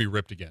 So I'm gonna be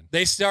ripped again.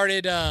 They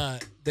started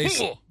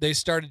they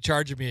started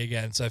charging me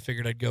again, so I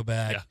figured I'd go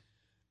back.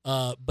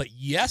 Yeah. But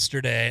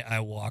yesterday I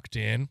walked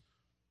in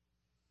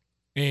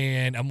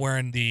and I'm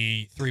wearing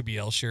the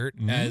 3BL shirt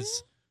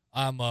as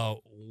I'm a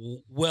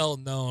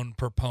well-known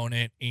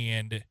proponent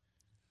and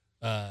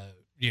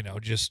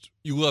just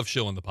You love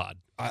shilling the pod.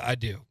 I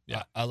do.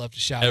 Yeah. I love to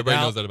shout Everybody it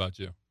out. knows that about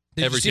you.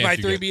 Did Every you see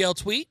chance my you get. 3BL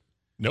tweet?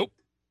 Nope.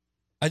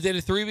 I did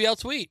a 3BL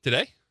tweet.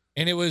 Today?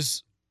 And it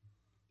was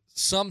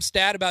some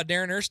stat about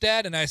Darren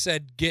Erstad, and I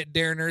said, get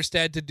Darren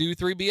Erstad to do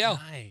 3BL.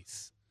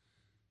 Nice.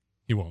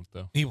 He won't,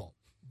 though. He won't.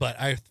 But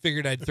I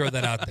figured I'd throw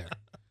that out there.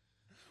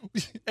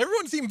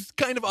 Everyone seems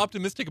kind of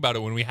optimistic about it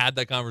when we had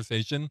that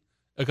conversation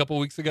a couple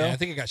weeks ago. Yeah, I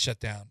think it got shut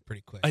down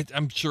pretty quick.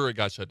 I'm sure it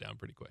got shut down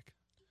pretty quick.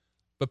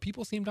 But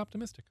people seemed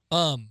optimistic.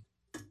 But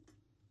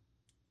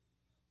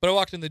I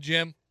walked in the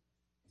gym.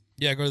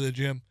 Yeah, I go to the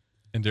gym.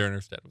 And Darren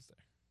Erstad was there.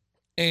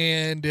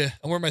 And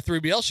I'm wearing my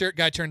 3BL shirt.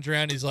 Guy turns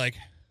around. He's like,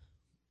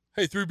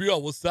 hey,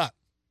 3BL, what's that?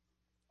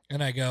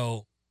 And I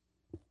go,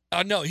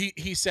 no.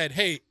 He said,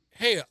 hey,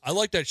 I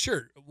like that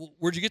shirt.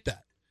 Where'd you get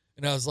that?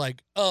 And I was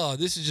like, oh,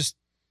 this is just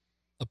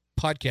a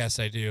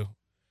podcast I do.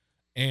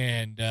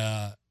 And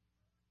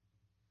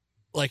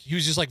he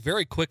was just like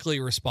very quickly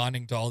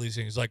responding to all these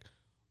things. Like,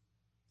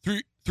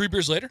 three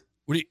beers later,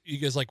 what do you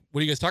guys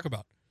talk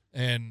about?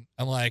 And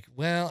I'm like,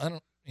 well, I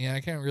don't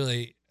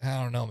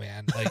know,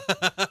 man. Like,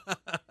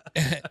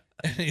 and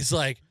he's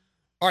like,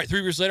 all right,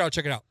 3 beers later, I'll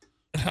check it out.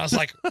 And I was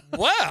like,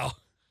 wow,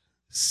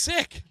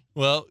 sick.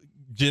 Well,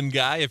 gym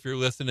guy, if you're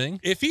listening.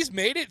 If he's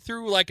made it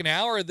through like an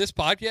hour of this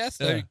podcast,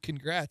 Yeah.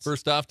 Congrats.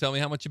 First off, tell me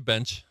how much you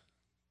bench.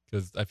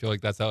 Because I feel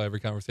like that's how every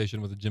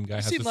conversation with a gym guy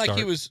has to seemed start.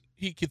 like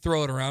he could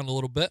throw it around a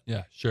little bit.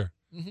 Yeah, sure.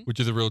 Mhm. Which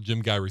is a real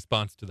gym guy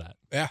response to that.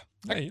 Yeah.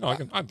 Hey, I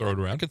can throw it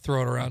around. I could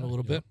throw it around a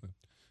little bit.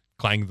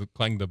 Clang the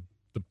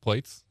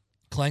plates.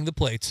 Clang the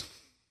plates.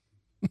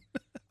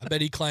 I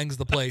bet he clangs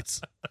the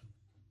plates.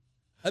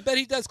 I bet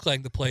he does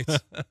clang the plates.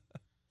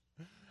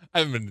 I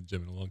haven't been to the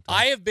gym in a long time.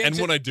 I have been and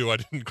to- when I do, I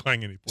didn't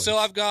clang any plates. So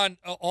I've gone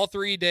all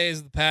 3 days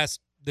of the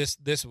past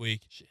this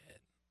week. Shit.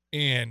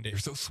 And You're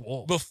so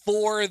swole.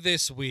 before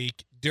this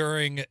week,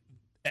 during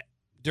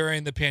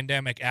the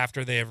pandemic,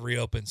 after they have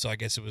reopened, so I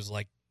guess it was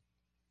like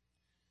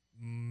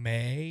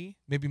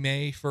maybe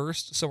May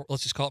 1st. So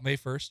let's just call it May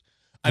 1st.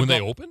 When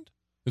they opened?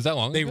 Is that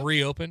long They ago?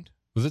 reopened.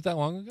 Was it that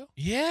long ago?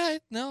 Yeah,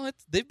 no,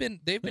 they've been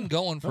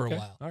going for Okay. a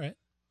while. All right.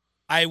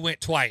 I went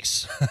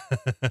twice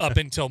up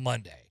until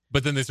Monday.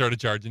 But then they started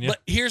charging you?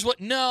 But here's what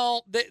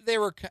they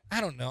were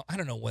I don't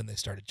know when they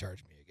started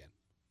charging me again.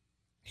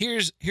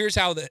 Here's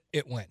how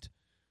it went.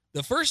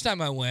 The first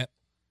time I went,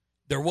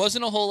 there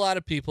wasn't a whole lot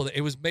of people.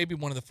 It was maybe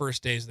one of the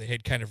first days they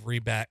had kind of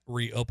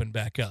reopened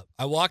back up.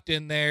 I walked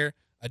in there,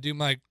 I do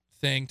my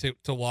thing to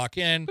walk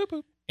in, Boop,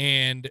 boop.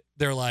 and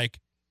they're like,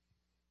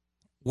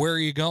 "Where are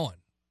you going?"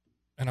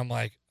 And I'm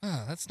like,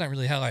 "Oh, that's not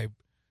really how I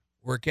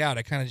work out.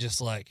 I kind of just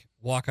like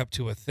walk up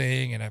to a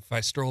thing, and if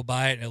I stroll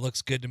by it and it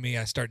looks good to me,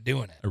 I start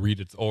doing it." I read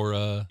its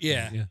aura.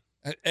 Yeah.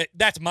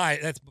 That's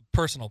a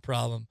personal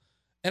problem.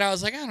 And I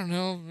was like, I don't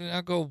know,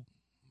 I'll go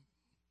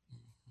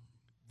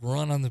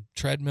run on the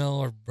treadmill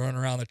or run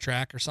around the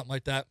track or something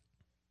like that.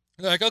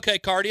 They're like, okay,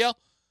 cardio.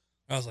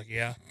 I was like,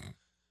 yeah.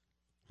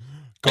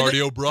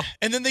 Cardio, bro.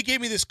 And then they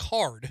gave me this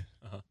card,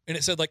 and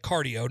it said like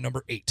cardio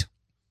number 8.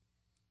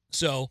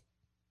 So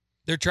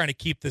they're trying to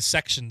keep the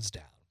sections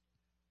down.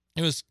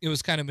 It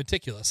was kind of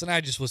meticulous, and I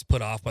just was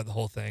put off by the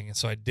whole thing, and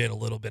so I did a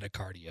little bit of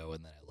cardio,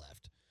 and then I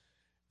left.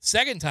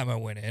 Second time I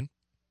went in,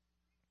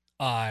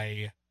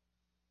 they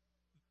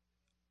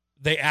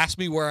asked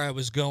me where I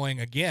was going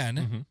again,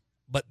 Mhm.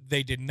 but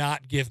they did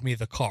not give me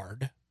the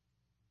card,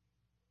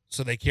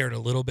 so they cared a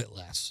little bit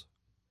less.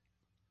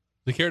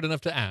 They cared enough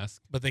to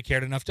ask. But they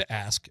cared enough to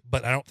ask,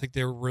 but I don't think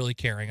they were really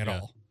caring at Yeah.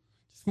 all.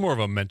 It's more of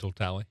a mental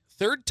tally.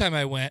 Third time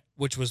I went,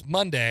 which was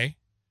Monday,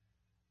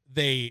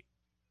 they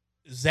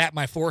zapped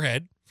my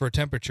forehead for a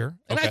temperature,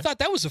 and I Okay. thought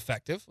that was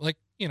effective. Like,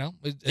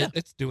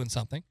 it's doing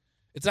something.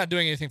 It's not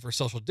doing anything for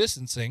social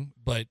distancing,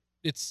 but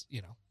it's,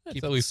 It's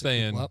keeping at least sick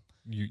people saying up.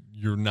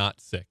 you're not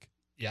sick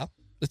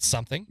It's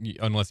something.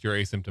 unless you're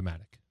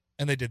asymptomatic.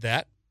 And they did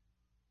that.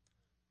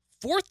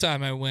 Fourth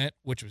time I went,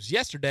 which was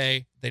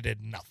yesterday, they did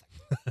nothing.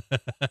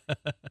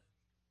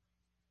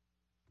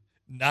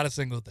 Not a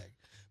single thing.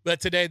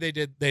 But today they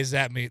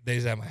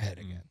zapped my head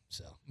again.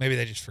 So maybe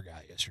they just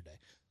forgot yesterday.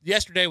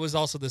 Yesterday was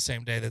also the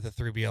same day that the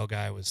 3BL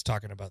guy was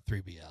talking about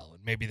 3BL, and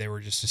maybe they were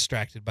just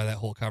distracted by that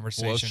whole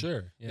conversation. Well,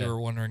 sure. They were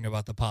wondering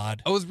about the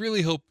pod. I was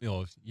really hoping,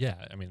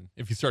 I mean,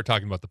 if you start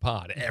talking about the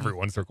pod,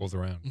 everyone circles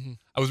around. Mhm.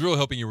 I was really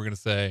hoping you were going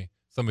to say,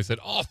 somebody said,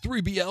 oh,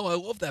 3BL, I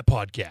love that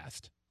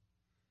podcast.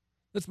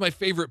 That's my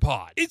favorite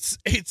pod. It's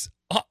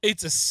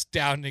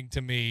astounding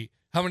to me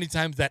how many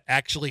times that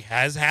actually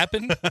has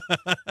happened,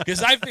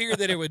 because I figured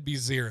that it would be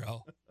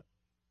 0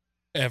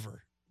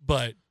 ever,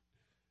 but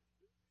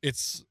it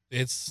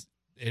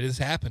has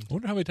happened. I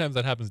wonder how many times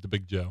that happens to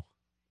Big Joe.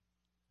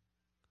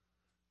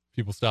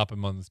 People stop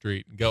him on the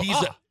street and go,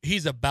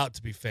 He's about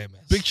to be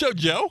famous. Big Show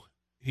Joe?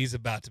 He's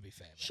about to be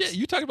famous. Shit,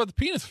 you talking about the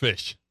penis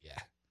fish. Yeah.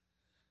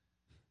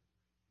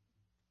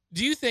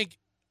 Do you think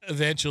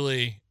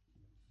eventually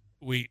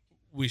we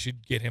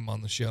should get him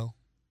on the show?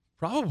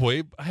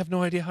 Probably. I have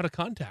no idea how to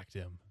contact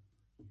him.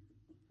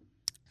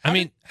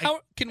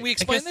 How can we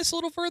explain guess- this a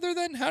little further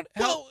then?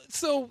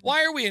 So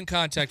Why are we in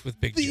contact with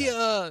Big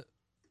Joe?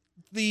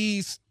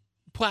 The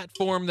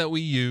platform that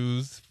we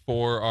use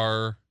for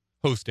our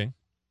hosting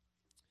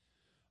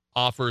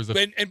offers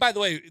a And by the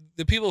way,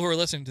 the people who are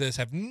listening to this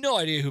have no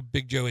idea who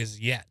Big Joe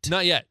is yet.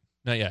 not yet.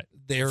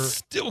 They're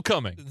Still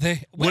coming.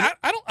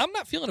 I'm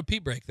not feeling a pee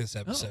break this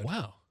episode. Oh,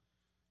 wow.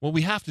 Well,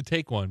 we have to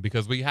take one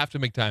because we have to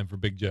make time for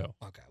Big Joe.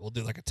 Okay, we'll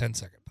do like a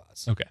 10-second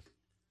pause. Okay.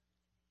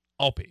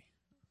 I'll pee.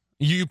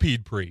 You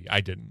peed pre. I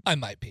didn't. I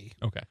might pee.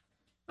 Okay.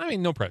 I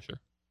mean, no pressure.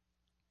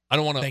 I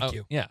don't want to. Thank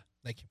you. Yeah.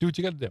 Thank you. Do what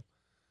you got to do.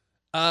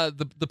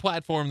 The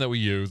platform that we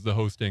use, the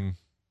hosting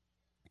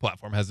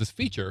platform, has this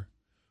feature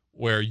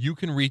where you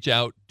can reach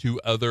out to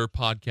other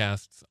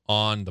podcasts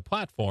on the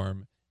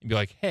platform and be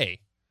like, hey,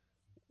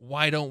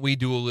 why don't we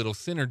do a little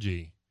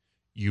synergy?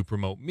 You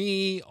promote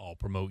me, I'll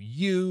promote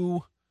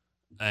you,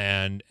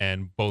 and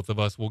both of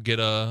us will get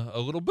a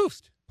little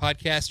boost.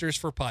 Podcasters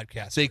for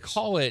podcasters. They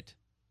call it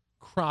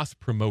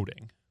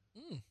cross-promoting,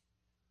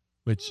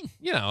 which,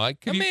 I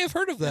I may have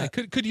heard of that.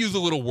 could use a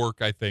little work,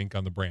 I think,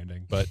 on the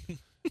branding, but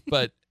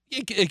but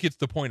it gets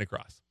the point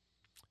across.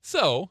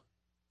 So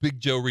Big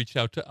Joe reached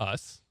out to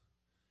us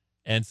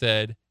and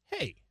said,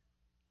 hey,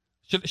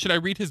 should I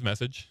read his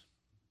message?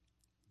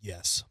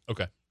 Yes.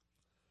 Okay.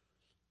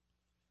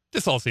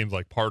 This all seems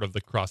like part of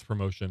the cross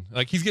promotion.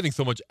 Like, he's getting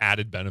so much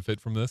added benefit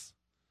from this.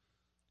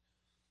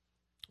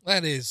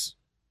 That is,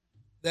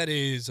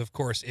 of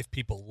course, if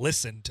people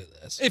listen to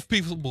this. If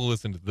people will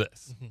listen to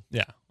this. Mhm.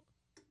 Yeah.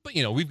 But,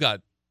 we've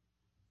got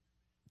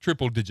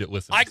triple digit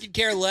listens. I could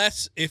care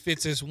less if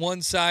it's as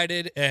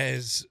one-sided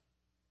as,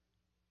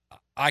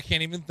 I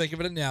can't even think of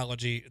an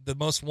analogy, the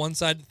most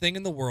one-sided thing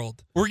in the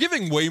world. We're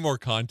giving way more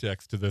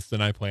context to this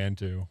than I planned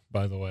to,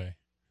 by the way.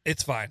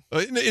 It's fine.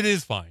 It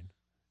is fine.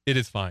 It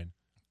is fine.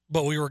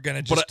 But we were going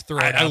to just But throw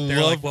it out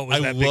there like, what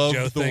was that Big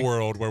Joe the thing?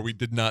 world where we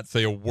did not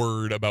say a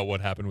word about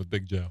what happened with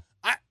Big Joe.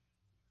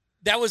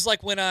 That was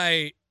like when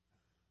I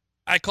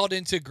called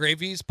into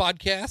Gravy's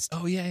podcast.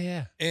 Oh,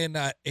 yeah. And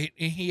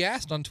he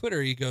asked on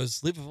Twitter, he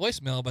goes, leave a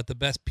voicemail about the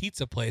best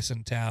pizza place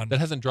in town. That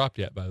hasn't dropped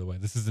yet, by the way.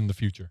 This is in the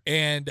future.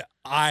 And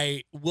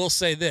I will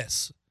say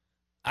this.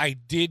 I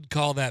did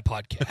call that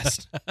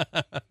podcast.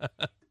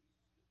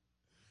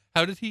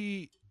 How did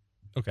he?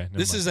 Okay.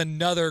 This is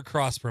another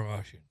cross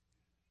promotion.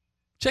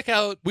 Check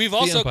out. We've The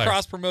also Empire.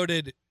 cross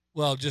promoted,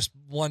 well, just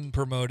one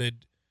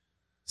promoted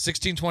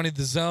 1620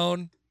 The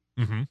Zone,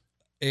 Mm-hmm.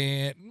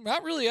 and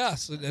not really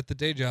us at the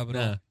day job at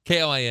all.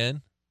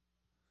 KOIN.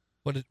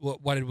 When did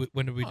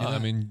we do that? I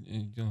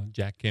mean,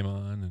 Jack came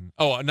on,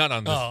 and not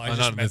on this. Oh, I just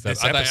not on meant this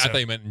this episode. I episode. thought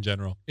you meant in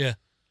general. Yeah.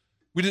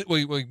 We did.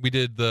 We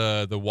did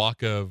the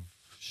walk of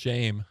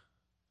shame.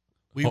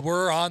 We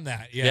were on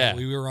that. Yeah.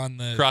 We were on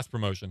the Cross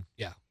promotion.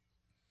 Yeah.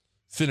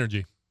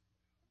 Synergy.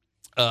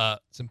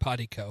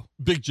 Simpatico.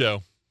 Big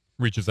Joe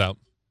reaches out.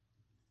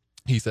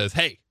 He says,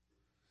 hey,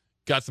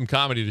 got some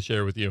comedy to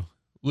share with you.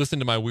 Listen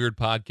to my weird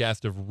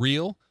podcast of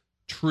real,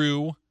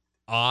 true,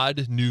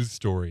 odd news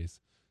stories.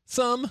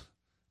 Some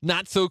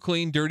not so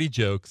clean, dirty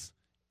jokes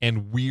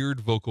and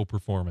weird vocal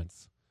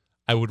performance.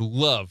 I would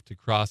love to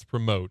cross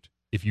promote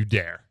if you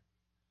dare.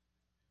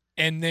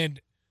 And then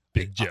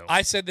Big Joe.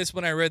 I said this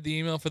when I read the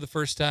email for the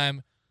first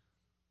time.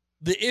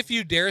 The if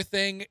you dare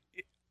thing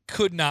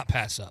could not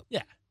pass up.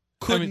 Yeah.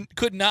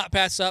 Could not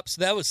pass up.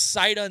 So that was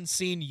sight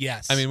unseen,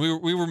 yes. I mean,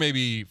 we were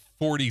maybe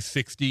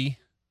 40-60.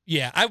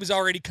 Yeah, I was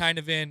already kind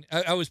of in.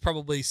 I was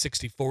probably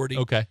 60-40.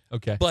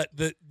 Okay. But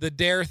the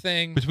dare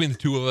thing, Between the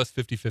two of us,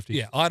 50-50.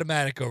 yeah,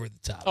 automatic over the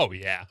top. Oh,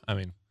 yeah. I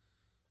mean,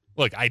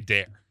 look, I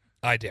dare.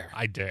 I dare.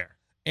 I dare.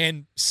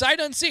 And sight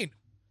unseen.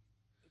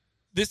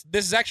 This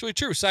is actually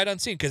true, sight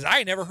unseen, because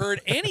I never heard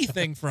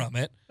anything from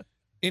it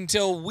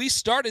until we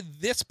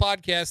started this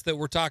podcast that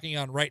we're talking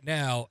on right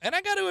now. And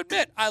I got to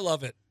admit, I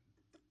love it.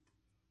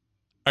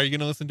 Are you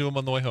going to listen to him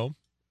on the way home?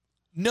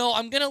 No,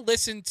 I'm going to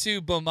listen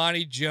to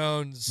Bomani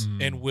Jones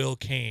and Will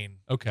Kane.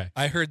 Okay.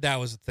 I heard that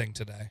was a thing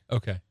today.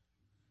 Okay.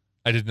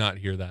 I did not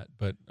hear that,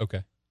 but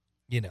okay.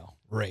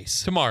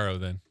 Race. Tomorrow,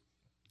 then.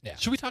 Yeah.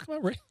 Should we talk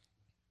about race?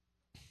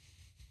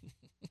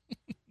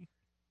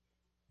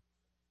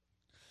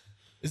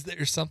 Is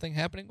there something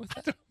happening with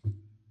that?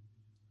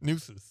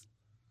 Nooses.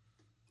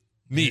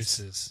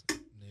 Nooses.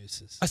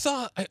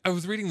 I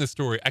was reading this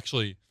story.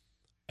 Actually,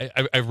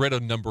 I read a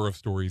number of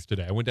stories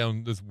today. I went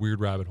down this weird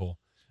rabbit hole.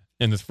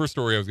 And this first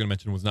story I was going to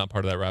mention was not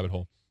part of that rabbit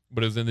hole.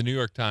 But it was in the New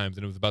York Times,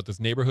 and it was about this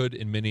neighborhood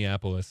in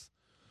Minneapolis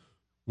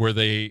where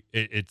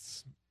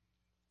it's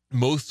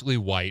mostly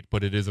white,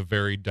 but it is a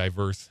very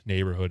diverse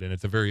neighborhood, and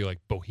it's a very like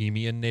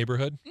bohemian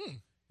neighborhood.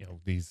 You know,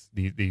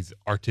 these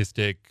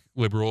artistic,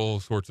 liberal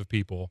sorts of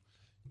people.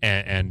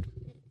 And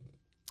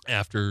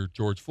after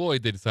George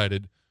Floyd, they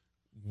decided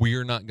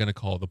we're not going to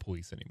call the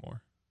police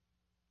anymore.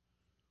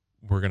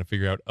 We're going to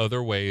figure out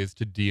other ways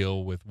to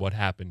deal with what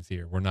happens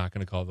here. We're not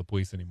going to call the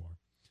police anymore.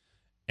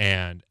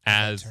 And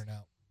as turn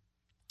out.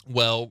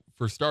 well,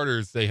 for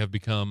starters, they have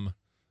become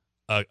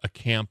a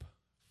camp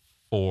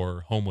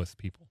for homeless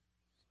people.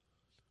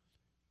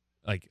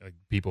 Like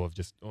people have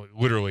just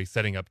literally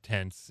setting up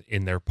tents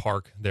in their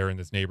park there in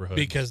this neighborhood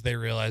Because they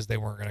realized they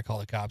weren't going to call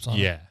the cops on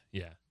them.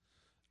 Yeah.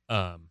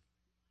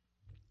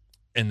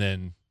 And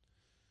then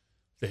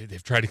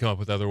they've tried to come up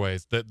with other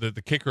ways.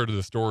 The kicker to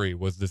the story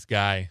was this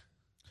guy.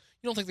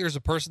 You don't think there's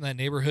a person in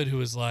that neighborhood who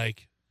is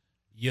like,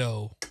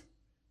 yo,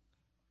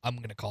 I'm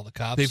going to call the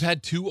cops? They've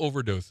had 2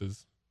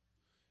 overdoses.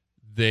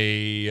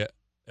 They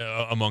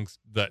amongst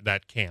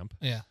that camp.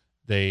 Yeah.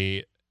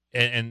 They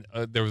and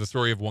there was a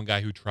story of one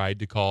guy who tried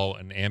to call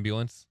an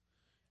ambulance,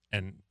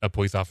 and a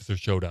police officer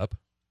showed up,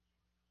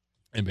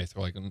 and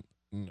basically like,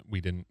 we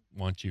didn't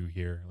want you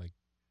here. Like,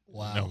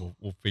 Wow. no,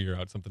 we'll figure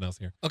out something else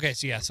here. Okay,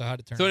 so how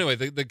to turn So anyway,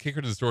 the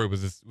kicker to the story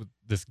was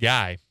this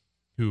guy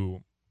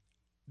who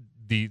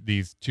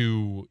these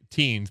 2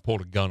 teens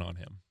pulled a gun on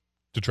him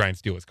to try and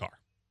steal his car.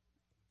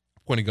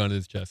 Pointed a gun to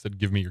his chest, said,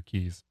 "Give me your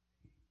keys."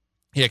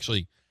 He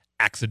actually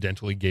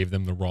accidentally gave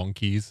them the wrong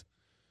keys.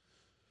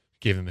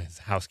 Gave them his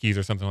house keys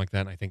or something like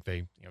that. And I think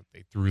they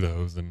threw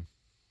those and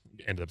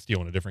ended up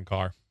stealing a different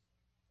car.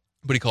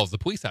 But he calls the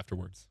police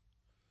afterwards.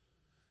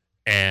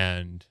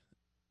 And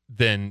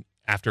then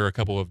after a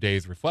couple of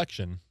days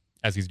reflection,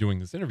 as he's doing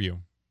this interview,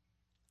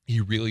 he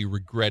really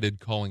regretted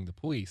calling the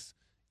police,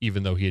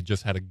 even though he had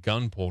just had a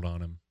gun pulled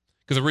on him.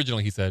 Because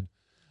originally he said,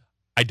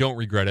 I don't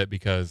regret it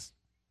because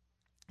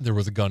there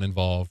was a gun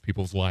involved.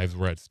 People's lives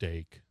were at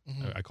stake.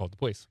 Mhm. I called the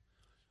police.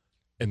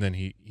 And then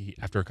he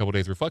after a couple of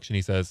days reflection,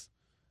 he says,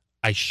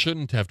 I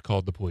shouldn't have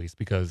called the police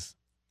because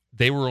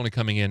they were only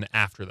coming in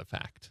after the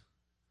fact.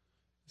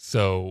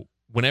 So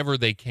whenever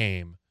they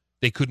came,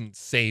 they couldn't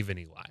save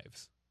any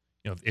lives.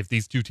 You know, if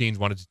these 2 teens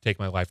wanted to take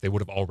my life, they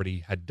would have already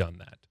had done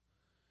that.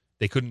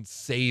 They couldn't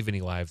save any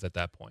lives at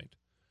that point,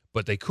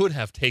 but they could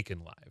have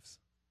taken lives,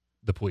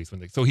 the police.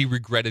 So he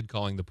regretted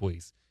calling the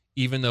police,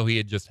 even though he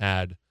had just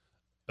had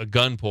a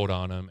gun pulled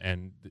on him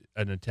and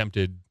an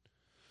attempted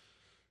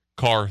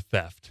car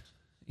theft.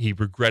 He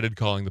regretted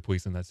calling the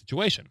police in that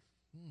situation.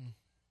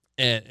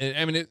 And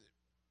I mean,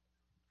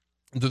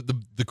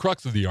 the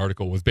crux of the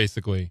article was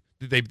basically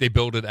they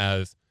build it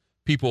as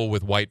people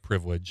with white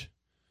privilege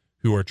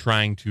who are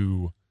trying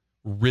to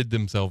rid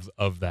themselves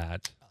of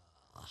that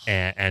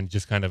and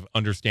just kind of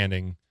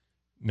understanding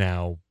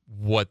now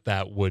what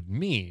that would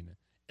mean.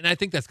 And I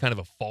think that's kind of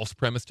a false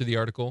premise to the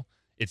article.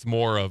 It's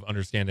more of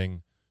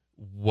understanding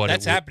what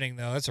That's happening,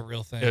 though. That's a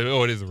real thing.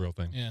 Oh, it is a real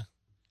thing. Yeah.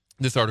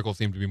 This article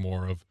seemed to be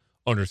more of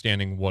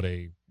understanding what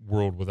a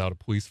world without a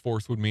police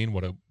force would mean,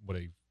 what a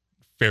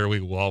fairly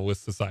lawless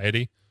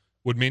society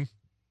would mean.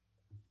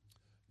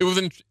 It was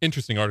an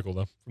interesting article,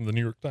 though, from the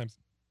New York Times.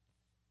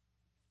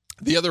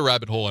 The other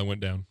rabbit hole I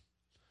went down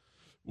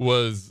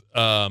was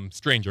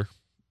Stranger.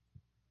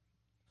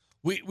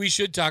 We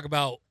should talk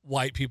about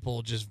white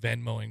people just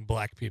Venmoing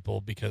black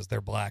people because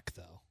they're black,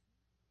 though.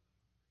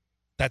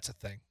 That's a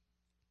thing.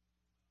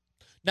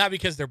 Not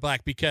because they're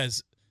black,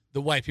 because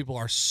the white people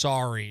are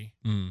sorry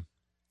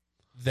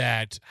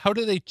that How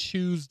do they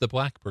choose the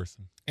black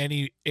person?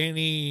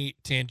 any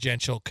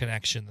tangential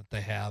connection that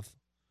they have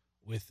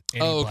with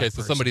any Oh, okay. black So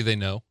person. somebody they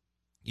know.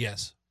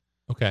 Yes.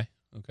 Okay.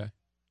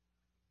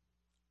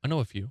 I know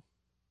a few.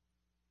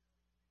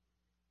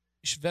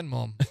 You should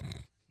Venmo them.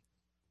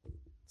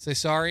 Say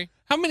sorry.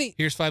 How many?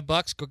 Here's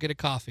 $5. Go get a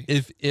coffee.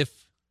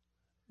 If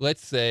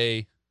let's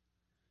say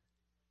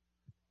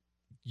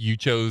you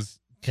chose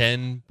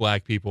 10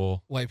 black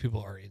people White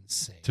people are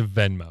insane. to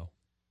Venmo.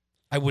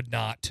 I would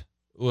not.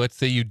 Let's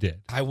say you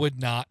did. I would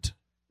not.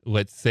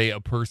 Let's say a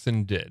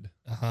person did.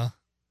 Uh-huh.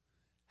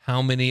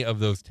 How many of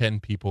those 10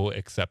 people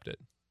accept it?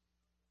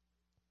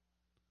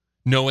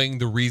 Knowing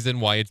the reason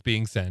why it's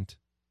being sent.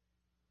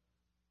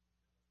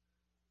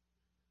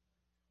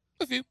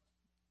 A few.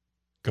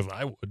 Because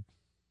I would.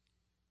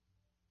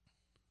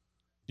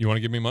 You want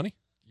to give me money?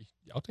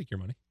 I'll take your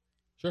money.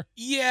 Sure.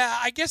 Yeah,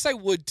 I guess I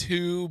would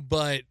too,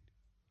 but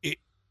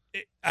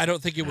I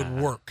don't think it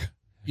would work.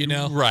 You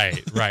know? Right.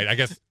 I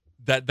guess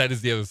that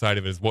is the other side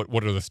of it, is what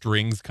are the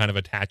strings kind of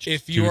attached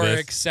If to you are this?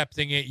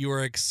 accepting it, you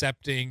are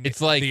accepting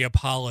It's like- the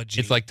apology.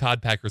 It's like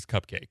Todd Packer's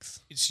cupcakes.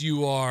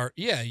 you are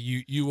you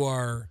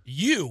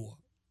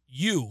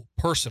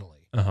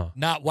personally, Uh-huh.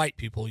 not white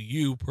people,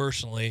 you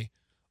personally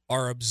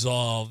are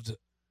absolved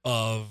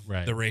of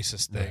Right. the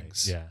racist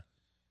things,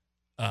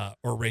 Yeah.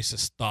 or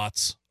racist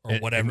thoughts or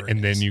And- whatever. And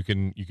it then is. you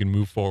can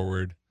move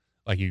forward.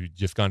 Like you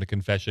just gone to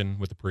confession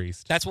with the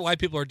priest. That's what white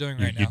people are doing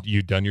right now.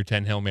 You've done your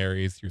 10 Hail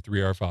Marys, your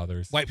 3 Our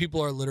Fathers. White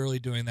people are literally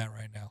doing that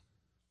right now.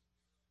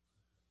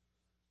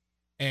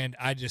 And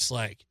I just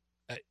like,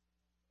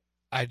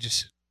 I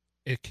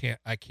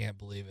can't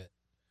believe it.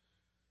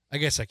 I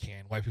guess I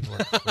can. White people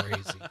are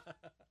crazy.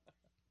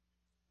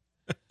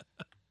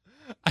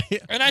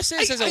 And I say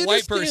this as a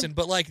white person,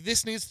 but like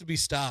this needs to be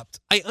stopped.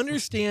 I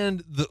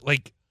understand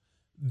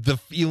the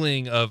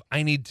feeling of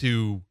I need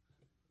to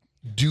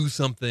do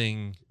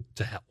something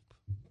to help,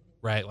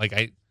 right?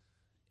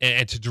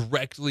 And to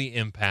directly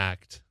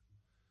impact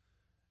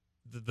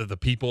the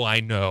people I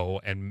know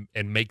and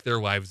make their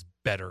lives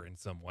better in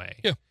some way.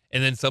 Yeah.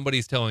 And then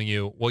somebody's telling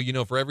you,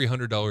 well, for every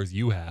 $100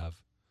 you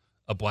have,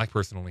 a black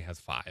person only has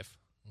 5.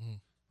 Mhm.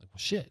 Like, well,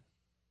 shit.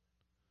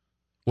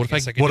 What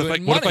guess if I can do it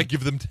in what if I money.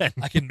 give them 10?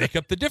 I can make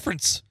up the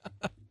difference.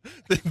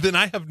 Then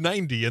I have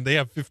 90 and they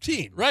have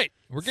 15. Right.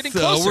 We're getting So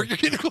closer. We're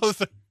getting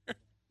closer.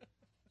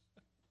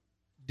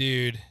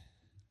 Dude.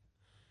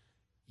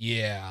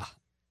 Yeah.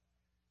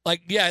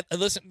 Like, yeah, I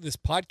listened to this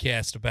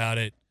podcast about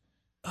it.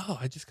 Oh,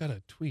 I just got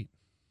a tweet.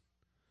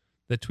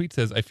 That tweet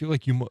says, I feel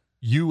like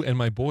you and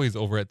my boys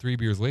over at 3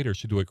 Beers Later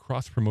should do a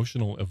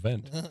cross-promotional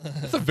event.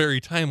 That's a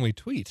very timely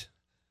tweet.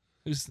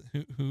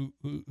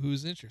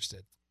 Who's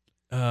interested?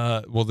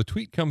 Well, the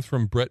tweet comes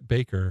from Brett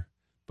Baker,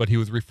 but he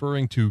was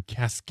referring to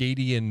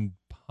Cascadian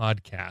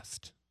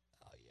Podcast.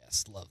 Oh,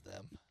 yes. Love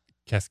them.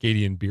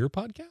 Cascadian Beer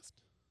Podcast?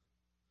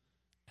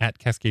 At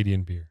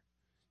Cascadian Beer.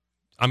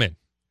 I'm in.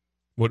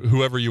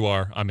 Whoever you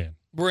are, I'm in.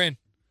 We're in.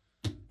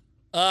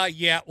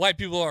 Yeah, white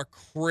people are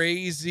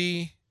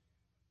crazy.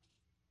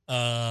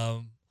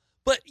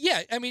 But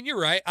yeah, I mean, you're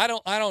right. I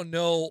don't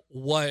know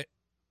what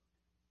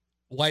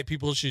white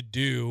people should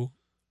do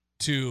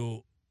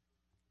to.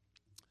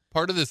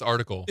 Part of this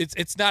article.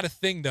 It's not a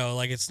thing though.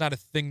 Like it's not a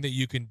thing that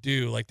you can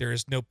do. Like there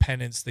is no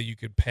penance that you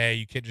could pay.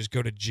 You can't just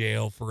go to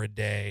jail for a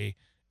day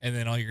and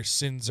then all your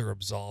sins are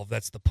absolved.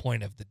 That's the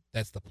point of it.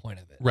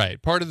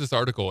 Right. Part of this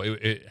article,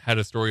 it had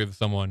a story of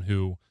someone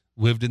who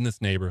lived in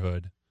this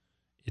neighborhood.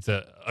 It's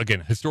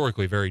again,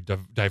 historically very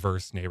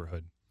diverse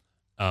neighborhood.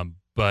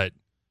 But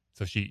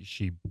so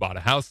she bought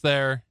a house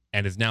there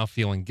and is now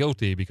feeling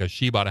guilty because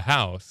she bought a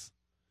house,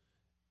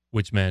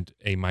 which meant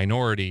a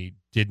minority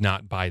did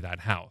not buy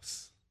that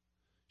house.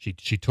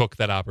 She took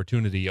that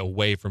opportunity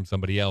away from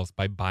somebody else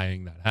by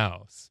buying that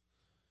house.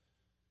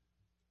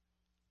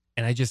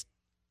 And I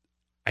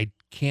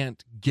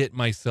can't get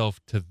myself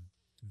to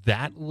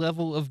that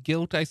level of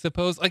guilt, I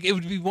suppose. Like it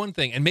would be one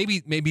thing, and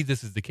maybe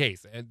this is the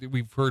case. And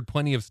we've heard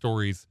plenty of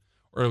stories,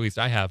 or at least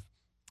I have,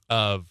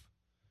 of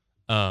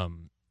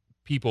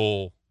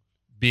people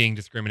being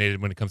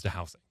discriminated when it comes to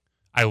housing.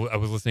 I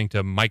was listening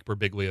to Mike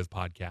Birbiglia's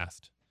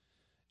podcast,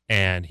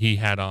 and he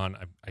had on,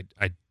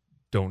 I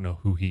don't know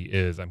who he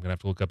is. I'm going to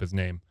have to look up his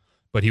name.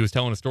 But he was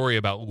telling a story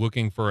about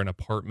looking for an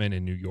apartment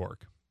in New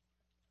York.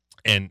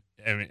 And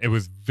it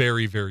was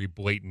very, very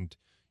blatant.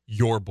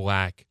 You're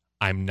black.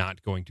 I'm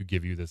not going to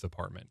give you this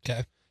apartment.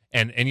 Okay.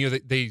 And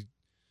they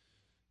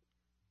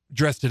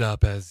dressed it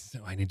up as,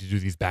 I need to do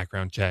these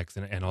background checks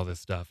and all this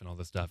stuff. And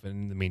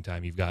in the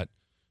meantime, you've got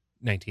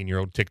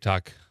 19-year-old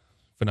TikTok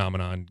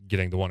phenomenon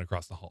getting the one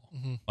across the hall.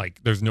 Mm-hmm. Like,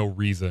 there's no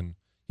reason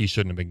he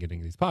shouldn't have been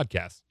getting these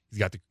podcasts. He's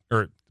got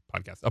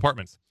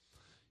apartments.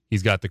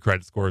 He's got the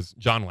credit scores.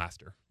 John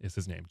Laster is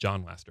his name.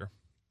 John Laster.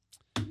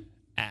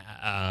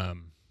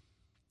 And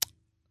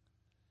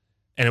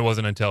it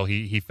wasn't until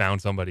he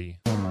found somebody.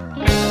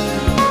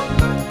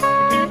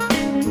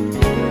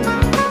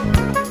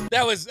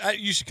 That was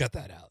you should cut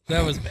that out.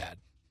 That was bad.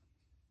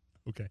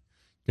 Okay.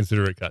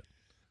 Consider it cut.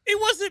 It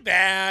wasn't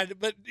bad,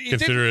 but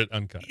Consider it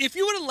uncut. If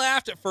you would have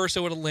laughed at first, it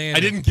would have landed.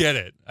 I didn't get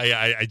it.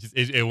 I just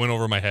it went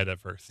over my head at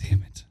first.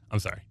 Damn it. I'm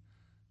sorry.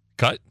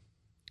 Cut?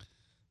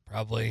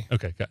 Probably.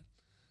 Okay, cut.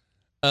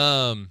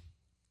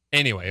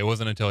 Anyway, it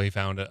wasn't until he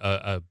found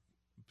a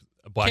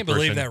black Can't person.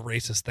 believe that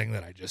racist thing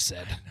that I just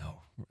said. No.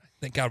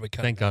 Thank God we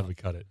cut Thank it God out. we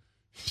cut it.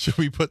 Should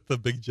we put the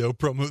Big Joe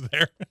promo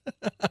there?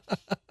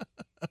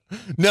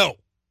 No.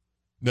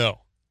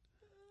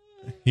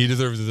 He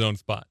deserves his own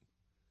spot.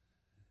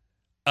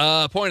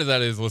 Point of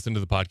that is listen to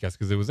the podcast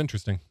because it was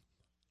interesting.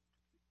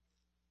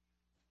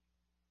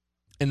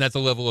 And that's a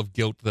level of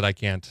guilt that I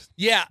can't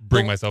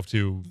bring myself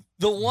to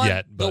the one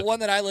yet. the But one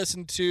that I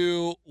listened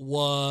to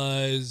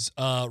was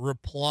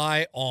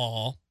Reply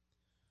All.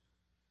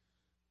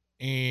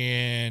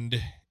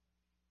 And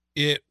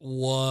it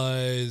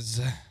was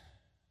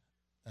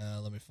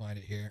let me find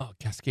it here. oh,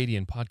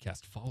 Cascadian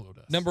Podcast followed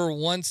us. Number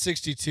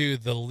 162,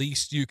 The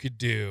Least You Could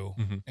Do.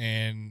 Mhm.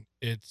 And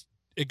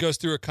it goes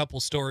through a couple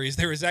stories.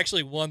 There was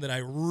actually one that I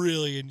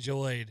really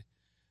enjoyed.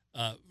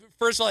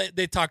 First of all,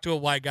 they talked to a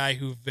white guy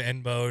who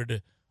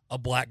Venmo'd a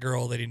black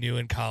girl that he knew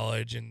in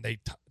college, and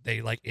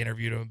they like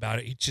interviewed him about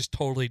it. He just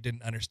totally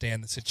didn't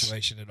understand the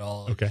situation at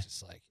all. Okay. It was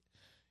just like,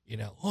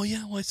 oh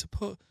yeah, well I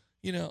suppose,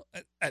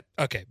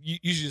 okay,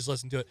 you should just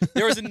listen to it.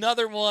 There was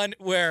another one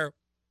where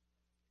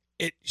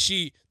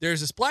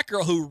there's this black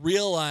girl who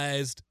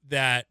realized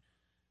that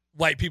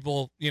white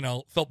people,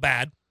 felt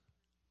bad.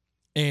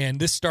 And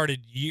this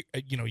started,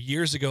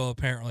 years ago,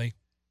 apparently.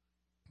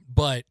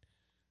 But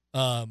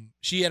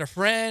she had a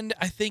friend,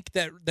 I think,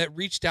 that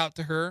reached out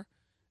to her.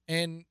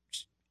 And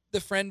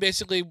the friend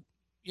basically,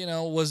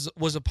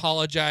 was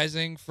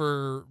apologizing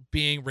for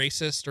being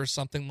racist or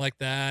something like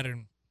that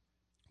and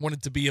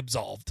wanted to be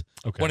absolved.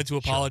 Okay. Wanted to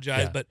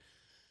apologize. Yeah. But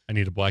I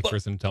need a black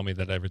person to tell me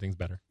that everything's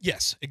better.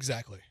 yes,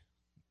 exactly.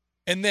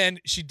 And then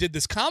she did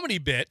this comedy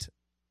bit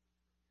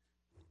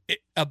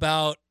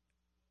about,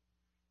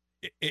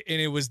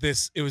 and it was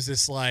this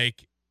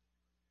like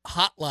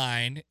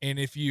hotline, and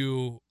if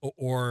you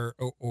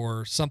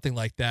or something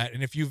like that,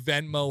 and if you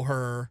Venmo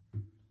her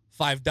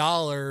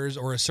 $5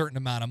 or a certain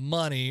amount of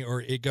money,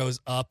 or it goes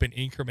up in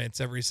increments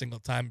every single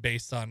time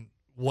based on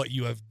what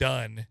you have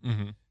done,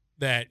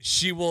 that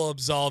she will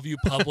absolve you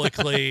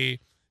publicly.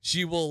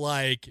 She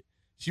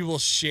will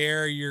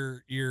share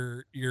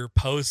your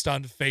post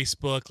on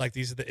Facebook, like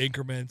these are the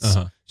increments.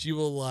 She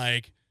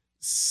will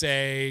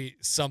say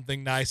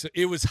something nice.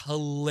 It was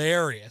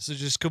hilarious.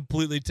 It's just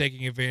completely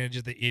taking advantage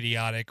of the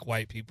idiotic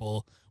white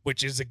people,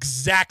 which is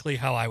exactly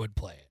how I would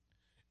play it.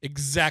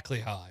 Exactly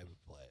how I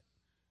would play it.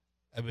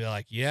 I'd be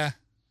like, yeah,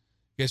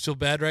 you guys feel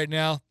bad right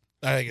now?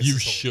 I think You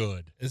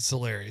should. It's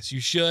hilarious. You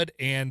should,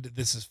 and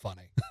this is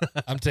funny.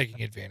 I'm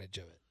taking advantage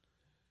of it.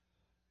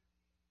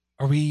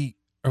 Are we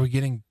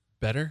getting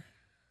better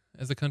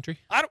as a country?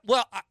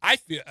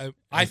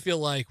 I feel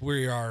like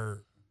we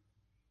are,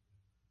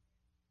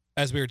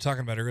 as we were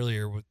talking about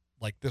earlier, with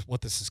like this,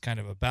 what this is kind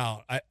of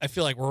about. I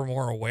feel like we're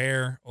more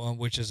aware,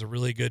 which is a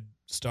really good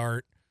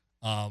start.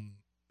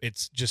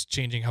 It's just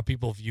changing how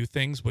people view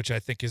things, which I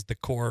think is the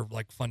core,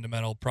 like,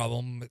 fundamental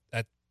problem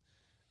at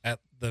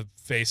the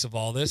face of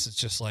all this. It's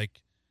just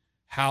like,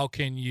 how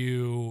can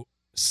you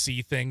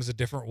see things a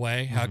different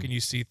way? How can you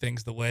see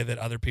things the way that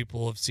other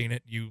people have seen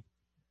it? You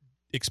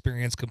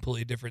experience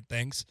completely different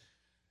things.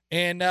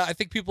 And I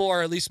think people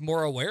are at least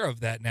more aware of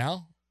that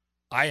now.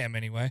 I am,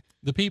 anyway.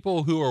 The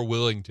people who are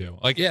willing to,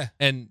 yeah.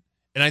 And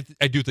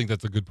I do think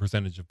that's a good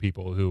percentage of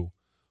people who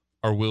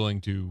are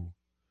willing to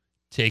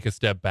take a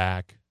step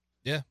back,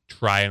 yeah,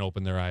 try and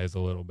open their eyes a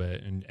little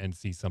bit and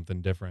see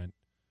something different.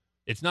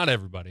 It's not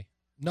everybody.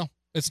 No,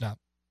 it's not.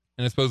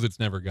 And I suppose it's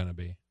never going to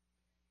be.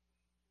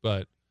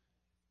 But,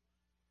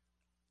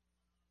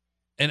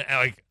 and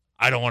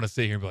I don't want to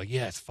sit here and be like,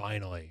 yes,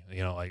 finally,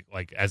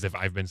 like as if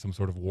I've been some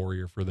sort of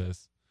warrior for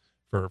this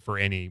for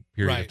any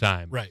period of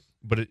time. Right.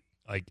 But it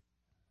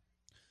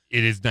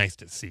is nice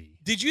to see.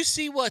 Did you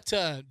see what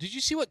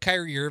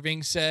Kyrie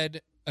Irving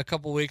said a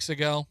couple weeks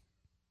ago?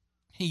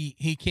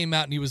 He came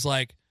out and he was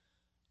like,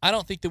 I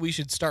don't think that we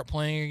should start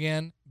playing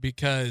again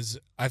because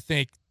I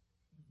think,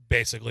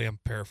 basically, I'm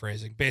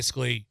paraphrasing,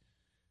 basically,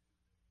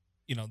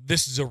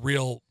 this is a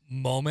real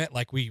moment.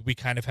 Like we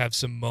kind of have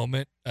some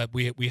moment.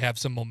 We have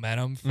some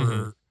momentum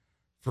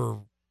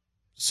for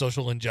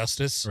social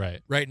injustice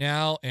right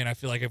now. And I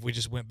feel like if we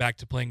just went back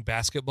to playing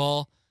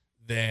basketball,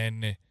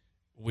 then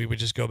we would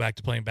just go back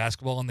to playing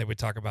basketball and they would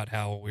talk about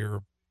how we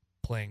were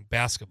playing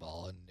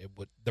basketball and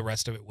the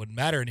rest of it wouldn't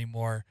matter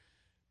anymore.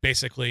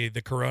 Basically,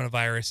 the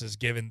coronavirus has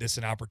given this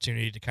an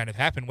opportunity to kind of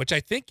happen, which I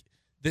think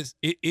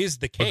it is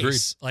the case.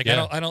 Agreed. Like,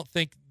 yeah. I don't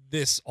think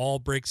this all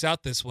breaks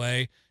out this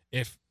way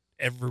if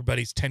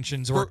everybody's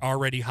tensions were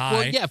already high.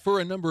 Well, yeah, for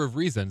a number of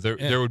reasons.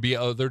 There would be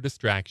other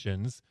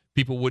distractions.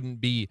 People wouldn't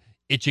be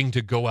itching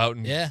to go out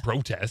and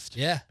protest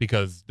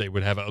because they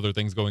would have other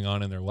things going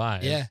on in their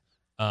lives. Yeah.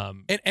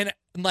 And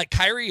like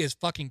Kyrie is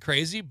fucking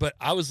crazy, but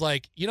I was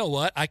like, you know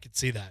what? I could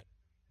see that.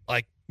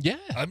 Like, yeah.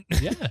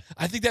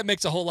 I think that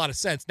makes a whole lot of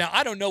sense. Now,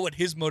 I don't know what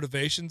his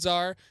motivations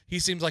are. He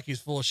seems like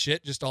he's full of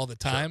shit just all the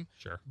time.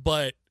 Sure.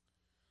 But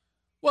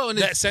and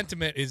that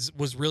sentiment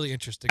was really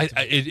interesting to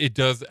me. It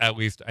does, at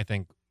least, I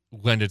think,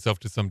 lend itself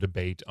to some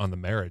debate on the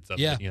merits of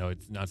Yeah. it.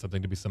 It's not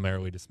something to be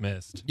summarily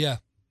dismissed. Yeah.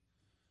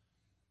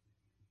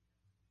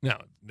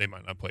 Now, they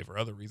might not play for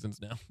other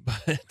reasons now,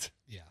 but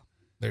yeah,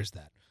 there's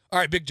that. All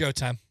right, Big Joe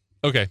time.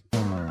 Okay.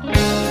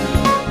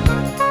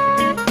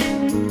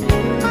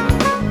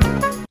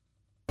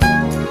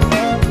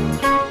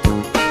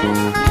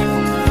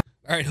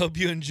 All right, hope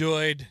you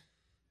enjoyed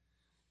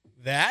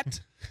that.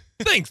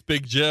 Thanks,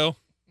 Big Joe.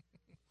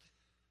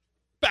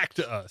 Back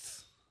to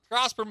us.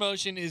 Cross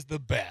promotion is the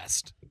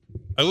best.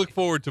 I look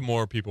forward to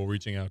more people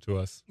reaching out to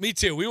us. Me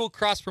too. We will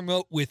cross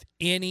promote with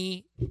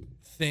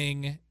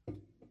anything,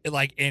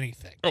 like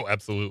anything. Oh,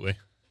 absolutely.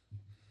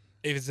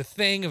 If it's a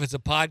thing, if it's a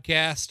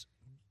podcast,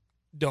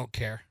 don't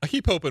care. I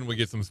keep hoping we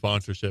get some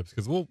sponsorships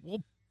because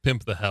we'll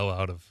pimp the hell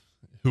out of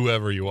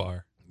whoever you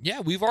are. Yeah,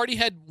 we've already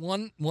had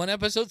one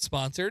episode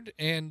sponsored,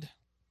 and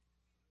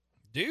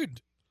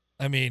dude,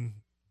 I mean,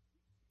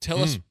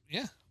 tell us.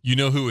 Yeah. You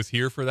know who was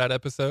here for that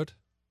episode?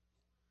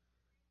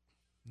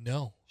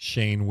 No.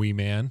 Shane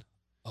Weeman.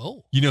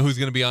 Oh. You know who's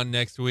going to be on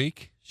next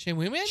week? Shane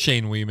Weeman?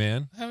 Shane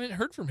Weeman. I haven't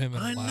heard from him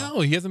in a while. I know.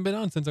 He hasn't been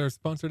on since our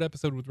sponsored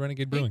episode with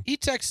Renegade Brewing. He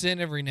texts in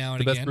every now and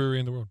the again. best brewery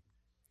in the world.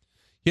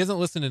 He hasn't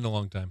listened in a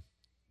long time.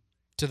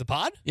 To the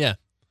pod? Yeah.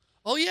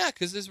 Oh yeah,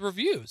 because his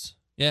reviews.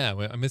 Yeah,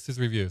 I missed his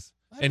reviews.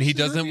 I And he missed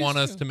his doesn't want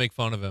reviews, us too. to make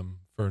fun of him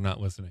for not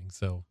listening,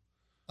 so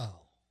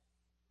Oh,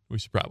 we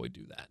should probably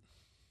do that.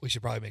 we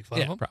should probably make fun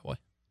Yeah, of him. probably.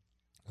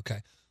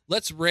 Okay,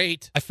 let's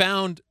rate. I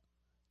found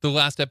the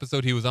last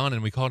episode he was on,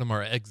 and we called him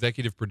our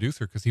executive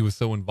producer because he was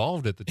so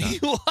involved at the time. He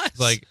was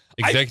Like,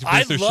 executive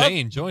I producer loved-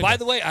 Shane joined By us.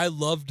 the way, I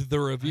loved the I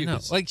know.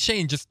 reviews. Like,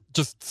 Shane, just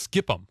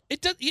skip them.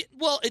 It does.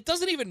 It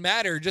doesn't even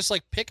matter. Just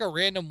like pick a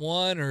random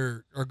one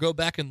or go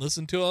back and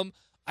listen to them.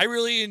 I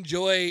really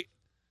enjoy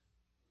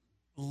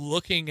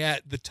looking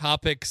at the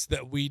topics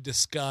that we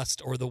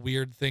discussed or the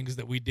weird things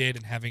that we did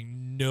and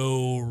having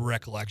no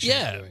recollection. of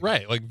Yeah, doing it.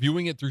 right. Like,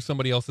 viewing it through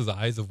somebody else's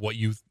eyes of what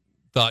you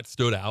thought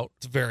stood out.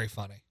 It's very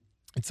funny.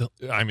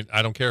 I mean,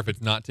 I don't care if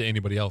it's not to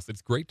anybody else.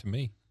 It's great to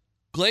me.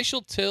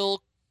 Glacial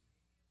Till,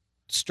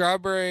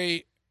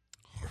 Strawberry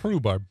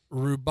Rhubarb.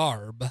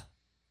 Rhubarb.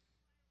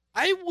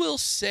 I will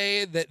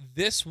say that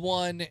this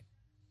one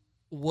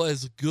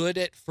was good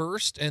at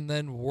first and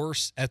then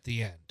worse at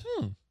the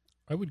end.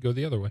 I would go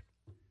the other way.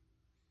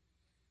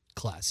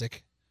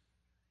 Classic.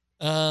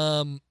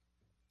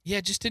 Yeah,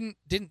 just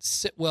didn't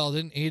sit well,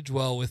 didn't age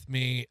well with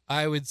me.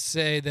 I would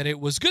say that it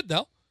was good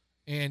though,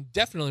 and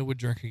definitely would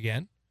drink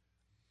again.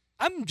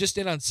 I'm just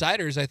in on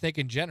ciders, I think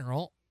in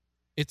general.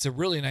 It's a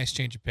really nice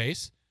change of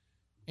pace.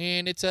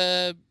 And it's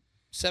a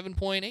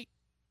 7.8.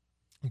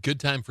 Good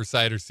time for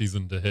cider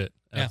season to hit.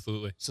 Yeah.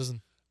 Absolutely. This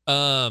isn't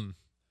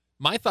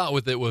My thought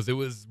with it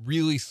was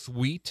really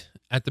sweet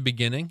at the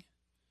beginning,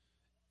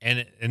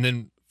 and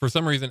then for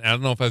some reason I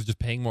don't know if I was just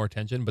paying more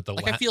attention, but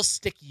I feel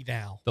sticky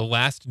now. the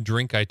last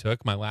drink I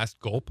took, my last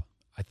gulp,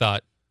 I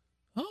thought,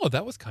 oh,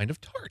 that was kind of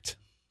tart.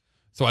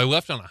 So I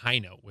left on a high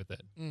note with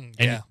it, and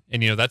Yeah.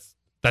 and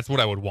that's what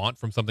I would want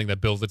from something that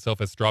bills itself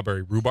as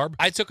strawberry rhubarb.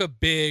 I took a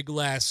big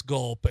last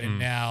gulp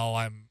and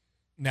Mm.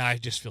 now I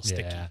just feel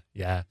sticky.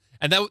 Yeah,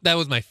 and that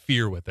was my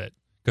fear with it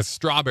because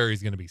strawberry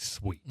is going to be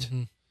sweet.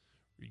 Mhm.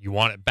 You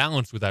want it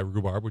balanced with that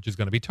rhubarb, which is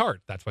going to be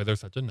tart. That's why they're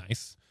such a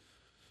nice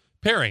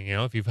pairing.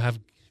 If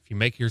you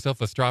make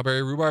yourself a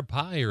strawberry rhubarb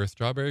pie or a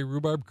strawberry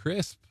rhubarb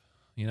crisp,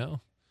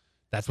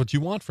 that's what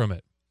you want from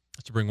it.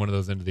 I should bring one of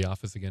those into the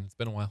office again. It's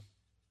been a while.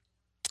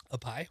 A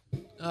pie?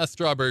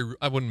 Strawberry.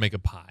 I wouldn't make a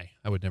pie.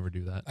 I would never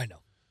do that. I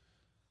know.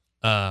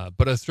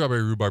 But a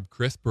strawberry rhubarb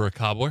crisp or a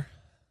cobbler.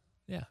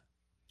 Yeah.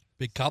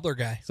 Big cobbler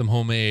guy. Some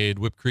homemade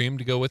whipped cream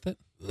to go with it.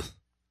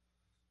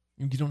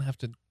 You don't have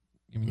to.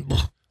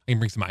 I can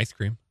bring some ice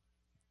cream.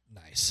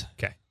 Nice.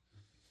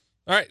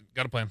 All right,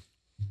 got a plan.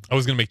 I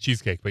was gonna make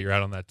cheesecake, but you're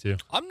out on that too.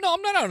 I'm not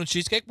out on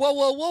cheesecake.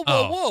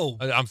 Whoa.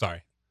 I'm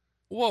sorry.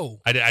 Whoa.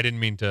 I didn't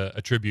mean to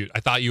attribute. I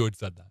thought you had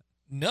said that.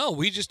 No,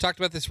 we just talked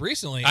about this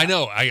recently. I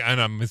know.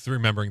 I'm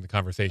misremembering the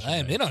conversation. I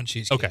am there. in on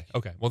cheesecake.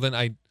 Okay. Well, then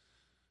I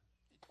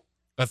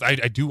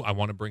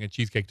want to bring a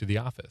cheesecake to the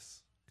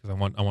office because I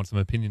want some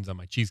opinions on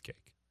my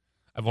cheesecake.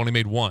 I've only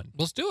made one.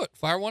 Let's do it.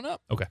 Fire one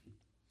up.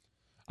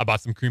 I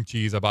bought some cream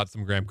cheese. I bought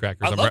some graham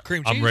crackers. I love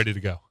cream cheese. I'm ready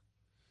to go,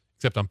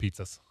 except on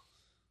pizzas.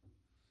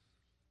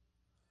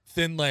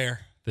 Thin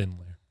layer. Thin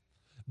layer,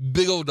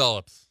 big old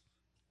dollops.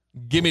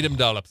 Give me them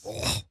dollops.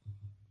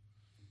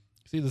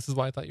 See, this is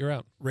why I thought you were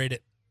out. Rate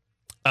it.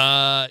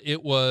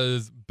 It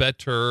was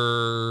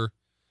better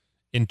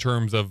in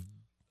terms of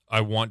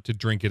I want to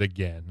drink it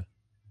again.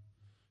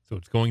 So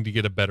it's going to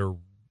get a better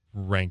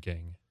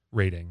rating.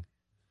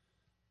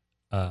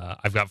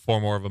 I've got 4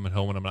 more of them at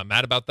home, and I'm not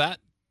mad about that.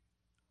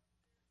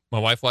 My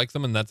wife likes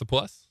them, and that's a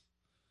plus.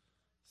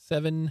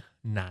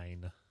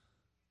 7.9.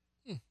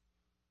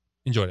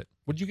 Enjoyed it.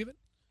 What did you give it?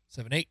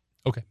 7.8.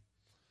 Okay.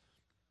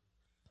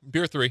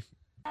 Beer 3.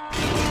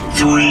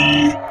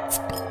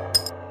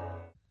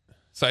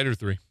 Cider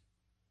 3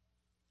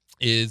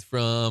 is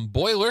from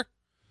Boiler.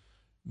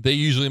 They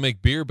usually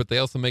make beer, but they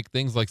also make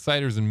things like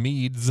ciders and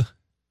meads.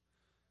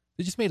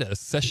 They just made a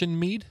session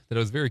mead that I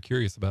was very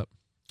curious about.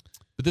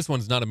 But this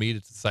one's not a mead,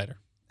 it's a cider.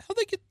 How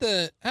they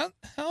get how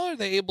are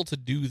they able to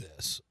do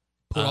this?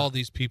 Put all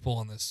these people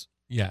on this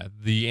Yeah,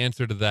 the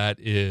answer to that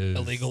is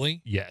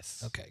illegally?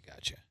 Yes. Okay,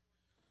 gotcha.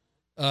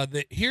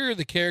 Here are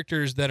the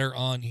characters that are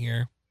on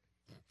here.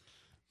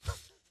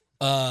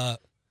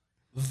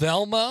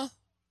 Velma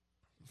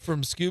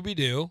from Scooby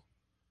Doo,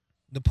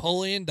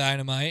 Napoleon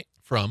Dynamite,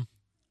 From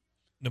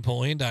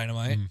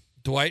Mhm.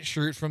 Dwight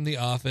Schrute from The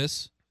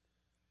Office,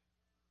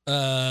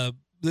 the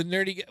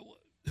nerdy guy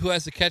who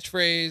has the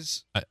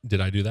catchphrase. Did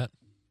I do that?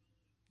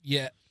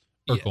 Yeah,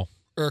 Urkel.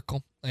 yeah,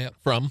 Urkel. Yeah,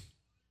 From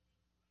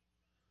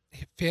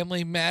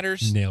Family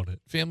Matters. Nailed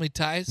it. Family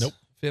Ties. Nope.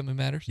 Family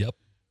Matters. Yep.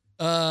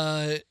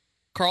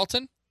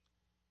 Carlton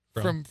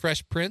From. from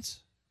Fresh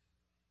Prince.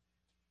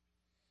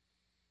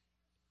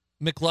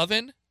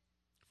 McLovin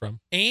From.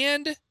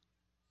 and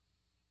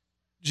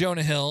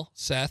Jonah Hill,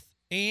 Seth,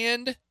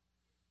 and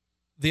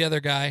the other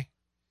guy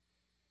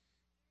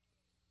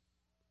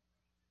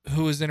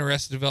who was in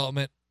Arrested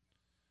Development,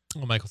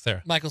 Oh, Michael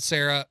Cera. Michael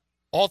Cera.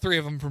 All 3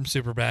 of them from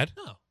Superbad.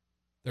 Oh.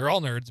 They're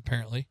all nerds,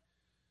 apparently.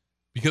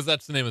 Because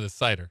that's the name of the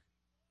cider.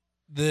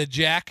 The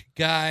Jack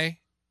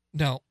guy.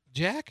 No,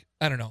 Jack?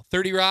 I don't know.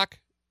 30 Rock.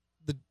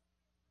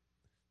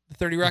 the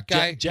 30 Rock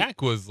guy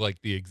Jack was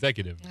like the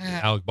executive,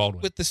 Ah, Alec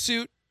Baldwin. with the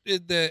suit.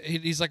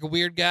 He's like a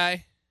weird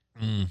guy.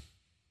 Mm.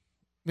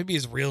 Maybe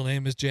his real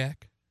name is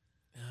Jack.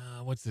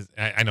 What's his?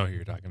 I know who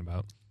you're talking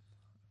about.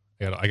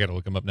 I gotta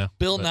look him up now.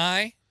 Bill But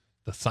Nye,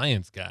 the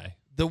science guy.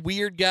 the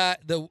weird guy,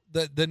 the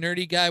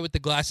nerdy guy with the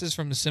glasses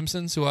from The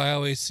Simpsons, who I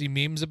always see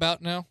memes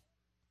about now.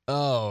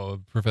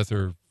 Oh,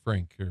 Professor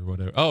Frank or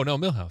whatever. Oh no,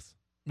 Milhouse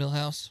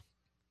Milhouse.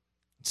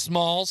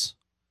 Smalls.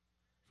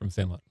 from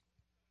Sandlot.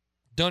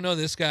 Don't know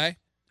this guy.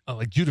 Oh,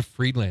 like Judah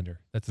Friedlander.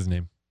 That's his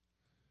name.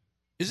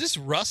 Is this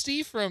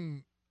Rusty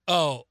from?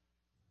 Oh,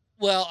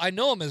 well, I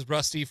know him as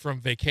Rusty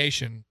from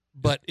Vacation,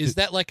 but is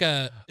that like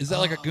a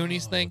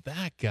Goonies thing?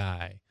 That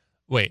guy.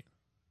 Wait,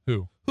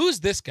 who? Who's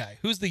this guy?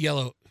 Who's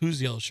yellow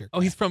shirt? Oh,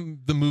 he's from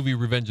the movie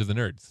Revenge of the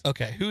Nerds.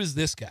 Okay. Who is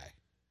this guy?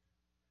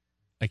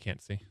 I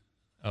can't see.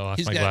 I lost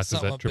He's my got glasses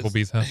something at up Triple his-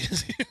 B's house.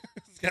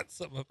 He's got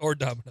something up, or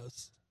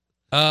Domino's.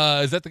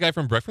 Is that the guy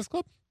from Breakfast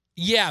Club?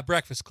 Yeah,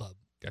 Breakfast Club.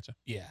 Gotcha.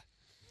 Yeah.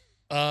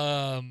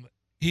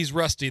 He's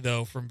Rusty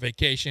though from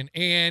Vacation,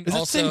 and Is that the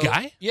also same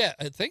guy? Yeah,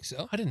 I think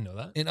so. I didn't know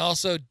that. And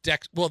also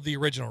the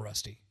original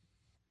Rusty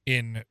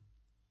in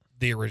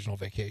the original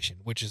Vacation,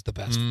 which is the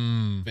best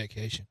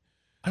Vacation.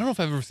 I don't know if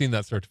I've ever seen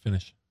that start to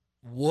finish.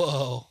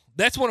 Whoa,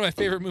 that's one of my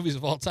favorite movies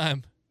of all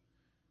time.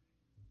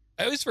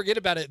 I always forget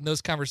about it in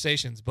those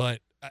conversations, but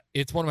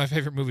it's one of my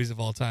favorite movies of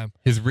all time.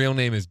 His real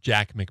name is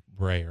Jack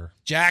McBrayer.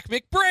 Jack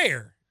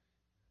McBrayer,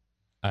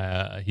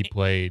 He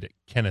played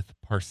Kenneth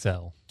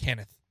Parcell.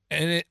 Kenneth,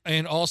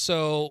 and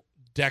also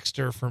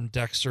Dexter from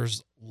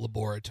Dexter's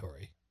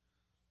Laboratory.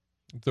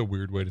 It's a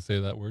weird way to say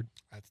that word.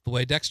 That's the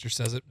way Dexter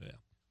says it.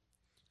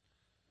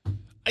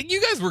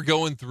 You guys were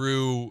going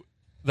through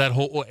that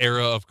whole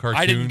era of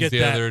cartoons I didn't get the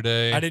that. other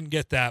day. I didn't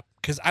get that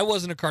because I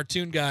wasn't a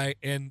cartoon guy,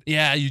 and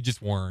Yeah, you just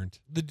weren't.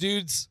 the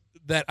dudes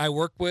that I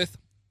work with,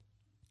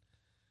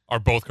 Are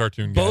both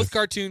cartoon guys? both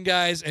cartoon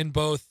guys, and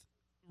both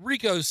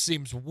Rico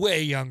seems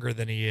way younger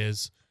than he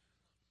is.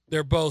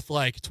 They're both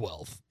like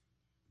 12.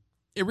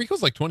 Yeah,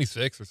 Rico's like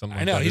 26 or something.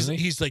 I know like that, he's isn't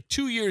he? he's like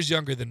 2 years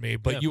younger than me,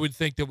 but Yeah. you would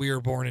think that we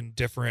were born in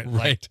different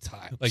like Right.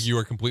 times. Like you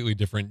are completely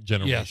different Yes.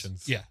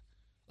 generations. Yeah.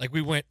 Like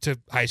we went to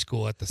high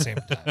school at the same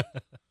time.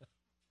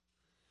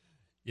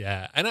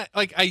 Yeah, and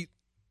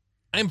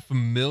I'm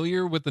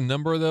familiar with the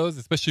number of those,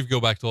 especially if you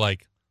go back to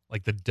like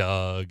the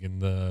Doug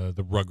and the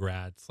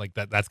Rugrats. Like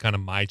that's kind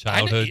of my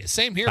childhood.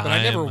 Same here, but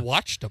I never time.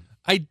 watched them.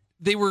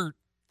 They were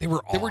They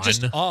were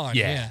just on.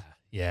 Yeah.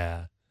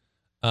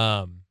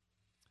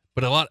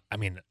 But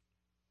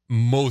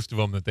most of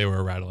them that they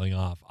were rattling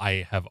off,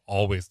 I have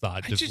always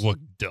thought just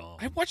looked dumb.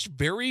 I watched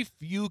very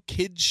few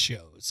kids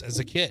shows as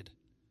a kid.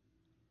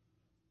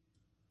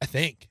 I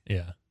think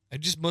Yeah. I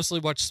just mostly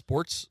watched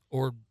sports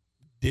or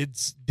did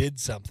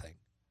something. I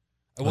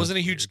That's wasn't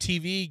a huge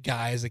weird. TV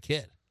guy as a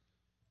kid.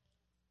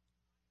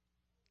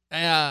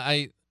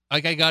 I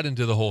got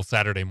into the whole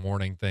Saturday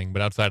morning thing,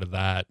 but outside of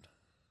that,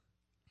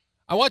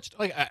 I watched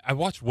I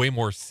watched way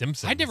more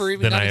Simpsons. I never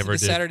even than got I into ever the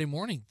did. Saturday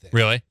morning thing.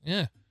 Really?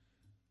 Yeah.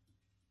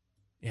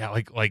 Yeah,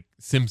 like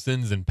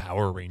Simpsons and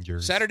Power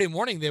Rangers. Saturday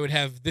morning they would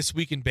have This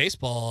Week in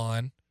Baseball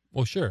on,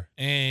 Well, sure.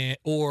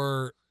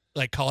 or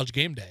like College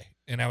Game Day,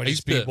 and I would I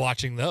just used be to-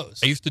 watching those.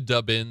 I used to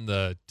dub in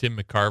the Tim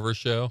McCarver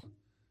show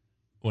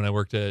when I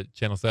worked at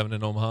Channel 7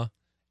 in Omaha,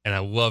 and I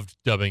loved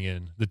dubbing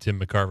in the Tim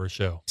McCarver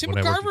show Tim when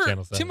I worked at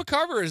Channel McCarver. 7. Tim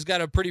McCarver has got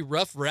a pretty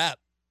rough rap.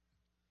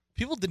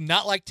 People did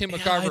not like Tim Yeah,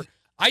 McCarver.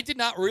 I did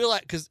not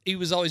realize because he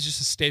was always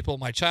just a staple of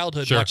my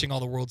childhood, Sure. watching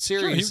all the World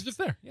Series. Sure, he was just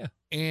there. Yeah.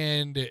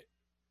 And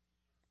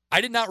I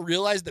did not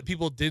realize that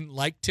people didn't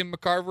like Tim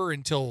McCarver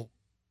until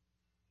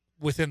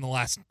within the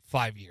last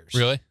 5 years.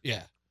 Really?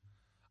 Yeah.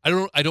 I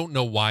don't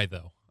know why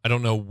though. I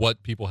don't know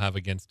what people have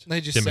against They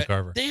just Tim said-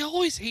 McCarver. They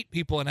always hate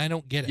people, and I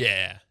don't get it.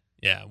 Yeah.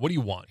 Yeah. What do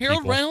you want? Harold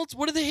people? Reynolds.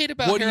 What do they hate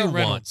about What do Harold you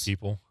Reynolds? want,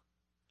 people?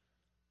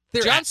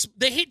 They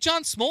hate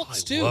John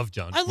Smoltz I too. love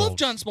John I love Smoltz.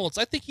 John Smoltz.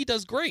 I think he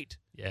does great.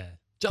 Yeah.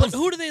 But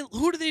who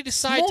do they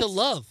decide to Smoltz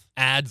love?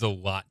 adds a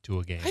lot to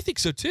a game. I think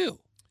so too.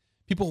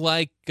 People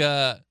like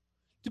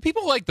do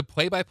people like the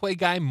play-by-play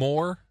guy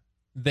more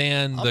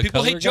than the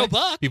people color hate Joe guy?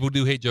 Buck. People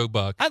do hate Joe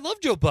Buck. I love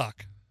Joe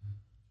Buck.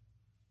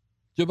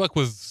 Joe Buck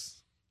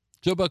was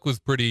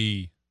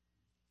pretty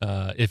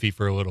iffy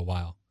for a little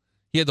while.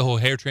 He had the whole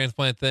hair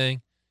transplant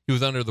thing. He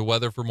was under the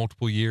weather for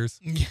multiple years.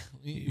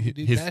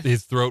 Yeah,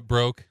 His throat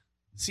broke.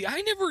 See,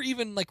 I never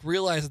even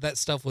realized that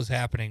stuff was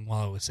happening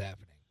while it was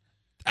happening.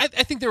 I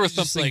think there was It's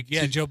just something.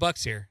 yeah, Joe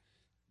Buck's here.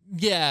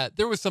 Yeah,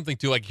 there was something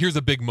to here's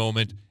a big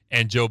moment,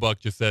 and Joe Buck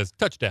just says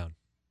touchdown.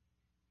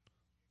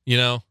 You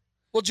know.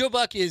 Well, Joe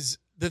Buck is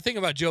the thing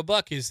about Joe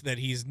Buck is that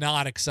he's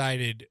not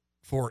excited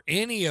for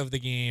any of the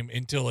game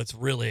until it's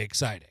really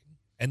exciting,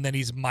 and then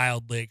he's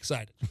mildly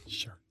excited.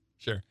 Sure.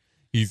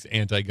 He's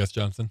anti Gus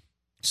Johnson.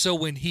 So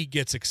when he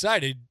gets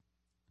excited,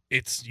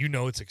 it's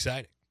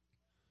exciting.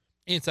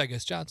 Anti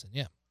Gus Johnson,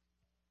 yeah.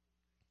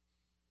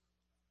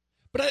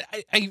 But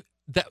I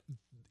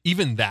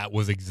even that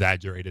was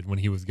exaggerated when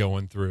he was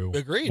going through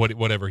Agreed.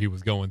 whatever he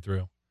was going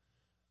through.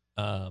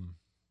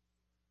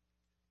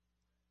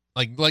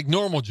 Like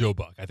normal Joe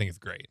Buck, I think it's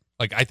great.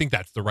 Like, I think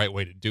that's the right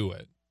way to do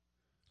it.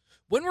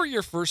 When were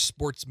your first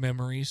sports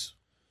memories?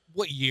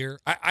 What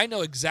year? I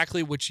know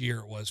exactly which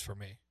year it was for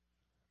me.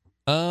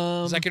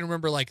 'Cause I can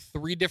remember like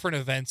 3 different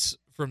events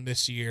from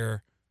this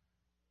year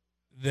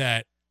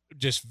that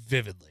just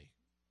vividly.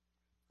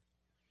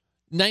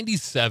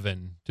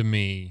 97 to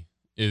me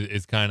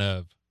is kind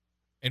of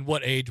And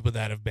what age would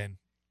that have been?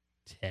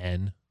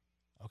 10.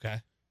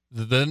 Okay.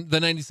 The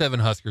 97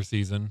 Husker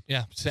season.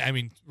 Yeah. So, I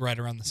mean, right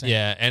around the same.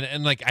 Yeah,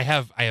 and like I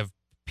have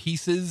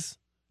pieces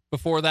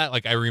before that.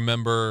 Like I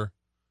remember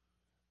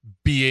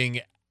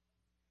being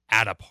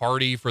at a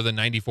party for the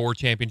 94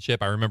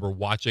 championship. I remember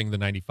watching the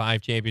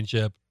 95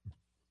 championship.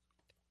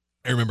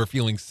 I remember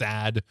feeling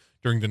sad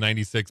during the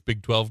 96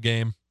 Big 12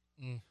 game.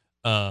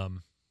 But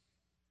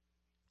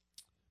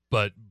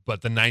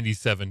the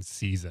 97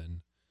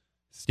 season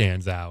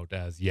stands out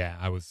as, yeah,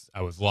 I was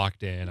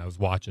locked in. I was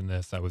watching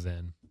this. I was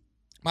in.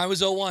 Mine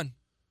was 01.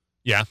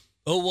 Yeah.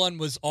 01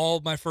 was all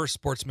my first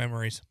sports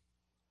memories.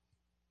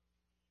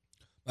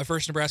 My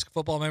first Nebraska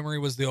football memory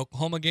was the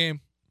Oklahoma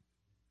game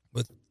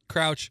with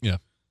Crouch. Yeah.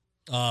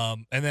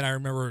 And then I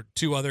remember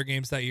 2 other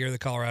games that year, the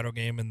Colorado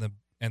game and the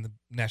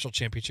national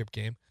championship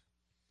game.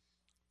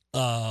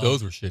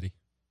 Those were shitty.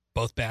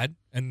 Both bad.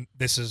 And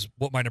this is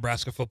what my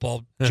Nebraska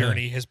football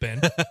journey has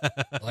been.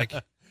 Like,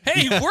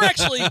 hey, we're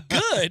actually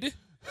good.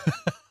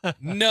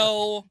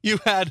 No. You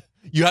had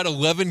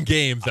 11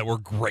 games that were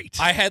great.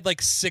 I had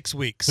like 6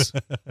 weeks.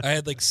 I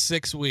had like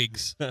 6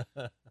 weeks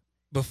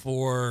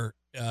before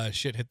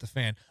shit hit the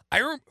fan.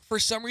 For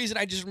some reason,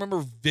 I just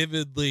remember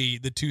vividly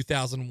the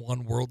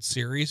 2001 World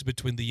Series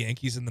between the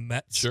Yankees and the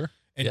Mets. Sure.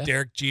 And Yeah.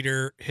 Derek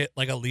Jeter hit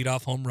like a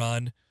leadoff home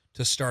run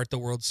to start the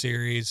World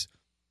Series.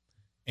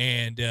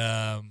 And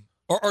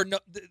or no,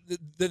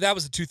 that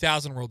was the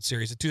 2000 World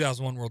Series. The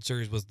 2001 World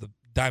Series was the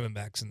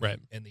Diamondbacks and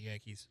the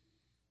Yankees.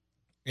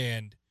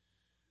 And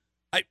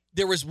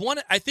there was one,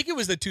 I think it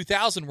was the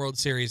 2000 World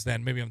Series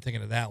then, maybe I'm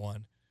thinking of that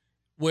one,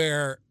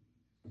 where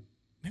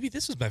maybe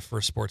this was my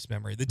first sports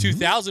memory, the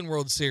 2000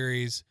 World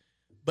Series.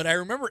 But I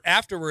remember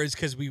afterwards,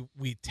 because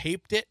we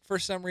taped it for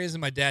some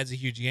reason. My dad's a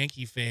huge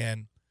Yankee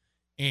fan,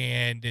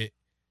 and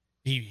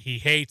he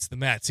hates the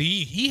Mets.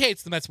 He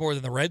hates the Mets more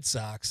than the Red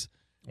Sox.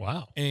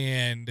 Wow.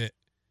 And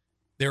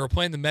they were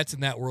playing the Mets in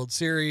that World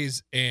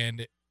Series,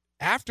 and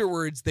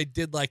afterwards they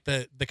did like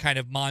the kind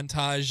of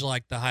montage,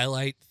 like the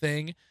highlight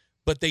thing,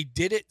 but they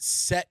did it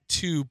set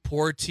to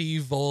Porti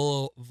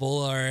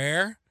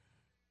Volare.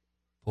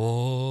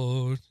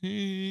 Porti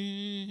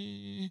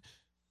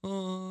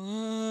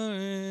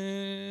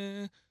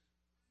Volare.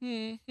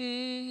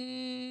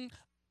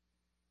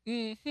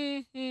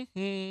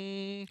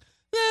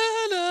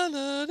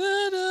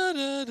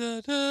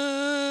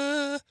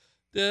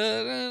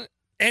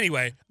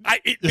 Anyway,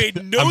 it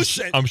made no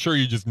sense. I'm sure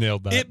you just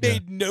nailed that. It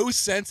made no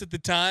sense at the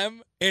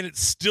time, and it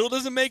still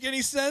doesn't make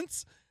any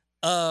sense.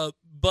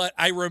 But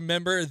I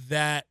remember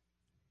that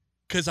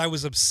because I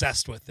was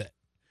obsessed with it.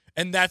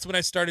 And that's when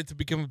I started to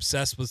become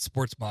obsessed with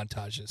sports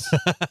montages.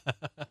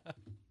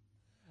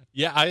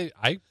 Yeah, I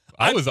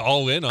was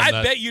all in on that.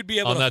 I bet you'd be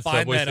able to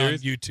find Subway that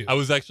series. on YouTube. I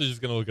was actually just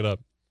going to look it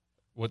up.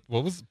 What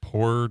was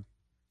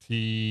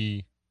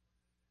Porti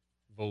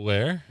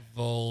Volare?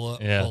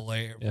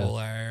 Volare.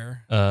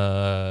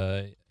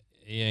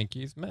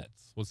 Yankees,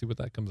 Mets. We'll see what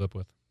that comes up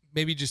with.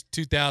 Maybe just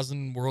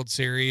 2000 World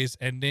Series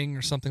ending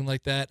or something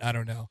like that. I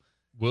don't know.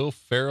 Will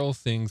Ferrell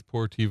sings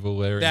Porti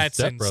Volare That's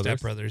in in Step Step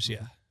Brothers,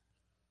 yeah.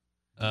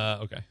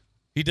 Okay.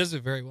 He does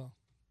it very well.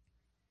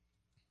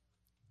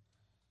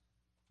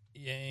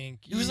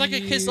 Yankees. It was like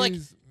because like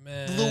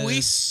Mets.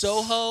 Luis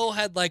Soho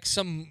had like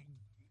some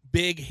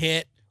big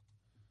hit,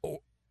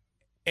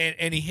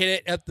 and he hit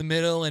it up the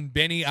middle, and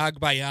Benny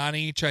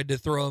Agbayani tried to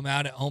throw him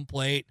out at home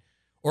plate,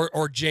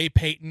 or Jay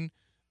Payton,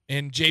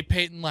 and Jay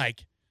Payton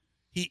like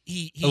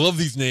he I love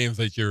these names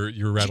that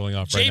you're rattling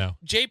off right now.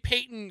 Jay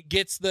Payton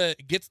gets the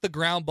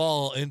ground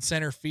ball in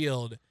center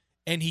field,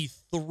 and he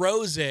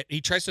throws it.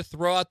 He tries to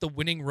throw out the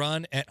winning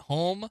run at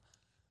home,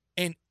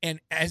 and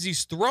as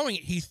he's throwing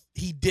it,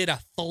 he did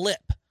a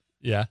flip.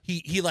 Yeah.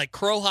 He like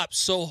crow hopped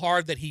so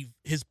hard that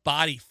his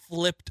body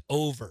flipped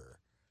over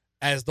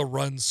as the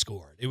run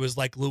scored. It was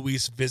like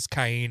Luis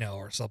Vizcaíno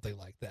or something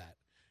like that.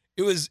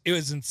 It was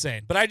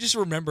insane. But I just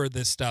remember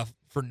this stuff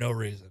for no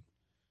reason.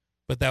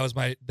 But that was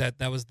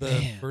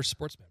the first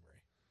sports memory.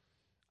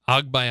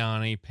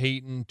 Agbayani,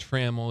 Peyton,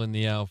 Trammell in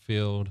the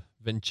outfield,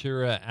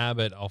 Ventura,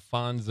 Abbott,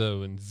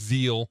 Alfonso, and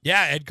Zeal.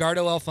 Yeah,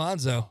 Edgardo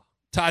Alfonso,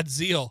 Todd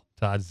Zeal,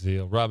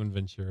 Robin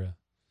Ventura,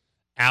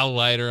 Al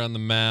Leiter on the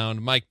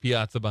mound, Mike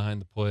Piazza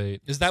behind the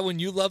plate. Is that when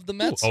you loved the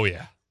Mets? Oh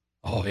yeah.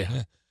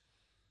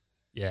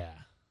 Yeah.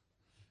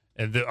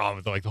 And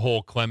like the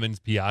whole Clemens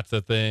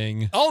Piazza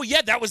thing. Oh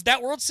yeah, that was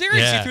that World Series.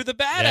 Yeah. He threw the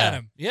bat at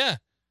him. Yeah.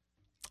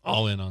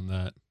 All in on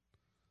that.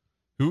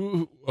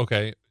 Who?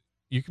 Okay,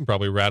 you can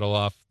probably rattle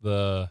off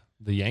the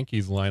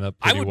Yankees lineup.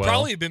 I pretty would well.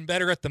 probably have been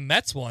better at the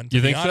Mets one. To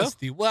You be think so? honest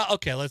with you. Well,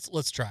 okay,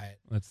 let's try it.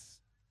 Let's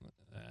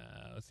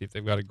see if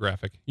they've got a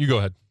graphic. You go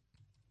ahead.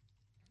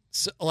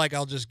 So, like,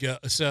 I'll just go.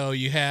 So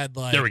you had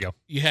like There we go.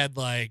 You had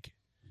like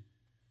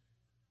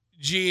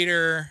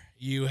Jeter,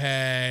 you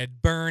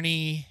had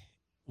Bernie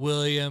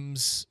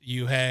Williams,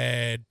 you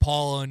had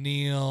Paul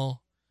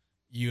O'Neill,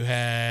 you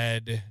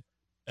had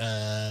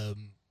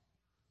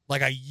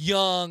like a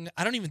young,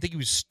 I don't even think he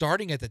was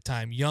starting at the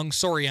time, young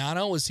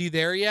Soriano. Was he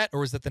there yet,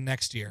 or was that the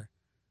next year?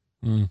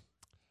 I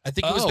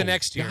think it was the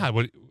next year.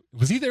 God,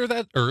 was he there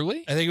that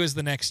early? I think it was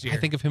the next year. I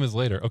think of him as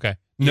later. Okay.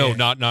 No,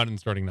 Yeah. not in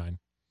starting 9.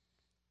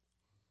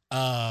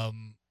 All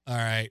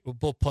right. Well,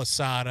 Bull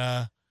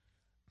Posada,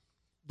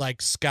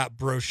 like Scott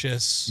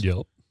Brocious.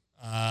 Yep.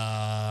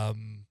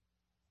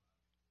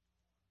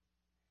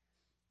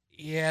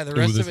 Yeah, the Ooh,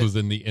 rest this of it. was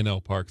in the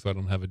NL Park, so I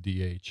don't have a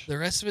DH. The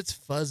rest of it's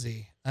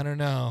fuzzy. I don't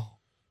know.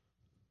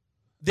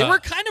 They Uh, were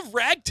kind of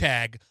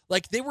ragtag.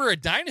 Like they were a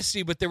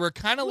dynasty, but they were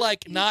kind of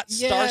like not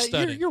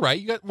star-studded. You're right.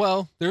 You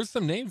got there's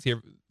some names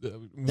here. They-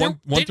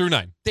 One through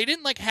 9. They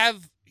didn't like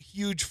have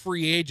huge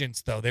free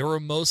agents though. They were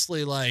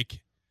mostly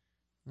like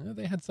Yeah,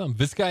 they had some.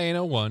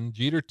 Vizcaíno 1,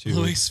 Jeter 2,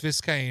 Luis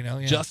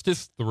Vizcaíno, yeah.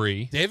 Justice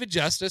 3, David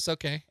Justice,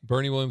 okay.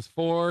 Bernie Williams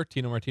 4,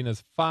 Tino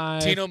Martinez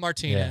 5, Tino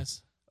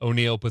Martinez.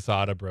 O'Neill,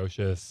 Posada,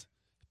 Brocious,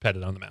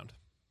 Pettit on the mound.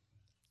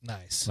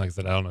 Nice. Like I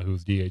said, I don't know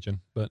who's DHing,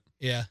 but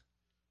Yeah.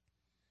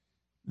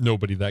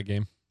 nobody that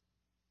game.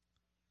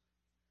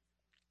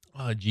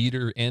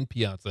 Jeter and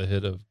Piazza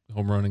hit a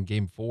home run in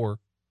Game 4.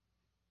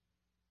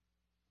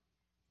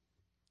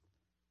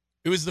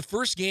 It was the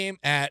first game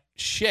at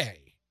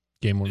Shea,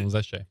 Game 1 was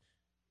at Shea.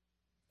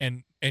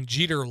 and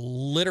Jeter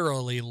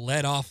literally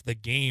led off the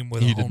game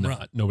with He a did home not.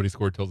 run. Nobody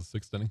scored till the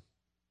 6th inning.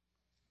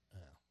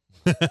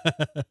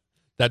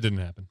 That didn't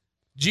happen.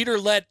 Jeter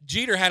had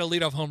a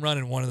leadoff home run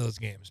in one of those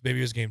games. Maybe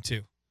it was game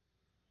 2.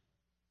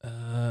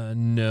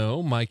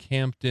 No, Mike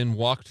Hampton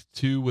walked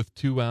 2 with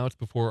 2 outs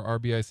before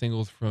RBI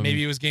singles from.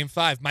 Maybe it was game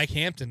 5. Mike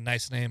Hampton,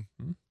 nice name.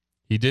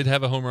 He did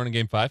have a home run in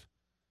Game 5.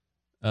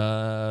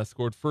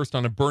 Scored first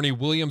on a Bernie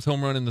Williams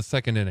home run in the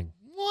 2nd inning.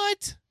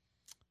 What?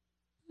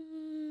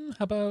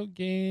 How about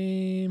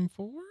Game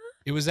 4?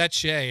 It was at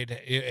Shea.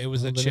 It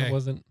was at Then Shea. It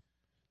wasn't.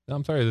 No,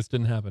 I'm sorry, this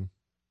didn't happen.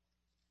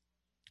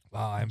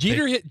 Wow,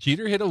 Jeter hit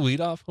a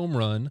leadoff home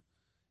run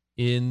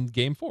in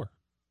Game 4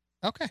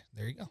 Okay,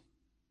 there you go.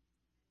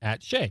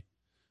 at Shea,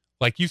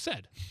 like you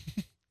said.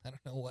 I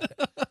don't know what.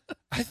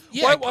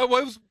 Yeah. Why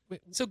was?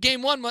 So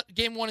game one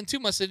and 2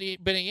 must have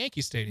been at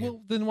Yankee Stadium.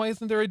 Well, then why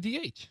isn't there a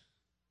DH?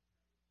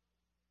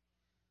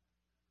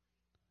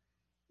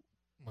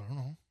 I don't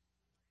know.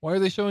 Why are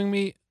they showing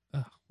me?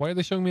 Why are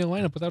they showing me a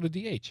lineup without a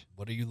DH?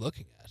 What are you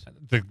looking at?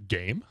 The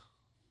game,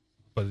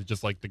 but it's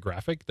just like the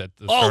graphic that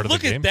the Oh, start of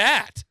look the game. at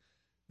that.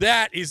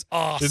 That is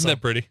awesome. Isn't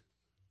that pretty?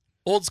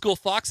 Old school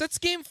Fox? That's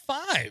game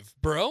 5,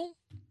 bro.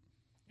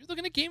 You're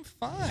looking at game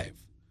 5.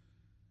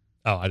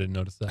 Oh, I didn't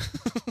notice that.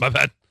 My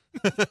bad.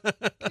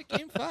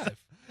 Game 5.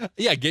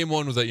 Yeah, Game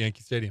 1 was at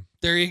Yankee Stadium.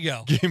 There you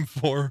go. Game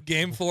 4.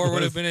 Game 4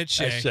 would have been at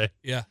Shea.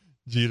 Yeah.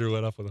 Jeter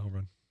led off with a home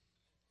run.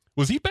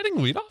 Was he betting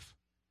leadoff?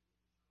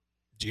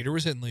 Jeter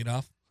was hitting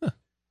leadoff.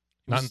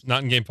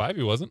 Not in Game 5.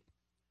 He wasn't.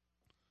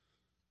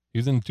 He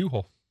was in the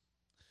 2-hole.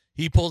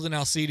 He pulled an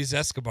Alcides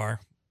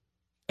Escobar,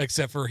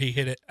 except for he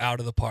hit it out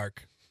of the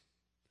park.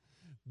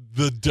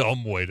 The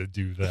dumb way to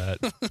do that.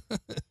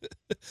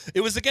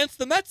 It was against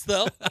the Mets,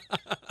 though.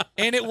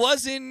 And it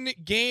was in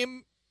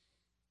game.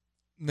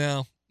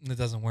 No, it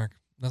doesn't work.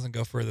 It doesn't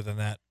go further than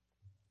that.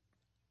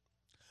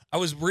 I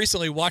was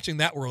recently watching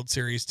that World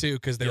Series, too,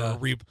 because they've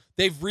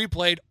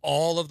replayed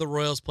all of the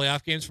Royals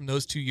playoff games from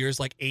those 2 years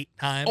like 8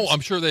 times. Oh,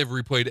 I'm sure they've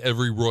replayed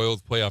every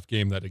Royals playoff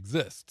game that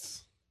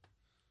exists.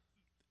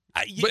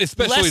 But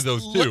especially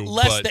those two.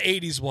 Less but, the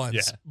 80s ones.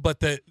 Yeah.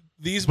 But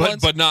these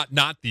ones. But not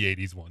the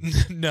 80s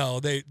ones. No,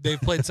 they've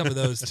played some of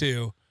those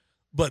too.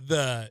 But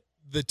the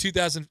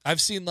 2000,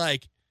 I've seen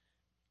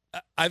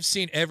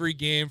every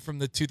game from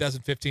the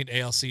 2015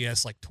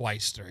 ALCS like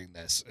twice during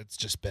this. It's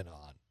just been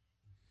on.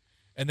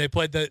 And they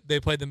played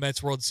the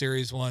Mets World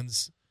Series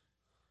ones.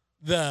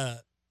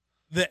 The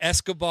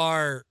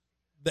Escobar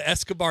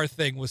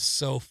thing was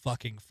so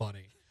fucking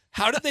funny.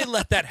 How did they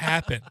let that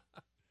happen?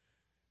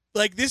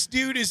 Like, this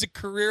dude is a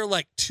career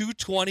like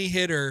 220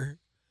 hitter,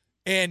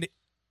 and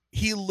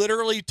he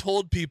literally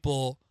told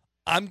people,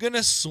 I'm going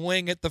to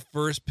swing at the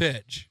first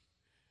pitch.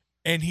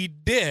 And he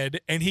did,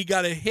 and he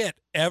got a hit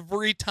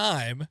every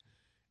time.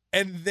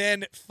 And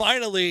then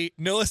finally,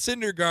 Noah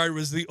Syndergaard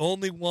was the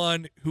only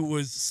one who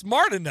was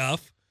smart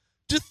enough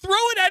to throw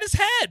it at his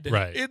head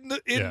Right. in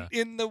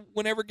the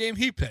whenever game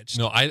he pitched.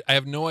 No, I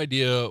have no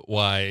idea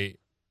why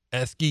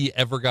Esky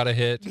ever got a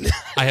hit.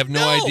 I have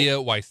no idea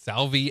why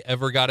Salvi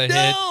ever got a hit.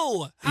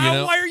 No!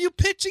 Why are you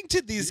pitching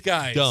to these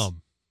guys?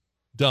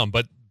 Dumb,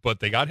 but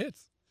they got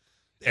hits.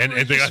 And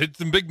they got hits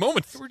in big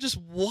moments. They were just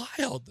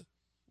wild.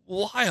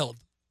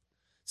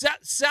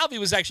 Salvi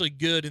was actually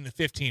good in the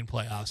 15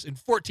 playoffs. In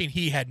 14,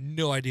 he had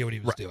no idea what he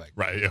was doing.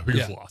 Right, yeah, he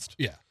was lost.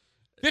 Yeah.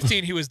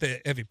 15, he was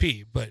the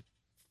MVP, but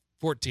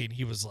 14,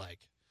 he was like,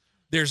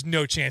 there's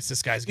no chance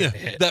this guy's going to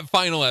hit. That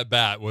final at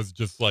bat was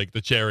just like the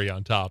cherry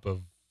on top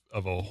of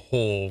a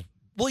whole.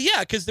 Well, yeah,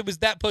 because there was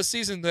that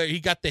postseason that he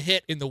got the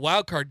hit in the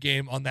wild card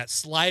game on that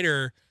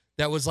slider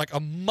that was like a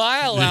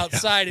mile Yeah,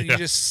 outside, and yeah. he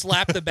just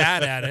slapped the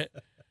bat at it.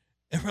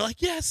 And we're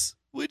like, yes,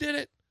 we did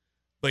it.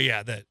 But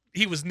yeah,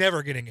 he was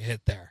never getting a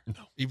hit there. No.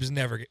 He was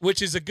never,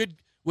 which is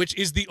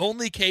the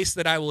only case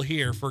that I will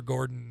hear for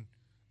Gordon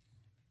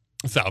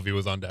Salvi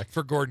was on deck.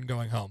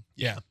 going home.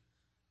 Yeah.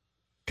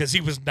 Because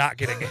he was not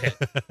getting a hit.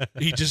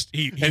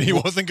 He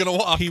wasn't going to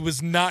walk. He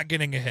was not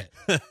getting a hit.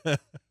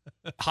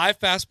 High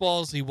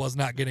fastballs, he was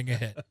not getting a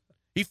hit.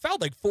 He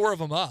fouled like 4 of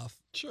them off.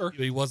 Sure.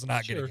 But he was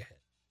not Sure. getting a hit.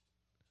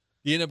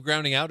 He ended up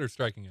grounding out or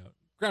striking out?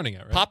 Grounding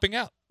out, right? Popping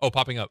out. Oh,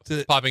 popping up.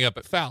 To- Popping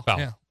up. Foul. Foul.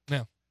 Yeah.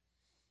 Yeah.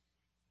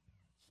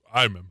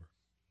 I remember.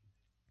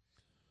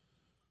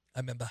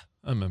 I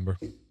remember.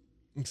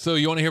 So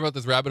you want to hear about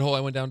this rabbit hole I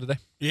went down today?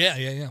 Yeah.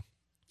 I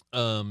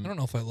I don't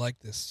know if I like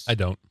this. I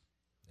don't.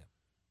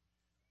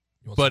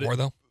 You want but some more,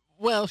 though?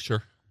 Well,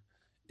 sure.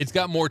 It's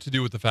got more to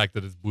do with the fact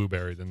that it's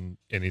blueberry than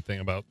anything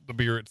about the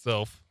beer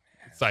itself.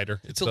 Cider.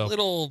 It's itself. a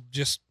little,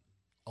 just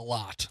a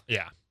lot,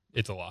 Yeah,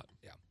 it's a lot.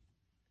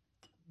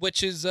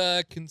 which is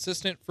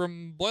consistent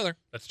from Boiler.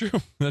 That's true.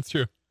 That's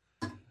true.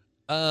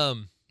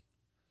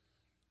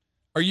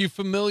 Are you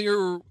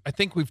familiar? I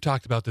think we've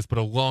talked about this, but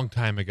a long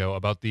time ago,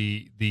 about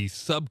the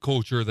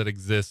subculture that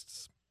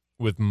exists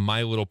with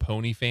My Little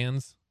Pony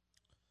fans.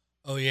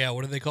 Oh, yeah.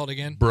 What are they called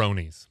again?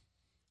 Bronies.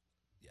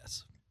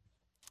 Yes.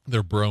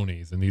 They're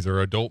bronies, and these are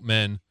adult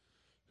men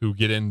who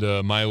get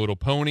into My Little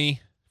Pony.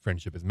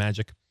 Friendship is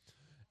magic,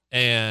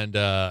 and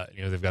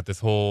they've got this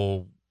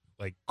whole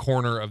like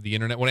corner of the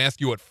internet. When I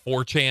asked you what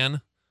 4chan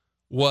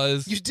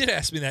was, You did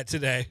ask me that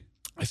today.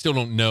 I still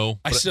don't know.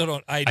 I but still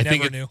don't. I think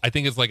never it- knew. I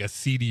think it's like a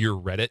seedier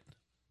Reddit,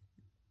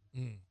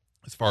 Mm.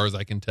 as far as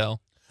I can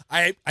tell.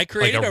 I Like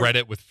created a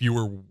Reddit with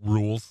fewer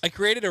rules. I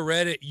created a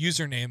Reddit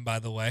username, by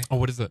the way. Oh,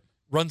 what is it?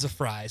 Runs of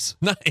Fries.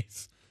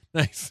 Nice.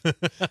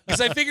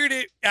 Because I figured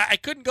I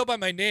couldn't go by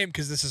my name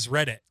because this is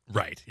Reddit.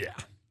 Right. Yeah.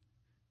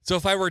 So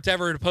if I were to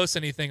ever to post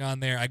anything on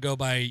there, I go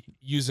by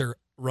user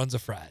Runs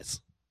of Fries.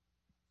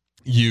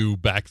 You /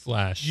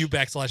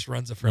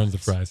 /Runs of Fries. runs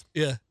of fries.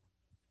 Yeah.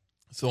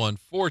 So on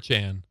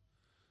 4chan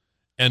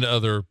and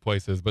other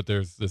places, but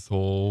there's this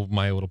whole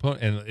My Little Pony,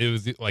 and it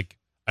was like,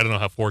 I don't know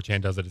how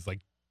 4chan does it. It's like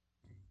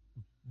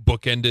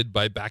bookended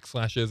by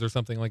backslashes or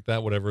something like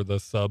that, whatever the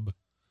sub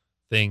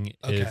thing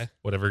is, Okay.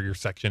 whatever your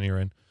section you're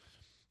in.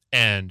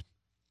 And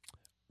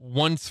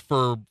once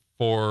for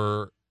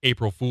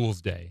April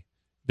Fool's Day,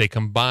 they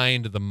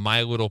combined the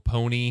My Little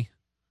Pony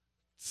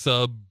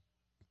sub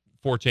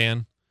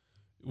 4chan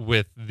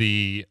with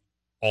the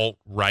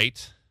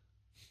alt-right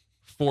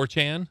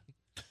 4chan.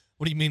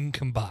 What do you mean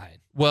combine?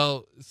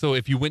 Well, so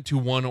if you went to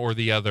one or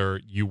the other,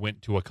 you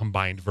went to a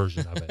combined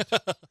version of it.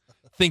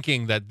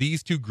 Thinking that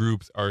these two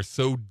groups are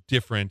so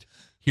different,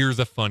 here's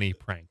a funny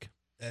prank.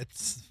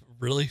 That's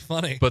really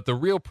funny. But the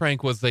real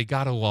prank was they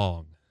got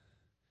along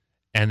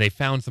and they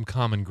found some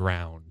common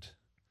ground.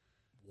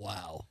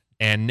 Wow.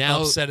 And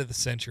now Upset of the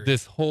century.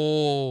 this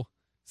whole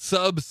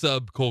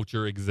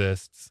subculture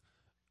exists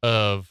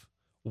of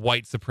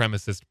white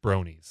supremacist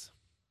bronies.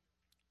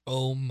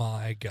 Oh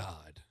my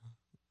God.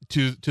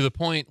 To the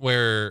point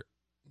where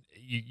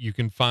you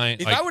can find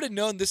If like, I would have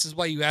known this is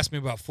why you asked me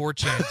about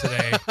 4chan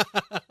today,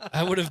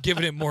 I would have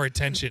given it more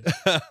attention.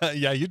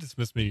 yeah, you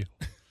dismissed me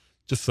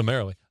just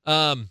summarily.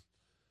 I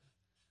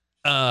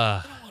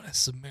don't want to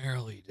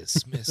summarily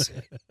dismiss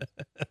it.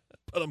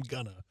 But I'm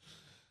gonna.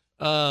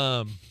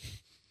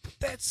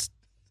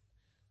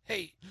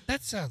 Hey,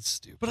 that sounds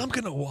stupid. But I'm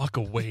gonna walk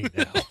away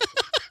now.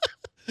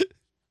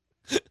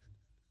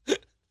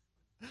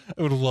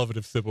 I would love it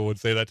if Sybil would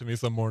say that to me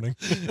some morning.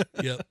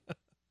 Yep.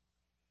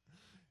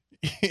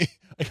 I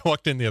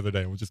walked in the other day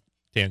and we'll just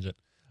tangent.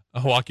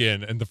 I walk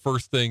in and the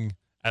first thing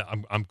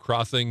I'm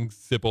crossing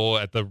Sybil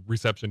at the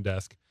reception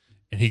desk,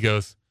 and he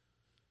goes,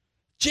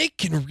 "Jake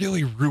can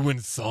really ruin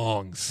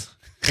songs,"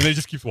 and then he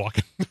just keeps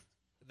walking.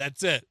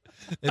 That's it.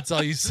 That's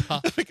all you saw.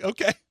 I'm like,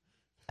 okay.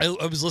 I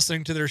was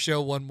listening to their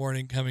show one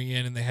morning coming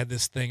in, and they had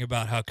this thing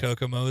about how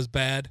Kokomo is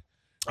bad.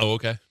 Oh,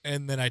 okay.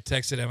 And then I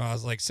texted him. I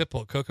was like,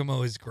 "Sipple,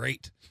 Kokomo is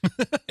great."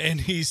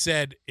 And he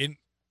said in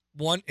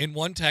one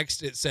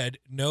text it said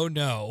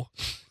no,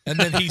 and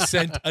then he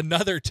sent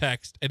another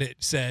text and it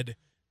said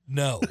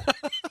no.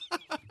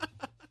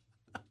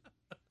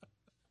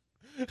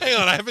 Hang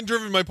on, I haven't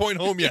driven my point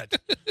home yet.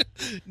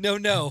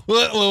 No.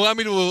 Allow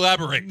me to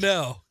elaborate.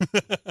 No.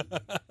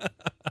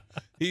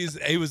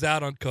 He was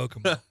out on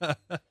Kokomo.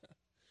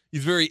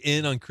 He's very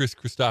in on Chris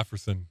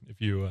Christopherson.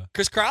 If you,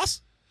 Chris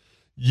Cross?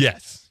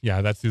 yes,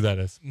 yeah, that's who that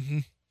is.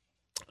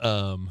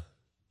 Mm-hmm.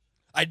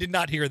 I did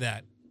not hear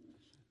that.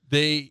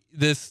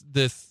 This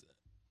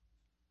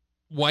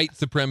white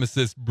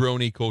supremacist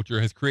brony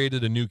culture has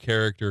created a new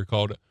character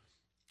called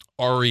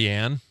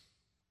Ariane,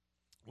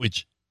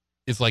 which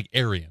is like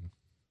Aryan,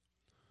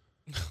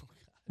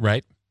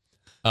 right?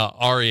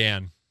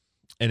 Ariane,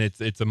 and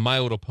it's a My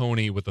Little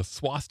Pony with a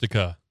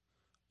swastika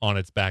on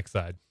its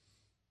backside.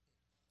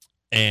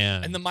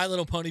 And The My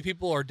Little Pony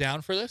people are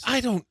down for this?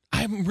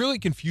 I'm really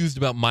confused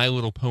about My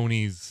Little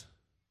Pony's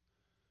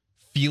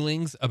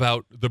feelings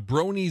about the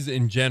bronies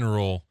in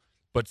general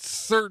but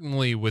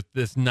certainly with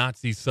this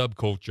Nazi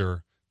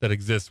subculture that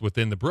exists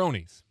within the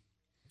Bronies,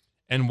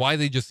 and why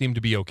they just seem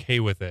to be okay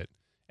with it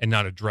and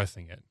not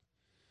addressing it.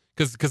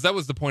 Because that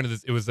was the point of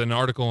this. It was an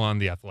article on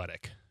The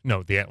Athletic.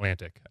 No, The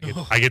Atlantic.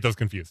 I get those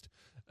confused.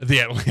 The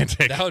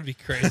Atlantic. That would be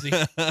crazy.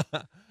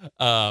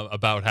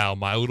 About how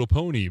My Little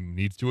Pony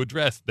needs to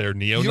address their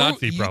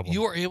neo-Nazi problem.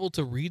 You were able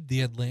to read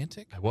The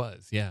Atlantic? I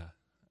was, yeah.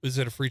 Was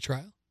it a free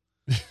trial?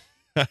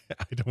 I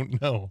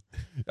don't know.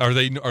 Are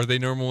they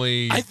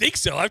normally? I think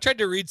so. I've tried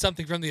to read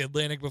something from The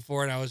Atlantic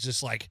before, and I was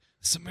just like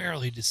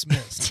summarily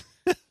dismissed.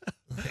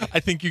 I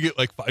think you get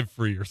like 5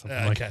 free or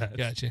something like that.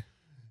 Gotcha.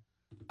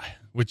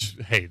 Which,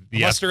 hey, I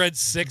must have read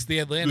 6 The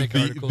Atlantic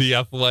articles. The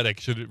Athletic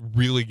should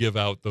really give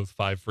out those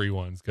 5 free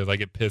ones because I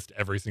get pissed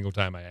every single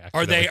time I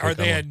Are they click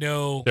on a one.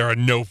 no? There are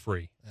no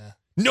free.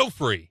 No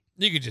free.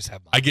 You can just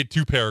have mine. I get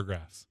 2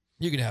 paragraphs.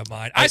 You can have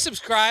mine. I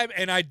subscribe,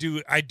 and I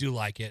do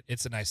like it.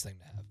 It's a nice thing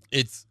to have.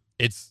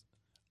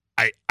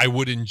 I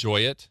would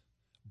enjoy it,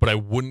 but I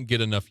wouldn't get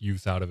enough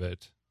use out of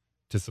it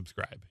to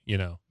subscribe,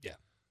 Yeah.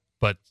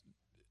 But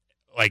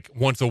like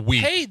once a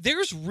week. Hey,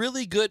 there's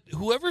really good.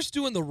 Whoever's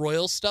doing the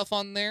Royals stuff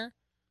on there,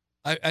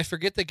 I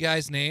forget the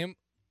guy's name.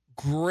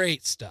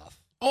 Great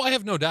stuff. Oh, I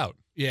have no doubt.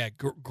 Yeah,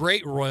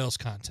 great Royals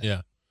content.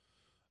 Yeah.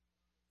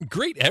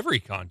 Great every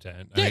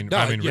content. Yeah,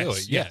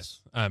 Really,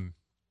 yes.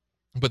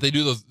 But they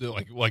do those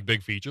like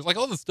big features, like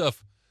all the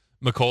stuff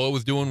McCullough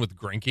was doing with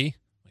Greinke.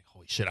 Like,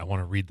 holy shit, I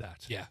want to read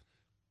that. Yeah.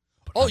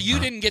 But Oh, I'm you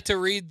not. didn't get to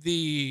read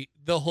the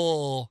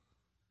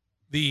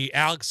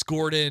Alex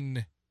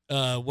Gordon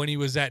when he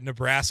was at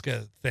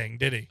Nebraska thing,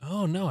 did he?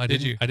 Oh no, I Did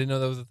didn't. you? I didn't know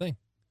that was a thing.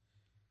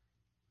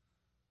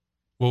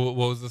 What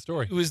was the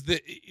story?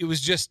 It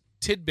was just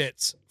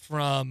tidbits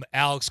from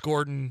Alex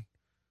Gordon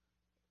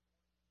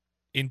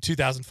in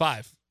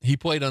 2005. He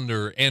played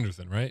under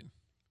Anderson, right?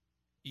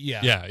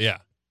 Yeah. Yeah.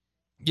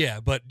 Yeah,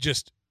 but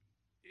just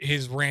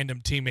his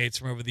random teammates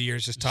from over the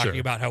years just talking Sure.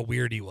 about how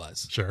weird he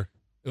was. Sure.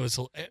 It was.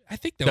 I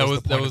think that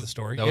was the point of the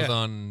story. That yeah. was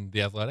on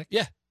The Athletic?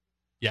 Yeah.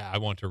 Yeah, I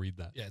want to read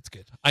that. Yeah, it's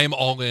good. I am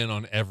all in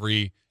on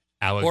every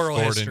Alex Oral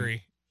Gordon.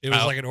 history. It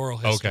was like an oral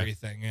history okay.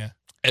 thing. Yeah.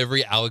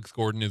 Every Alex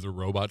Gordon is a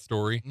robot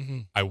story. Mm-hmm.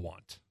 I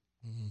want.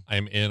 Mm-hmm. I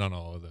am in on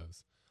all of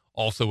those.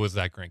 Also with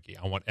Zach Greinke.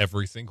 I want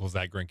every single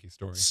Zach Greinke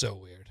story. So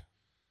weird.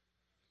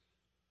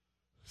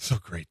 So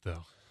great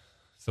though.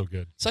 So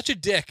good. Such a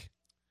dick.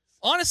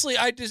 Honestly,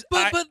 But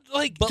But,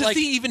 does like-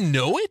 he even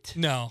know it?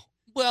 no.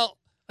 Well,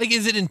 Like,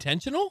 is it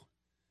intentional?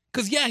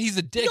 Because yeah, he's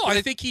a dick. no. but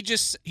I think he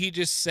just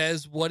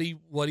says what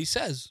he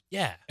says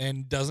yeah,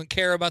 and doesn't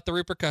care about the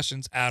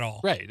repercussions at all.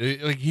 right.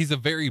 Like he's a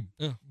very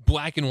Yeah.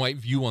 black and white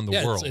view on the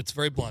Yeah, world. it's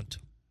very blunt.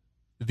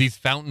 These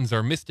fountains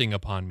are misting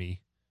upon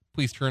me.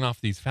 Please turn off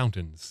these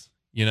fountains.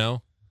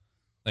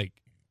 Like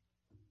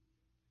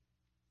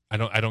I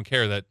don't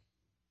care that.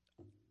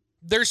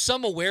 There's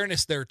some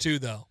awareness there too,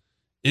 though.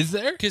 Is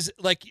there? Because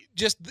like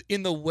just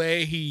in the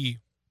way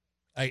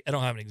I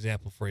don't have an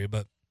example for you,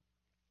 but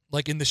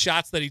like in the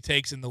shots that he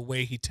takes and the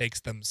way he takes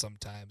them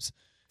sometimes,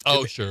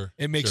 Oh, sure.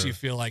 it makes sure. you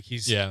feel like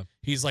he's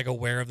like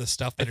aware of the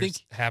stuff I that think-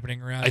 is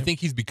happening around I him. think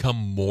he's become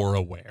more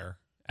aware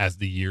as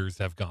the years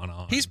have gone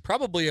on. He's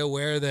probably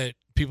aware that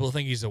people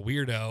think he's a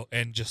weirdo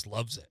and just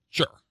loves it.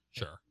 sure.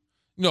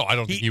 No, I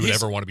don't think he would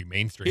his- ever want to be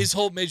mainstream. His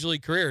whole major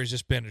league career has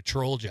just been a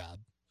troll job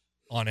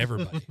on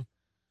everybody.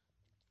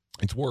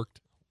 It's worked.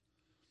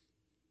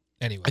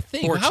 Anyway, I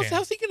think. 4chan.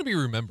 How's he going to be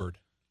remembered?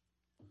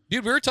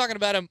 Dude, we were talking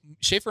about him.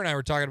 Schaefer and I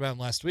were talking about him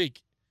last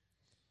week.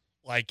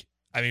 Like,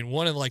 I mean,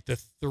 one of like the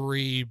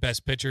 3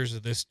 best pitchers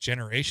of this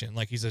generation.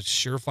 Like, he's a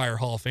surefire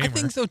Hall of Famer. I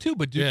think so too.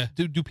 But Yeah.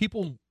 do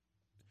people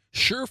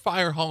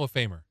surefire Hall of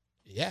Famer?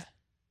 Yeah.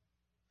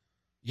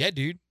 Yeah,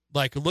 dude.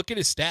 Like, look at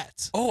his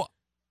stats. Oh,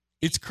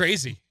 It's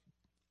crazy.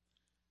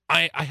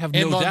 I have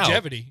And no doubt.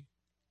 longevity.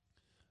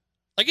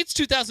 Like, it's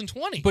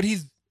 2020. But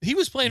he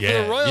was playing for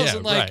Yeah, the Royals yeah,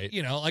 in like,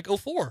 right. like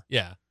 04.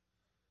 yeah,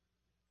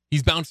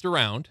 he's bounced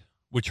around,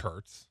 which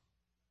hurts.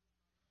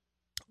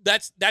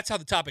 That's how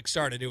the topic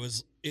started. It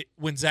was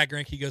when Zach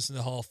Greinke goes to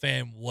the Hall of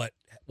Fame, what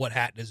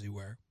hat does he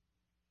wear?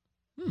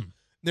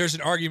 There's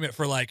an argument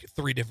for like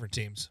 3 different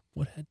teams.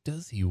 What hat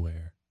does he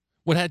wear?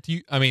 What hat do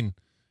you? I mean,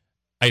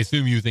 I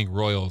assume you think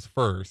Royals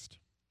first.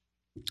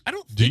 I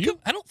don't Do think you?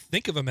 I don't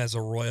think of him as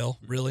a Royal,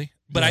 really.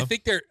 But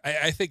Yeah.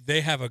 I think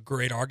they have a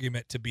great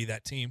argument to be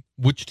that team.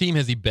 Which team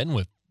has he been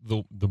with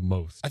the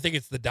most? I think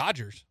it's the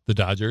Dodgers. The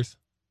Dodgers.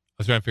 I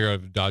was trying to figure out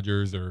if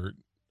Dodgers or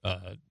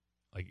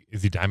like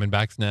is he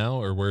Diamondbacks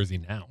now or where is he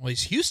now? Well,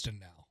 he's Houston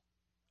now.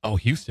 Oh,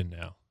 Houston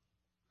now.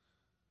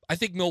 I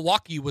think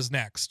Milwaukee was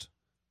next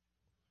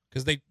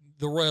because the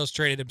Royals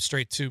traded him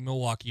straight to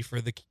Milwaukee for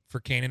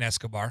Kanan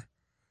Escobar,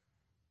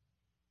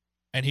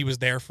 and he was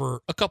there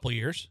for a couple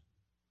years.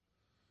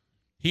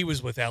 He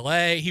was with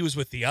LA. He was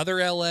with the other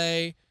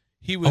LA.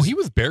 He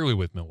was barely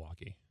with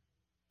Milwaukee.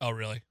 Oh,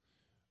 really?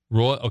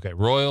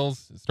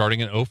 Royals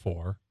starting in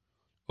 04,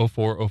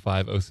 04,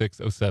 05,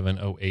 06, 07,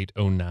 08,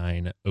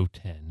 09,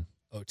 010.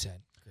 010.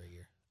 Great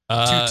year.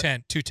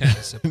 210. 210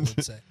 as people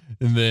would say.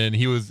 And then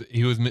he was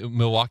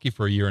Milwaukee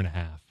for a year and a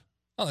half.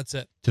 Oh, that's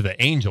it. to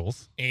the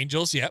Angels,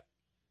 Angels, yep.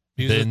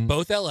 He was Then- with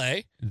both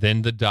LA.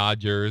 then the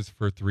Dodgers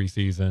for 3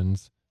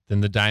 seasons,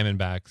 then the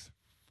Diamondbacks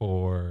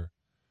for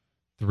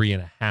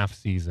 3.5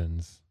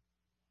 seasons,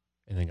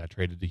 and then got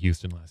traded to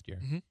Houston last year.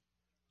 Mhm.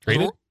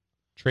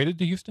 Traded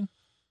to Houston?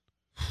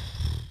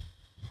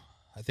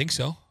 I think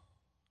so.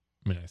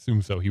 I mean, I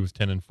assume so. He was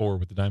 10-4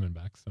 with the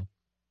Diamondbacks. So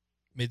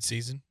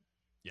Mid-season.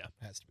 Yeah.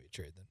 Has to be a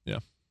trade then. Yeah.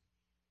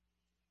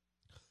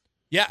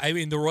 Yeah, I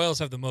mean, the Royals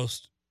have the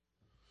most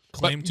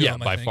claim to yeah,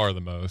 him, I by think. far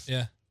the most.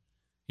 Yeah.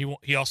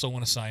 He also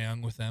won a Cy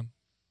Young with them.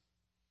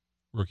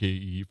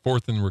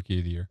 Fourth in Rookie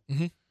of the Year,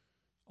 Mhm.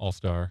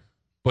 All-Star.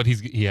 But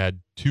he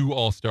had 2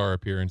 All-Star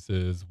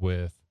appearances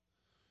with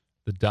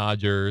the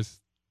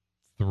Dodgers,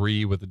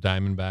 3 with the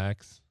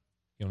Diamondbacks.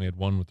 He only had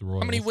 1 with the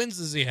Royals. How many wins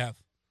does he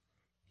have?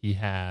 He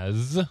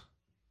has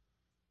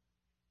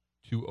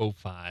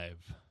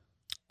 205.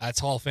 That's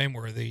Hall of Fame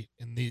worthy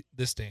in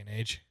this day and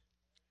age.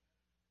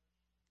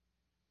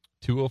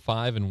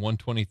 205 and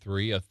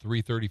 123, a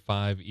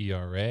 335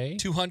 ERA.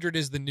 200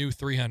 is the new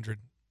 300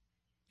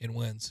 in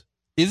wins.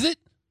 Is it?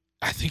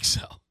 I think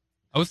so.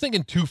 I was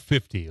thinking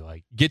 250.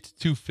 Like, get to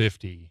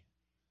 250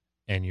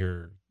 and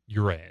you're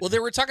in. Well, they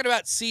were talking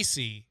about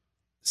CC.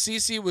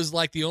 CC was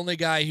like the only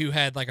guy who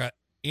had like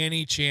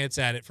any chance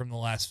at it from the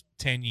last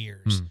 10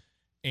 years.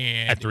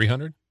 And at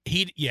 300?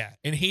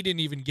 and he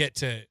didn't even get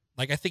to,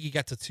 like, I think he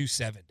got to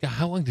 270. God,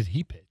 how long did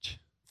he pitch?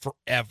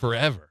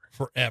 Forever.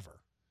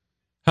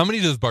 How many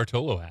does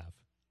Bartolo have?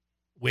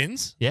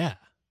 Wins? Yeah.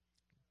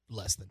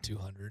 Less than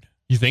 200.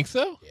 You think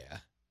so? Yeah.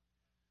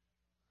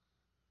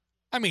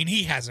 I mean,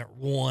 he hasn't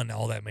won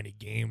all that many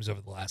games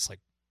over the last, like,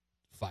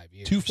 5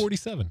 years.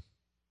 247.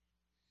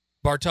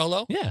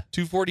 Bartolo? Yeah.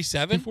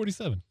 247?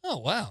 247. Oh,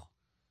 wow.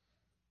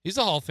 He's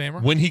a Hall of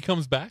Famer. When he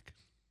comes back,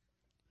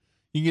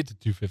 you can get to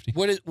 250.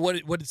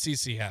 What did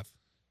CC have?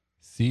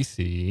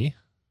 CC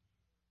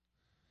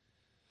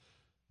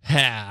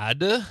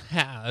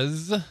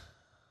has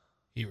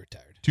He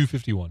retired.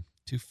 251.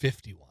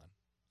 251.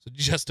 So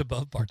just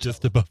above Bartolo.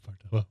 Just above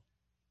Bartolo,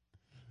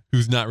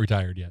 who's not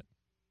retired yet.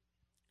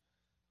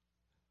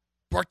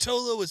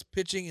 Bartolo was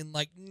pitching in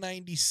like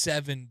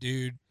 97,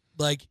 dude.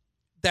 Like,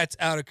 that's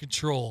out of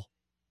control.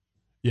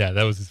 Yeah,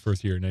 that was his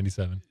first year,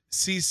 97.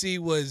 CC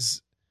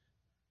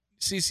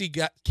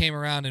came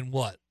around in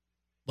what?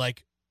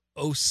 Like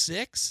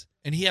 06?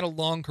 And he had a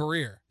long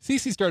career.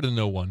 CC started in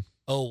 01.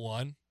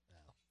 01.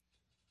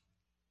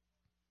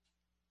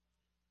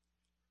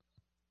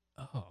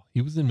 Oh,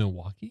 he was in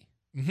Milwaukee?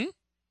 Mm-hmm.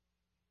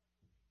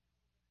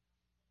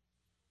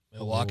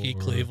 Milwaukee,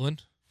 Or-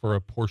 Cleveland. For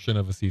a portion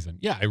of a season.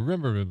 Yeah, I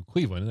remember him in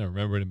Cleveland, and I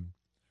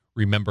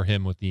remember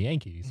him with the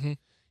Yankees. Mhm.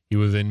 He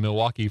was in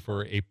Milwaukee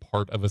for a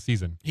part of a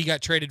season. He got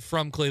traded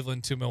from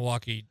Cleveland to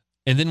Milwaukee.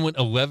 And then went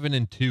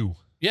 11-2.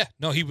 Yeah,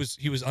 no, he was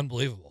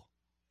unbelievable.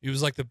 He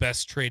was like the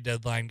best trade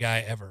deadline guy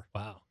ever.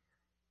 Wow.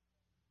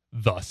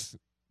 Thus,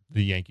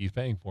 the Yankees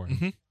paying for him.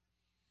 Mhm.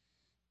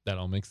 That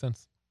all makes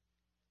sense.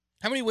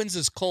 How many wins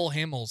does Cole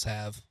Hamels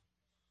have?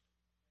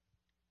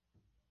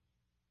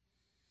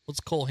 What's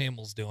Cole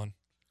Hamels doing?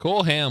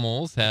 Cole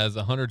Hamels has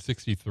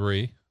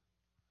 163.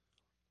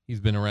 He's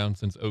been around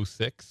since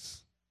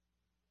 06.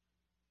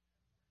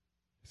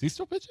 Is he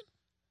still pitching?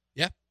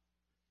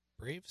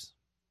 Braves?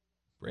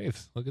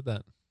 Braves. Look at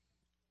that.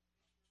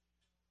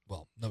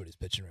 Well, nobody's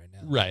pitching right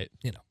now. Right.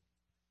 You know.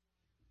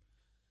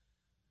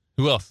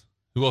 Who else?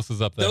 Who else is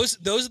up there?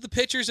 Those are the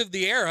pitchers of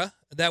the era.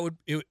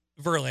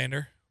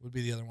 Verlander would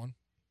be the other one.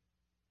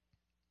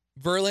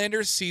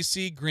 Verlander,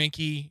 CC,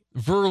 Greinke.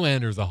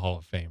 Verlander's a Hall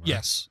of Famer.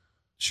 Yes.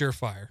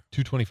 Surefire.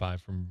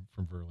 225 from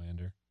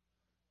Verlander.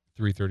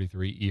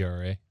 333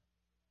 ERA.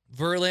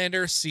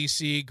 Verlander,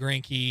 CC,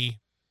 Greinke.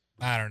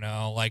 I don't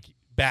know, like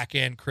back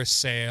end Chris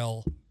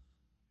Sale.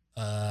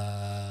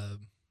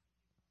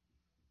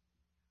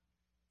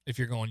 If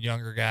you're going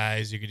younger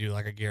guys, you could do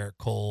like a Garrett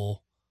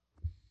Cole.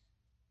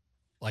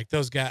 Like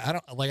those guys, I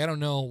don't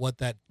know what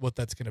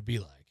that's going to be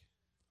like.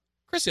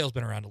 Chris Sale's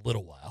been around a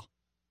little while.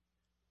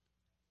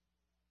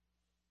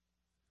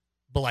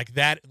 But like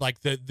that, like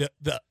the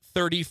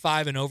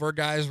 35 and over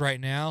guys right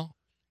now,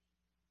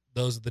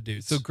 those are the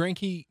dudes. So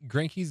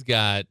Greinke's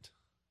got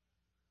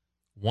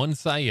 1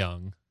 Cy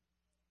Young,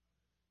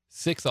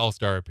 6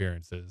 All-Star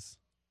appearances,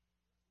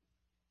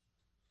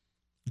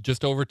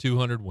 just over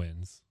 200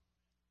 wins.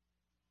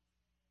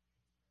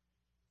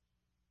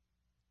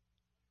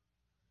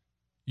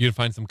 You can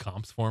find some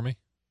comps for me?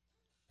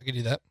 I can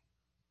do that.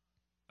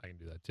 I can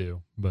do that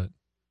too, but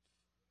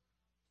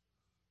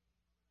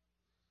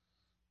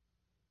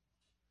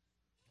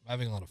I'm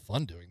having a lot of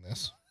fun doing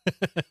this.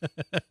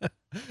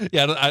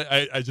 yeah,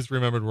 I just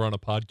remembered we're on a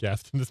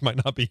podcast and this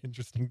might not be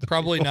interesting to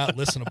Probably people. not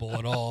listenable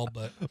at all,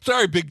 but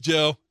Sorry, Big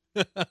Joe.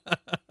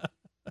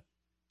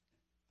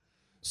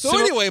 So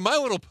anyway, My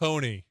Little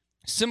Pony.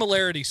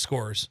 Similarity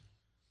scores.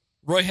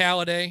 Roy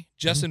Halladay,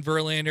 Justin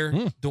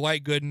Verlander,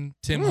 Dwight Gooden,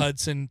 Tim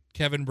Hudson,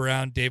 Kevin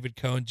Brown, David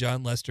Cohn,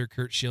 John Lester,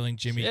 Kurt Schilling,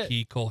 Jimmy Shit.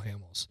 Key, Cole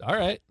Hamels. All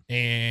right.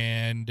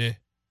 And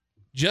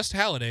just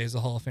Halladay is a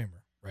Hall of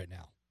Famer right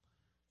now.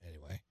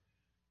 Anyway.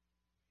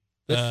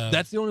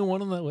 That's the only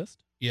one on that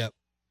list. Yep.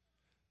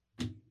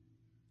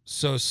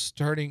 So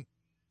starting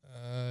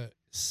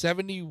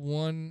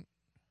 71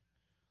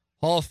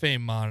 Hall of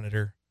Fame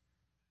monitor.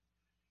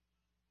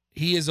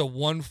 He is a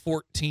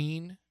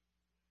 114,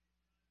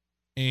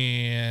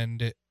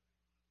 and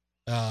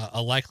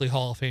a likely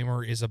Hall of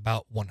Famer is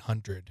about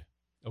 100.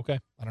 Okay.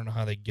 I don't know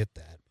how they get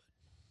that.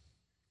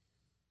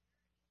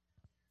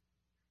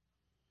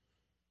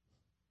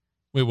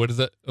 Wait, what is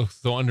that? Oh,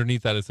 so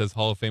underneath that it says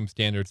Hall of Fame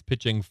standards: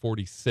 pitching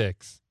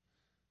 46,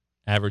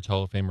 average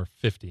Hall of Famer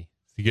 50.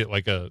 So you get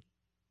like a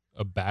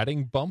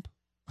batting bump.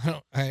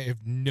 I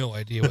have no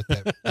idea what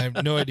that. I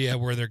have no idea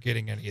where they're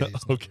getting any of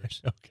these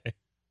numbers. Okay.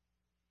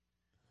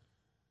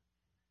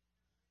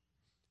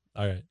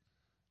 All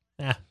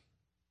right.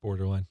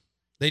 Borderline.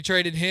 They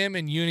traded him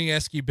and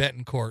Yuniesky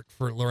Betancourt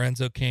for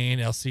Lorenzo Cain,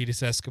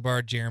 Alcides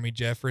Escobar, Jeremy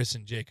Jeffress,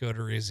 and Jake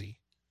Odorizzi.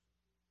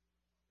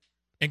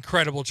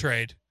 Incredible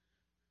trade.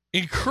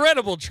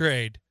 Incredible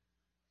trade.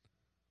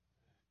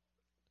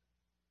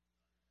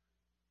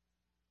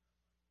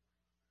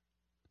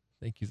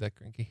 Thank you, Zach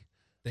Greinke.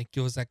 Thank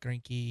you, Zach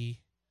Greinke.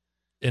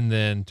 And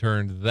then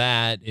turned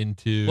that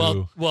into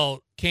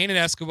Well, Cain and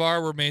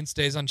Escobar were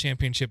mainstays on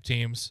championship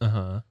teams.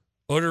 uh-huh.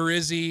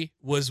 Odorizzi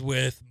was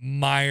with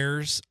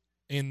Myers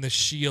in the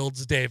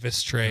Shields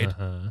Davis trade.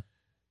 Uh-huh.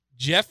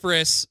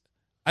 Jeffress,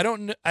 I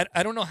don't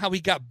know how he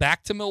got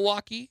back to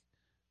Milwaukee,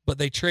 but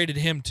they traded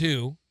him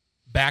too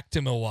back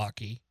to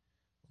Milwaukee.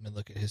 Let me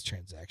look at his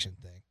transaction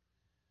thing.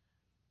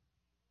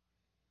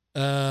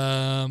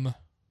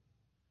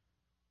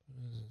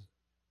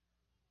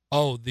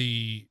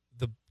 The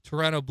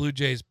Toronto Blue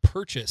Jays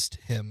purchased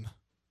him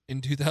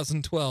in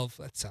 2012.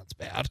 That sounds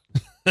bad.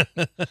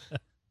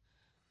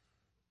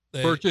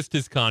 Purchased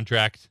his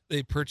contract.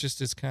 They purchased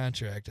his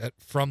contract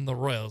from the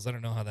Royals. I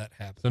don't know how that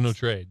happened. So no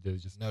trade. They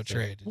just No said,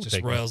 trade. "We'll Just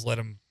take Royals let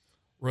him.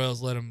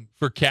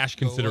 for cash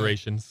go away."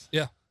 considerations.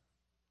 Yeah.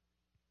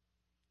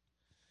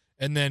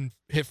 And then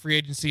hit free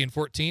agency in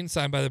 14,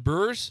 signed by the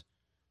Brewers,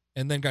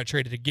 and then got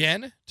traded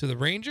again to the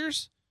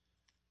Rangers,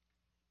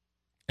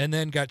 and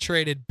then got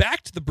traded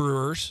back to the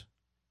Brewers,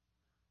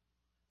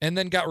 and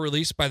then got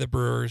released by the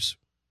Brewers,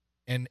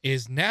 and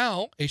is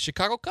now a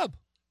Chicago Cub.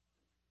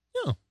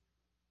 Oh.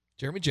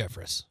 Jeremy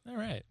Jeffress. All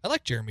right. I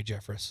like Jeremy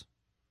Jeffress.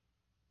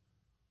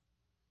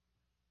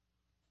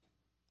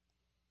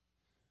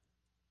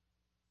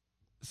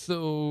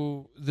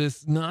 So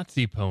this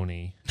Nazi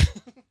pony,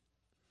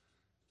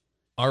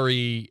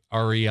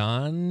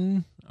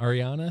 Ariana,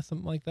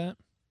 something like that.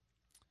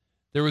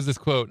 There was this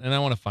quote, and I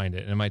want to find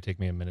it, and it might take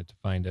me a minute to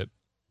find it,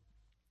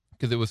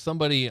 because it was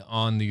somebody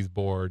on these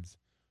boards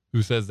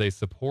who says they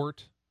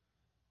support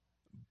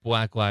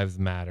Black Lives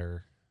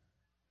Matter,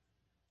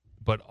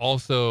 but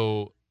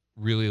also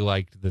really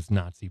liked this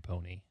Nazi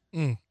pony.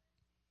 Mm.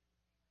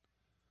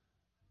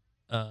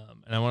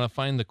 And I want to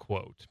find the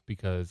quote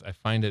because I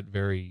find it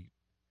very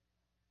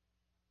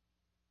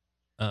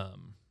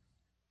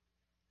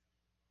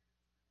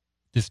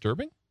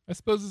disturbing, I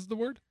suppose is the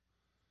word.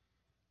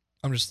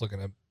 I'm just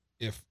looking up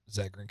if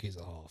Zach Greinke's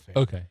a Hall of Fame.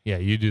 Okay. Yeah,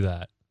 you do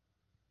that.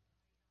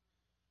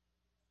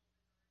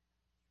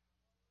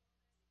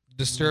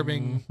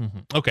 Disturbing.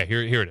 Mhm. Okay,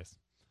 here it is.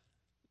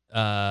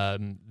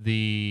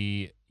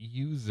 The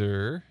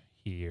user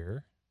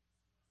here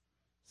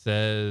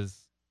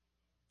says,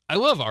 I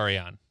love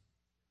Ariane.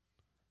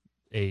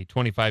 A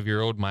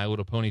 25-year-old My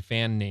Little Pony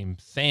fan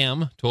named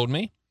Sam told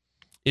me,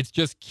 it's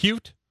just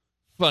cute,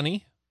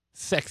 funny,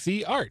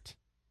 sexy art.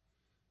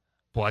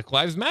 Black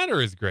Lives Matter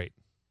is great.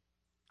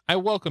 I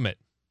welcome it.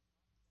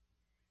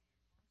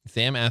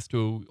 Sam asked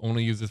to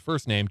only use his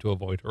first name to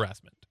avoid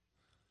harassment.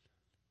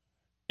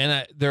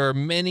 And there are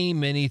many,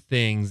 many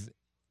things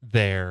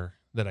there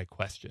that I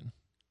question.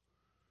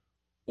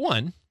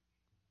 One,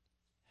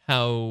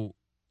 how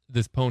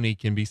this pony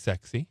can be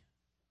sexy.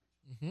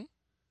 Mm-hmm.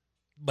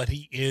 But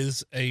he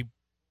is a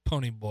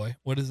pony boy.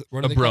 What is it?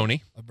 What A are they called?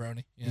 brony. A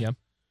brony. Yeah.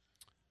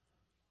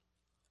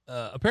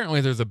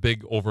 Apparently, there's a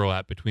big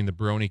overlap between the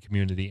brony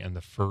community and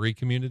the furry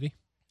community.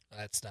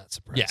 That's not Yeah,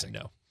 surprising.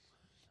 no.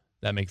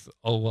 That makes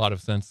a lot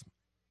of sense.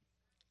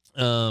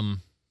 I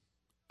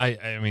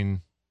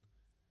mean,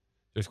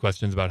 there's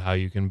questions about how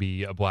you can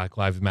be a Black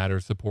Lives Matter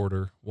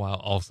supporter while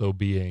also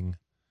being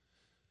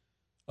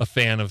a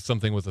fan of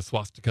something with a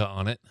swastika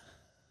on it.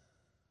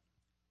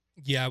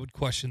 Yeah, I would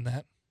question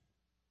that.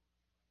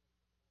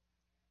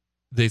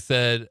 They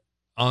said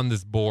on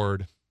this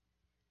board,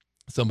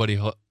 somebody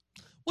What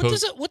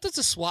does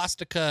a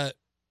swastika?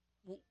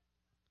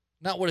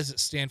 Not what does it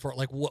stand for?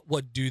 Like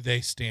what do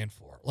they stand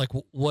for? Like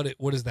what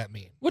does that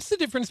mean? What's the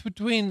difference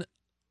between?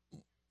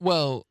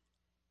 Well,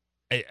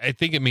 I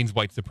think it means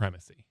white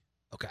supremacy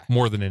Okay,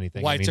 more than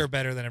anything. whites it means, are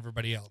better than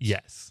everybody else.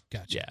 yes,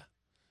 Gotcha.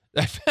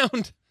 yeah. I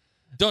found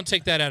Don't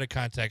take that out of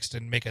context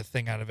and make a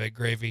thing out of it.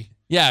 Gravy.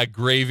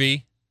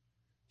 gravy.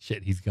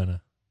 Shit, he's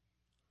gonna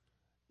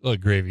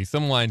look gravy.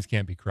 Some lines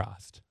can't be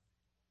crossed.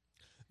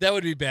 That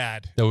would be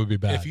bad. That would be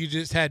bad. If you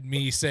just had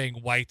me saying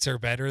whites are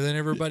better than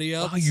everybody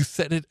else. Oh, you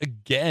said it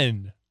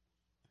again.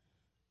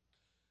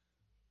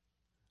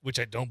 which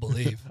I don't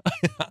believe.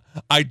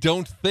 I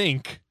don't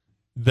think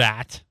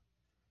that.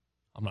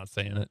 I'm not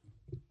saying it.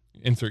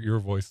 Insert your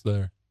voice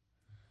there.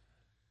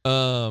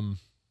 Oh,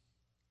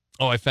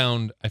 I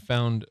found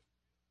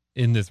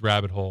in this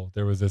rabbit hole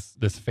there was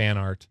this fan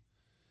art,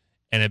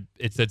 and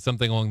it said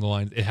something along the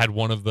lines. It had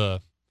one of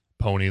the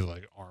ponies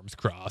like arms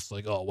crossed,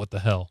 like, oh, what the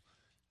hell?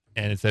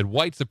 And it said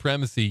white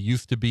supremacy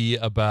used to be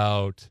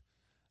about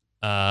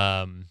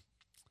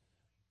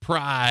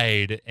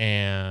pride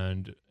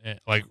and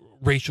like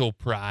racial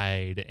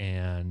pride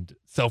and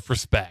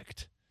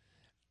self-respect,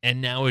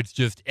 and now it's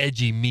just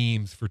edgy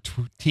memes for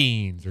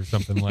teens or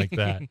something like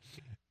that.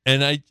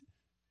 And I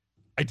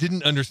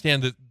didn't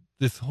understand that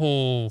this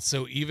whole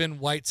So even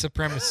white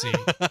supremacy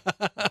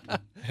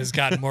has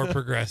gotten more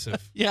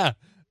progressive. yeah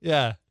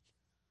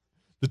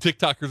the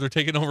TikTokers are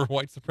taking over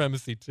white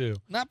supremacy too.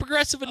 Not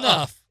progressive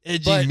enough,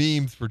 Edgy but-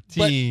 memes for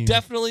but teens.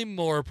 definitely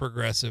more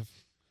progressive.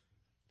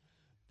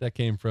 That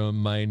came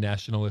from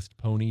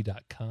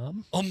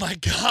mynationalistpony.com. Oh my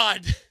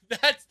God,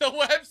 that's the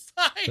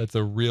website. That's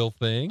a real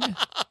thing.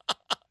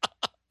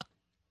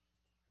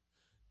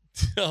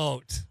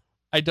 Don't.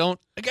 I don't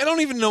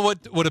even know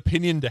what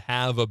opinion to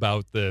have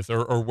about this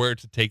or where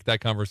to take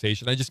that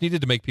conversation. I just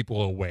needed to make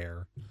people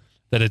aware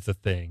that it's a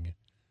thing,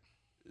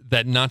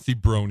 that Nazi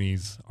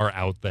bronies are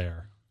out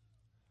there,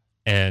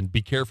 and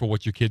be careful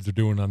what your kids are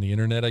doing on the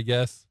internet, I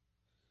guess.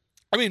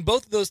 I mean,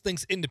 both of those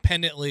things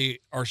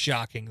independently are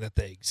shocking that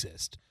they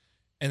exist,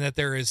 and that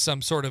there is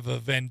some sort of a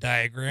Venn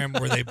diagram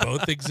where they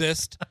both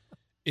exist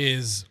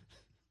is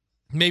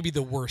maybe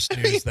the worst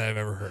news that I've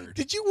ever heard.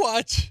 Did you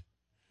watch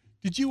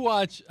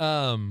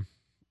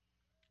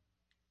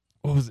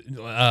what was it?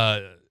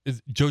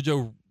 Is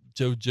Jojo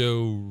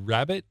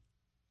Rabbit?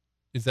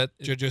 Is that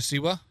Jojo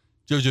Siwa?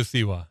 Jojo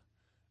Siwa?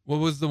 What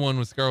was the one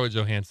with Scarlett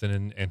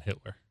Johansson and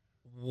Hitler?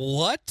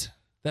 What?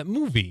 That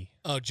movie.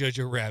 Oh,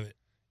 Jojo Rabbit.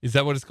 Is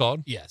that what it's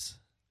called? Yes.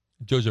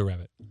 Jojo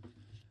Rabbit.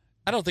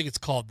 I don't think it's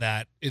called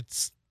that.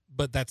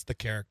 But that's the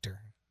character.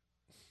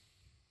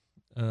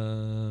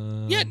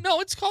 Yeah, no,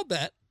 it's called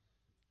that.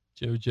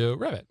 Jojo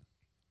Rabbit.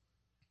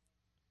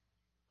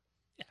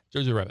 Yeah,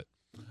 Jojo Rabbit.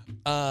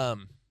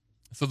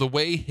 So the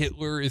way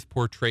Hitler is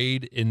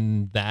portrayed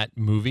in that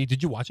movie,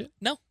 did you watch it?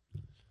 No.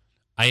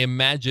 I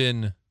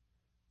imagine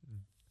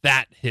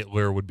that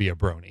Hitler would be a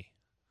brony.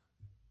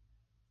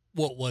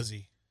 What was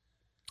he?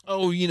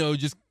 Oh,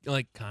 just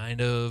like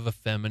kind of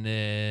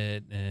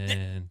effeminate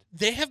and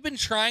They have been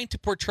trying to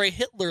portray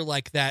Hitler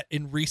like that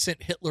in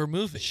recent Hitler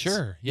movies.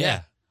 sure,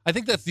 yeah. I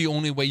think that's the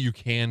only way you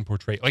can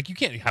portray. Like, you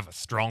can't have a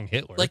strong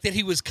Hitler. Like that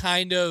he was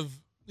kind of,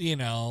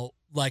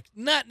 like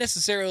not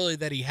necessarily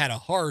that he had a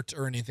heart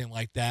or anything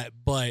like that,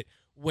 but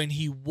when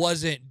he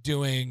wasn't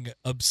doing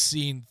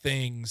obscene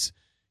things,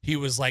 he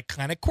was like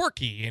kind of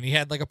quirky and he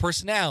had like a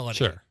personality.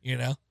 Sure.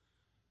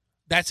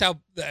 That's how,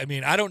 I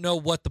mean, I don't know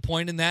what the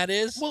point in that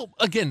is. Well,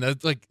 again,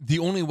 that's like the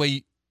only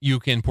way you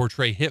can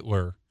portray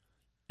Hitler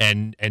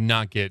and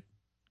not get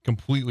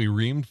completely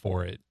reamed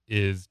for it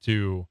is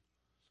to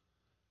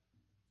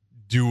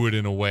do it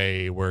in a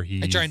way where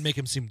I try and make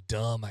him seem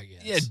dumb, I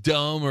guess. yeah,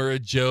 dumb or a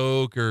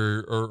joke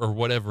or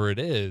whatever it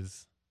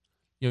is.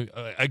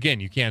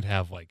 Again, you can't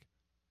have like,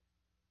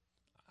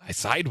 I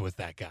side with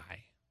that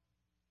guy,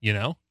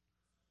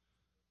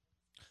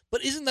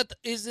 But isn't that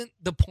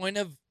the point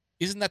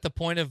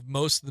of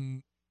most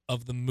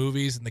of the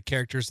movies and the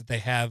characters that they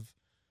have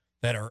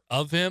that are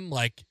of him?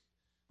 Like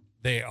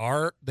they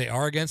are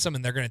against him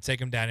and they're going to take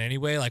him down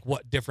anyway. Like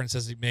what difference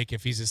does it make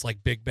if he's this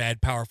like big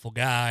bad powerful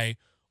guy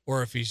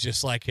or if he's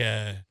just like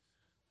a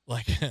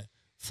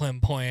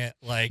flamboyant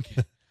like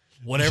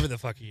whatever the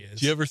fuck he is?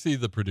 Do you ever see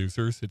The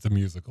Producers? It's a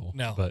musical.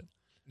 No. But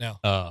No.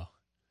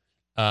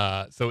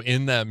 so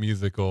in that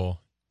musical,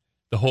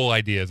 the whole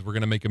idea is we're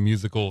going to make a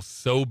musical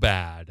so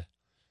bad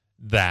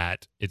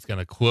that it's going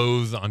to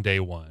close on day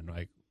one.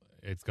 Like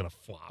it's going to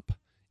flop.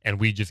 And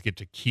we just get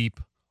to keep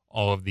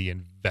all of the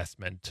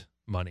investment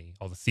money,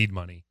 all the seed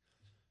money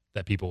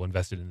that people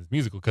invested in this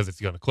musical because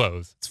it's going to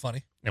close. It's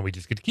funny. And we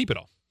just get to keep it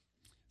all.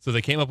 So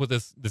they came up with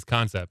this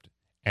concept,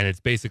 and it's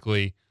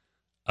basically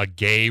a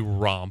gay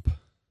romp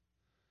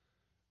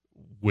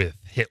with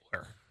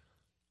Hitler.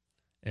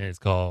 And it's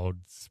called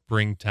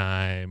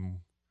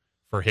Springtime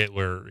for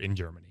Hitler in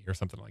Germany or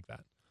something like that.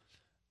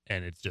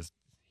 And it's just,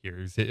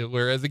 here's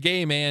Hitler as a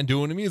gay man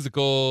doing a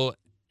musical,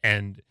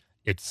 and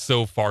it's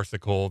so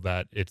farcical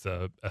that it's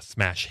a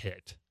smash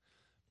hit.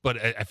 But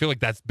I feel like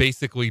that's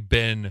basically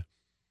been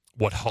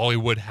what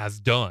Hollywood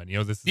has done.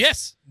 This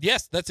Yes,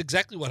 that's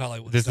exactly what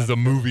Hollywood. this is a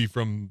movie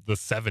from the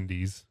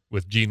 70s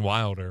with Gene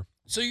Wilder.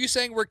 So you're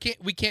saying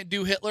we can't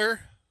do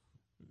Hitler?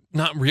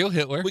 Not real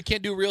Hitler. We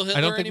can't do real Hitler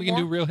I don't think anymore?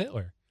 we can do real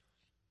Hitler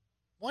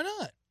Why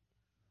not?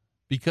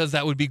 because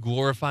that would be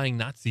glorifying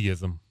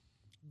Nazism.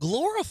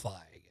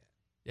 Glorifying it.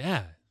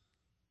 Yeah.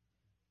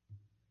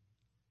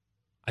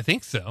 I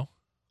think so.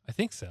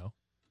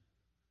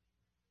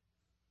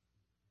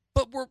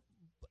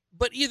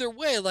 But either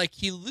way, like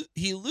he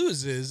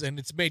loses, and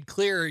it's made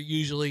clear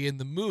usually in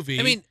the movie.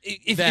 I mean,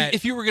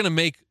 if you were going to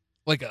make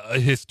like a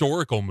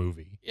historical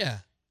movie, yeah,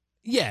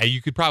 Yeah,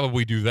 you could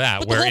probably do that.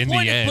 But where the whole in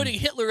point the of end, putting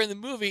Hitler in the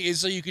movie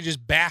is so you could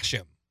just bash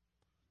him.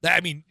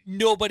 I mean,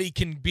 nobody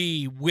can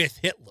be with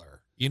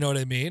Hitler. You know what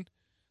I mean?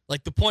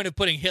 Like the point of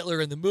putting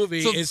Hitler in the movie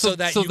is so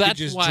that you can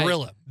just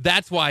drill him.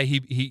 That's why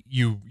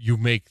you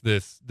make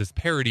this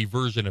parody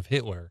version of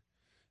Hitler,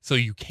 so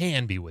you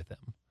can be with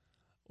him.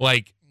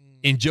 Like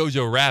in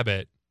Jojo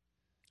Rabbit,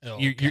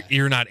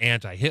 you're not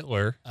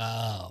anti-Hitler.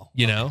 Oh,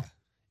 you know,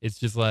 it's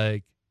just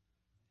like,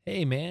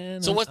 hey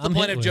man. So what's the I'm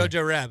point Hitler. of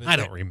Jojo Rabbit? I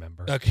don't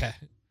remember. Okay,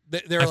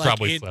 they're I like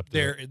probably slept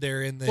through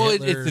they're in the well,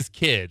 Hitler it's this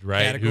kid,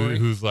 right? category?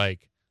 Who's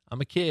like, I'm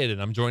a kid and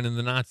I'm joining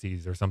the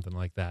Nazis or something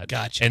like that.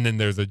 Gotcha. And then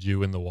there's a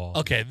Jew in the wall.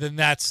 Okay, then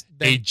that's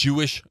A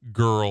Jewish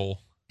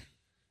girl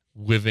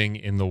living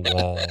in the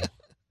wall.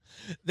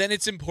 then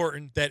it's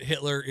important that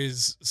Hitler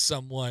is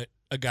somewhat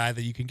a guy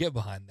that you can get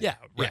behind. There.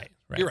 Yeah, right.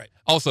 You're right.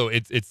 Also,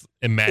 it's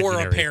imaginary.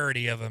 Or a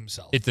parody of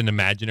himself. It's an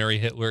imaginary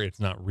Hitler.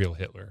 It's not real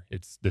Hitler.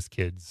 It's this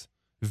kid's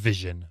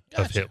vision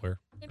of Gotcha. Hitler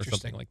or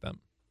something like that.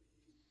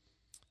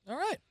 All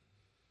right.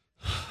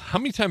 How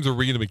many times are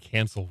we going to be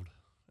canceled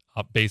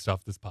based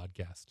off this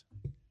podcast?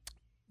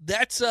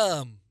 That's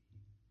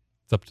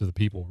It's up to the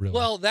people, really.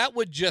 well, that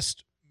would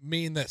just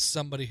mean that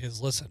somebody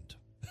has listened.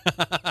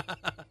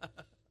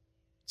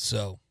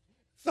 So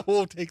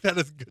we'll take that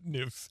as good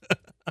news.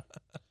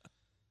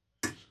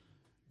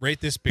 rate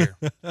this beer.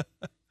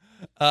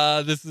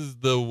 This is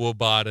the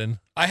Wobaden.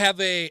 I have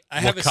a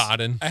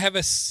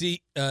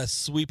Wakaden.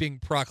 sweeping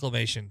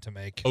proclamation to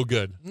make. Oh,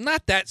 good.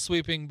 Not that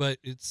sweeping, but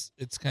it's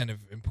kind of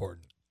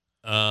important.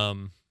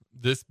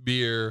 This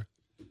beer,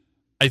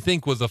 I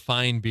think, was a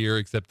fine beer,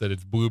 except that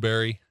it's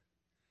blueberry.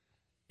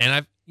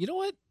 And you know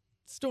what?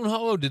 Stone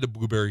Hollow did a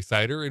blueberry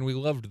cider, and we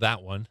loved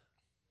that one.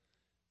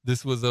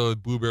 This was a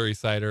blueberry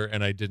cider,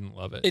 and I didn't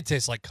love it. It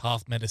tastes like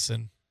cough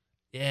medicine.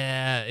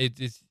 Yeah,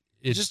 it's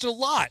just a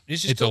lot.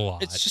 It's just a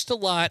lot. It's just a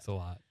lot. It's a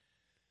lot.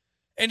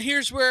 And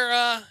here's where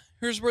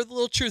the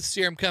little truth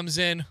serum comes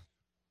in.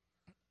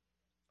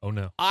 Oh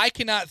no. I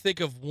cannot think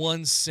of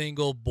one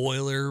single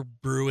Boiler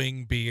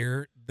Brewing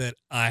beer that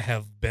I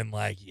have been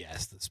like,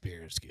 yes, this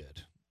beer is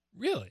good.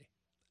 Really?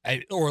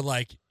 I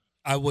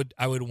would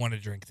want to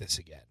drink this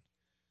again.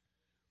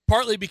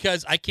 Partly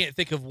because I can't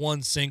think of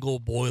one single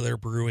Boiler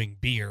Brewing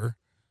beer,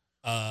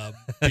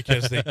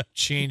 because they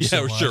changed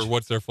so much. Sure.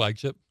 What's their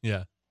flagship?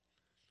 Yeah.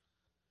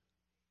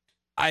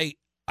 I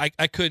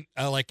couldn't.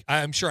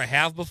 I'm sure I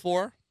have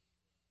before,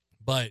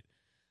 but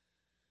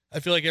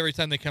I feel like every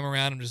time they come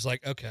around, I'm just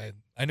like, okay,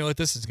 I know what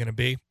this is going to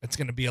be. It's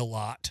going to be a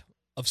lot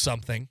of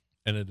something,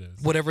 And it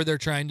is. whatever they're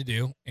trying to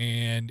do,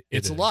 and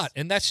it's a is. lot,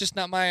 and that's just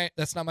not my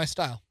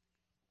style.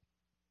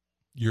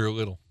 You're a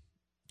little.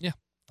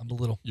 I'm a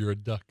little You're a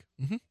duck.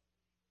 no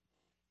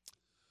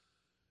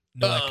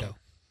echo.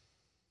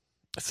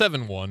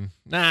 7-1.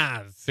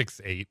 Nah,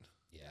 6-8.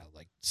 Yeah,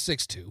 like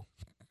 6'2".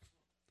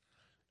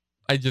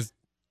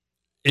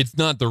 It's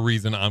not the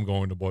reason I'm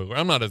going to Boiler.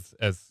 I'm not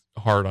as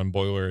hard on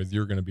Boiler as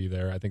you're going to be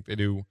there. I think they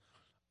do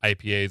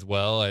IPAs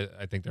well.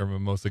 I think their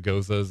Mimosa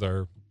Gozas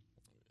are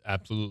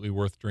absolutely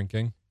worth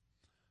drinking.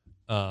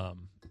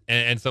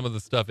 And some of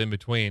the stuff in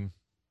between.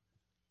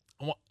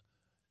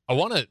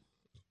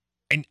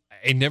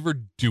 I never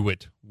do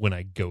it when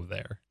I go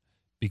there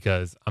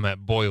because I'm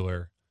at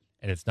Boiler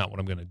and it's not what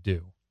I'm going to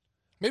do.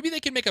 Maybe they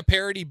can make a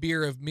parody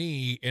beer of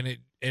me, and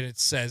it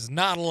says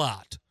not a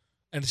lot,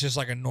 and it's just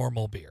like a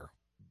normal beer.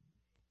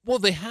 Well,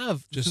 they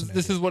have.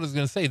 This is what I was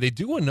going to say. They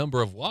do a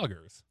number of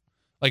lagers.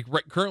 Like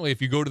currently,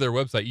 if you go to their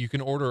website, you can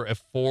order a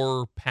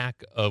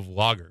 4-pack of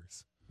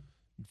lagers,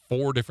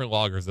 4 different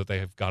lagers that they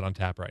have got on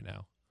tap right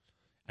now,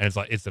 and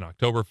it's an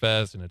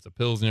Oktoberfest and it's a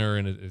Pilsner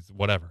and it's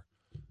whatever.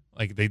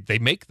 Like they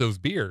make those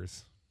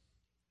beers.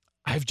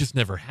 I've just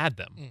never had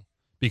them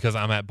because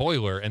I'm at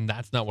Boiler and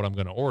that's not what I'm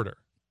going to order.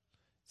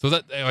 So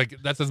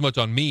that's as much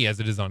on me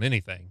as it is on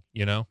anything,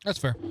 you know? That's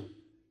fair.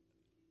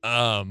 There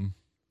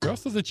are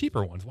also the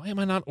cheaper ones. Why am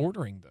I not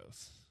ordering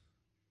those?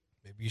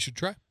 Maybe you should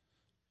try.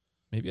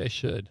 Maybe I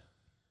should.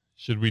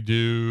 Should we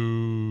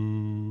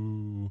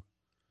do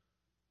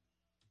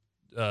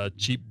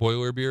cheap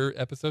Boiler beer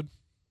episode?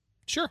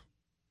 Sure.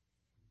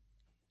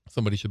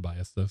 Somebody should buy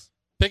us those.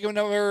 Pick a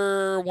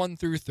number 1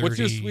 through 30. What's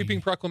your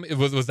sweeping proclamation?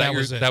 Was that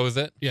was your, it. that was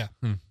it? Yeah.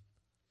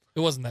 It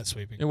wasn't that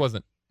sweeping. It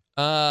wasn't.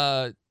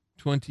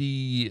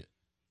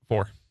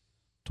 24.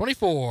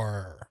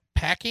 24.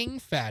 Packing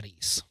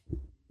Fatties.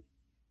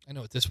 I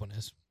know what this one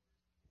is.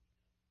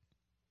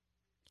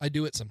 I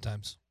do it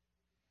sometimes.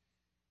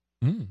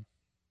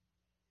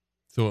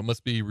 So it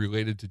must be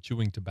related to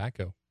chewing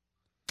tobacco.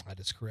 That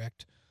is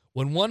correct.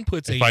 When one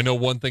puts If I know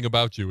one thing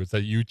about you, it's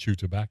that you chew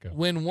tobacco.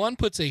 When one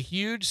puts a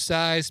huge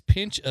size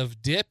pinch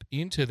of dip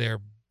into their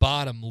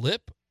bottom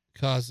lip,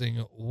 causing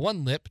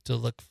one lip to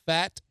look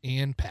fat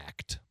and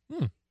packed.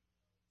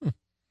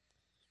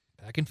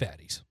 Packing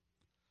Fatties.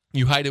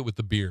 You hide it with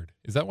the beard.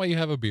 Is that why you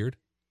have a beard?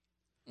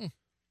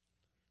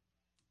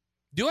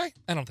 Do I?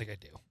 I don't think I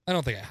do. I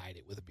don't think I hide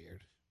it with a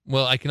beard.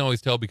 Well, I can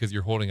always tell because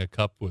you're holding a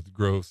cup with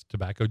gross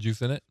tobacco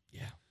juice in it.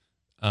 Yeah.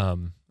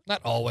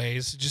 Not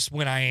always, just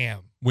when I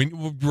am.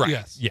 Right.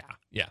 Yes.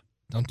 Yeah.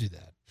 Don't do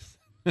that.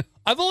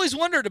 I've always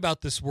wondered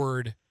about this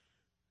word.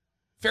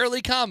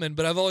 Fairly common,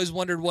 but I've always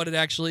wondered what it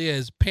actually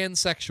is.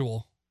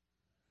 Pansexual.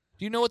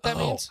 Do you know what that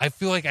means? I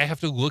feel like I have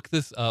to look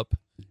this up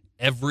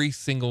every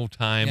single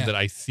time Yeah. that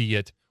I see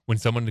it when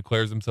someone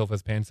declares himself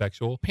as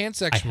pansexual.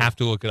 Pansexual. I have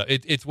to look it up.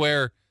 It's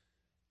where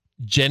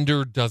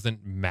gender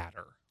doesn't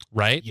matter,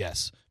 right?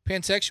 Yes.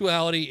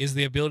 Pansexuality is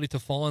the ability to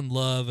fall in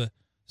love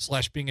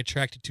 / being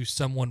attracted to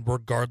someone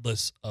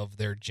regardless of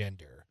their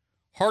gender.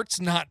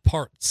 Hearts, not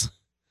parts.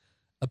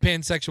 A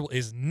pansexual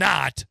is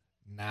not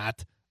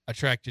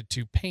attracted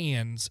to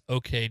pans.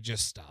 Okay,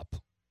 just stop.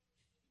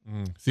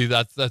 See,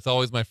 that's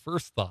always my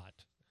first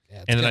thought.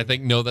 Yeah, And then I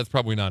think, no, that's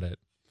probably not it.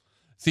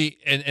 See,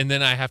 and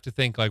then I have to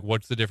think, like,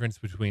 what's the difference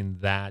between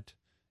that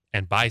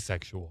and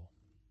bisexual?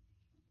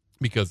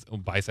 Because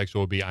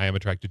bisexual would be I am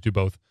attracted to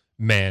both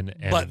men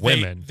and but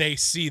women. They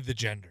see the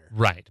gender.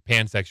 Right.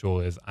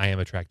 Pansexual is I am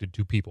attracted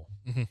to people.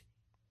 Mhm.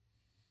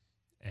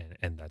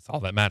 And that's all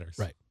that matters.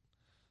 Right.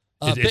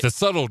 It's a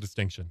subtle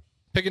distinction.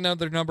 Pick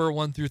another number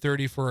 1 through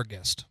 30 for our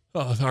guest.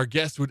 Oh, our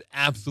guest would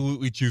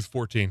absolutely choose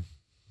 14.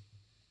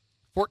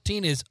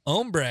 14 is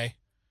hombre.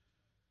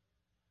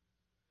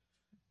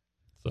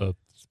 It's a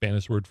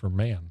Spanish word for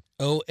man.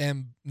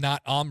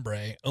 Not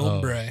hombre.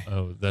 Hombre.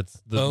 Oh,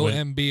 that's the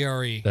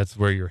O-M-B-R-E. That's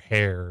where your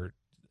hair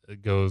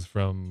goes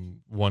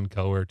from one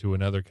color to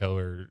another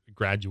color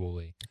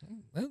gradually.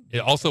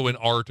 Also in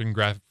art and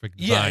graphic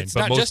design. Yeah, it's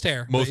but not just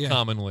hair. Most but yeah.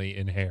 commonly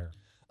in hair.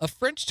 A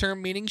French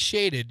term meaning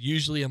shaded,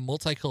 usually a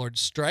multicolored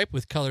stripe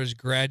with colors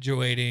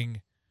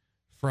graduating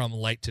from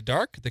light to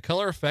dark. The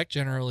color effect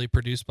generally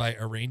produced by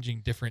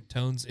arranging different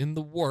tones in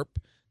the warp.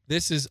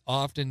 This is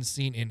often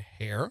seen in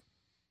hair,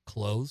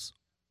 clothes,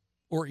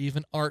 or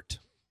even art.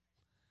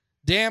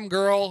 Damn,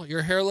 girl,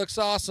 your hair looks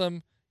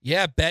awesome.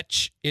 Yeah,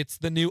 betch, it's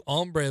the new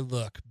ombre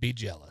look. Be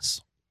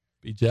jealous.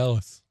 Be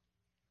jealous.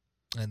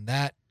 And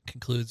that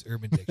concludes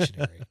Urban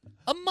Dictionary.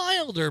 A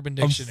mild Urban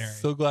Dictionary. I'm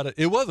so glad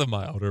it was a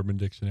mild Urban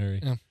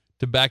Dictionary. Yeah.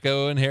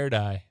 Tobacco and hair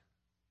dye.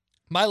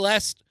 My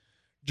last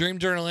Dream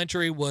Journal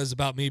entry was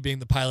about me being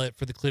the pilot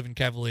for the Cleveland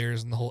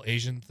Cavaliers and the whole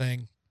Asian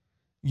thing.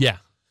 Yeah.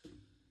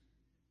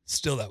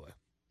 Still that way.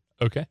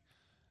 Okay.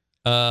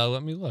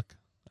 Let me look.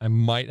 I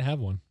might have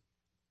one.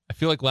 I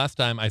feel like last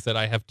time I said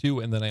I have 2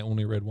 and then I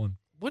only read 1.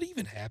 What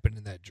even happened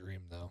in that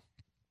dream, though?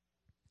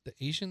 The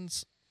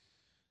Asians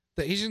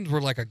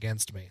were like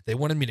against me. They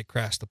wanted me to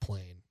crash the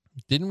plane.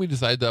 Didn't we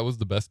decide that was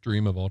the best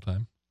dream of all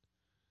time?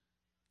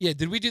 Yeah,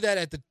 did we do that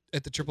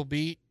at the Triple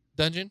B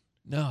dungeon?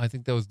 No, I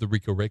think that was the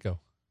Rico Reiko.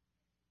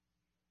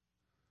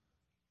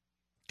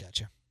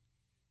 Gotcha.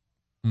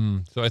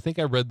 So I think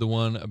I read the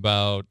one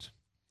about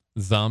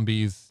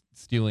zombies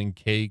stealing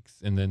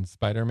cakes and then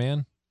Spider-Man.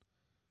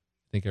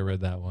 I think I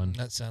read that one.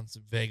 That sounds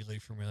vaguely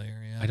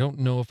familiar, yeah. I don't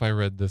know if I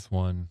read this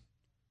one.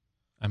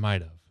 I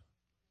might have.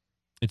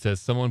 It says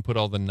someone put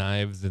all the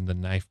knives in the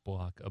knife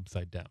block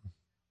upside down.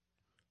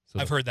 So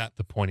I've heard that.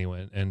 the pointy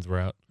ends were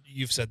out.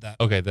 You've said that.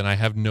 Okay, then I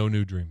have no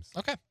new dreams.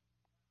 Okay.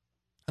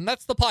 And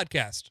that's the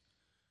podcast.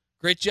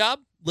 Great job.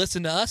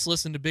 Listen to us.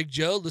 Listen to Big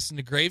Joe. Listen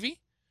to Gravy.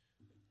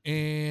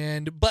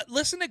 But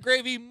listen to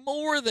Gravy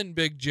more than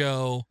Big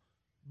Joe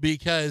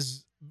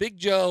because Big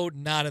Joe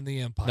not in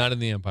the Empire. Not in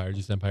the Empire,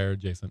 just Empire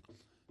adjacent.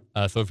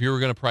 So if you were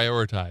going to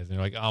prioritize and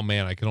you're like, oh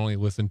man, I can only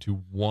listen to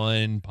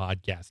one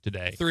podcast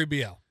today.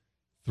 3BL.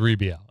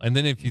 3BL. And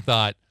then if you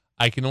thought,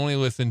 I can only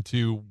listen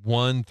to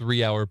one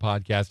 3-hour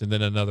podcast and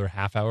then another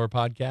half-hour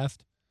podcast.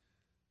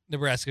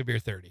 Nebraska Beer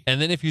 30.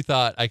 And then if you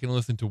thought, I can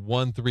listen to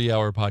one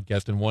 3-hour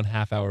podcast and one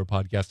half-hour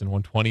podcast and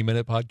one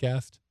 20-minute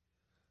podcast.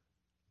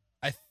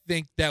 I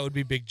think that would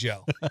be Big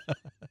Joe.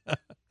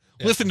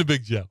 Listen to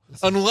Big Joe.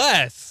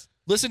 Unless.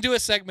 Listen to a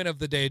segment of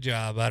the day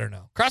job. I don't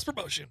know. Cross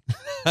promotion.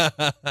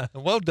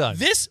 Well done.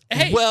 This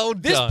done.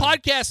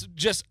 podcast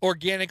just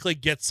organically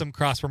gets some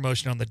cross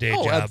promotion on the day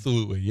Oh, job.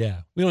 absolutely.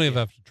 Yeah. We don't even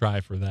have to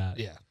try for that.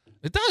 Yeah,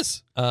 it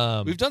does.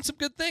 We've done some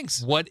good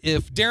things. What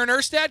if Darren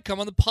Erstad,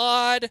 come on the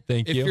pod.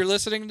 Thank if you. If you're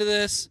listening to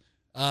this,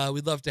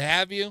 we'd love to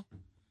have you.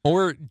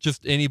 Or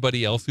just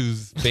anybody else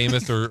who's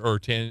famous or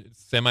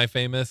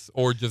semi-famous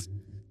or just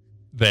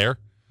there.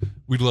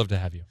 We'd love to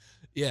have you.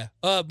 Yeah.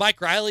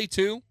 Mike Riley,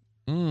 too.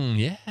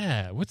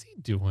 Yeah. What's he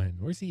doing?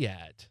 Where's he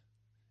at?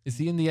 Is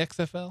he in the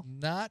XFL?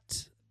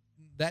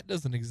 That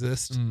doesn't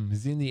exist.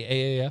 Is he in the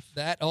AAF?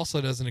 That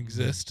also doesn't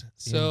exist. In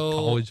So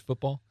college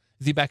football?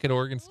 Is he back at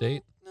Oregon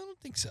State? I don't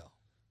think so.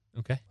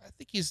 Okay. I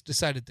think he's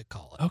decided to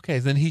call it. Okay,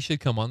 then he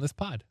should come on this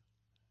pod.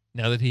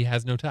 Now that he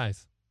has no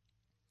ties.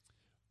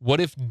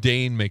 What if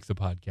Dane makes a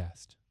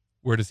podcast?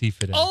 Where does he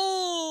fit in?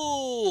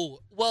 Oh,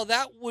 well,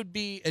 that would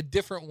be a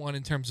different one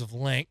in terms of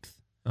length.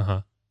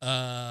 Uh-huh.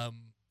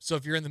 So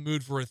if you're in the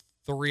mood for a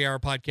 3-hour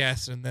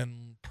podcast and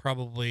then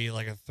probably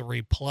like a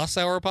 3+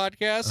 hour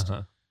podcast,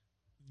 Uh-huh.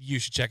 you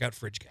should check out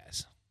Fridge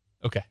Guys.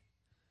 Okay.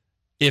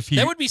 If he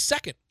That would be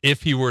second.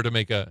 if he were to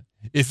make a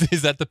is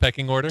that the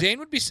pecking order? Dane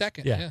would be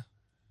second. Yeah. Yeah.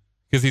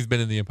 Because he's been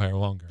in the Empire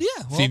longer. Yeah,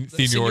 well,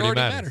 seniority matters.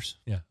 matters.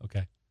 Yeah,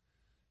 okay.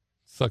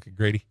 Suck it,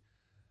 Grady.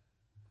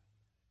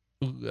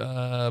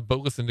 But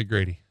listen to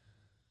Grady.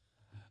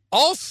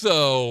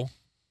 Also,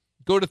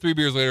 go to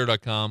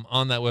 3beerslater.com.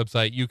 On that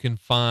website, you can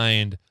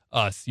find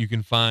us. You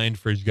can find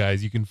Fridge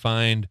Guys. You can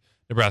find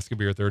Nebraska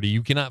Beer 30.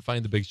 You cannot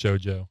find the Big Show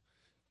Joe.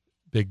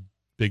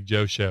 Big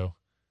Joe Show.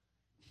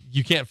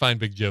 You can't find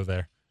Big Joe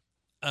there.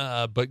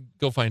 But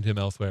go find him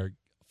elsewhere.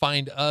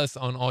 Find us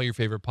on all your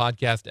favorite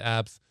podcast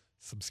apps.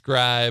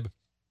 Subscribe.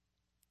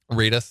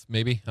 Rate us,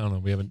 maybe. I don't know.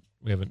 We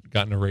haven't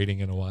gotten a rating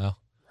in a while.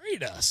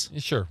 Rate us. Yeah,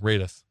 sure,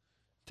 rate us.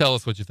 Tell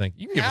us what you think.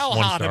 You can give How us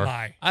 1 hot star.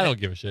 am I? don't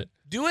give a shit.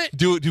 Do it.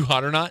 Do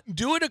hot or not.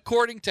 Do it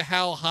according to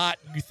how hot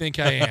you think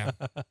I am.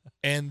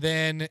 And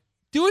then,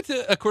 Do it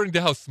according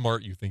to how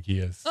smart you think he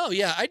is. oh,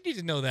 yeah, I need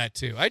to know that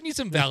too. I need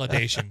some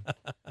validation.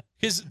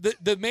 Because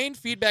the main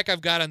feedback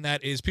I've got on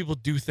that is people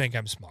do think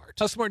I'm smart.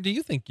 How smart do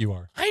you think you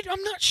are?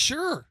 I'm not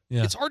sure.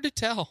 Yeah. It's hard to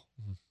tell.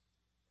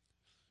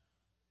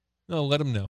 No, let him know.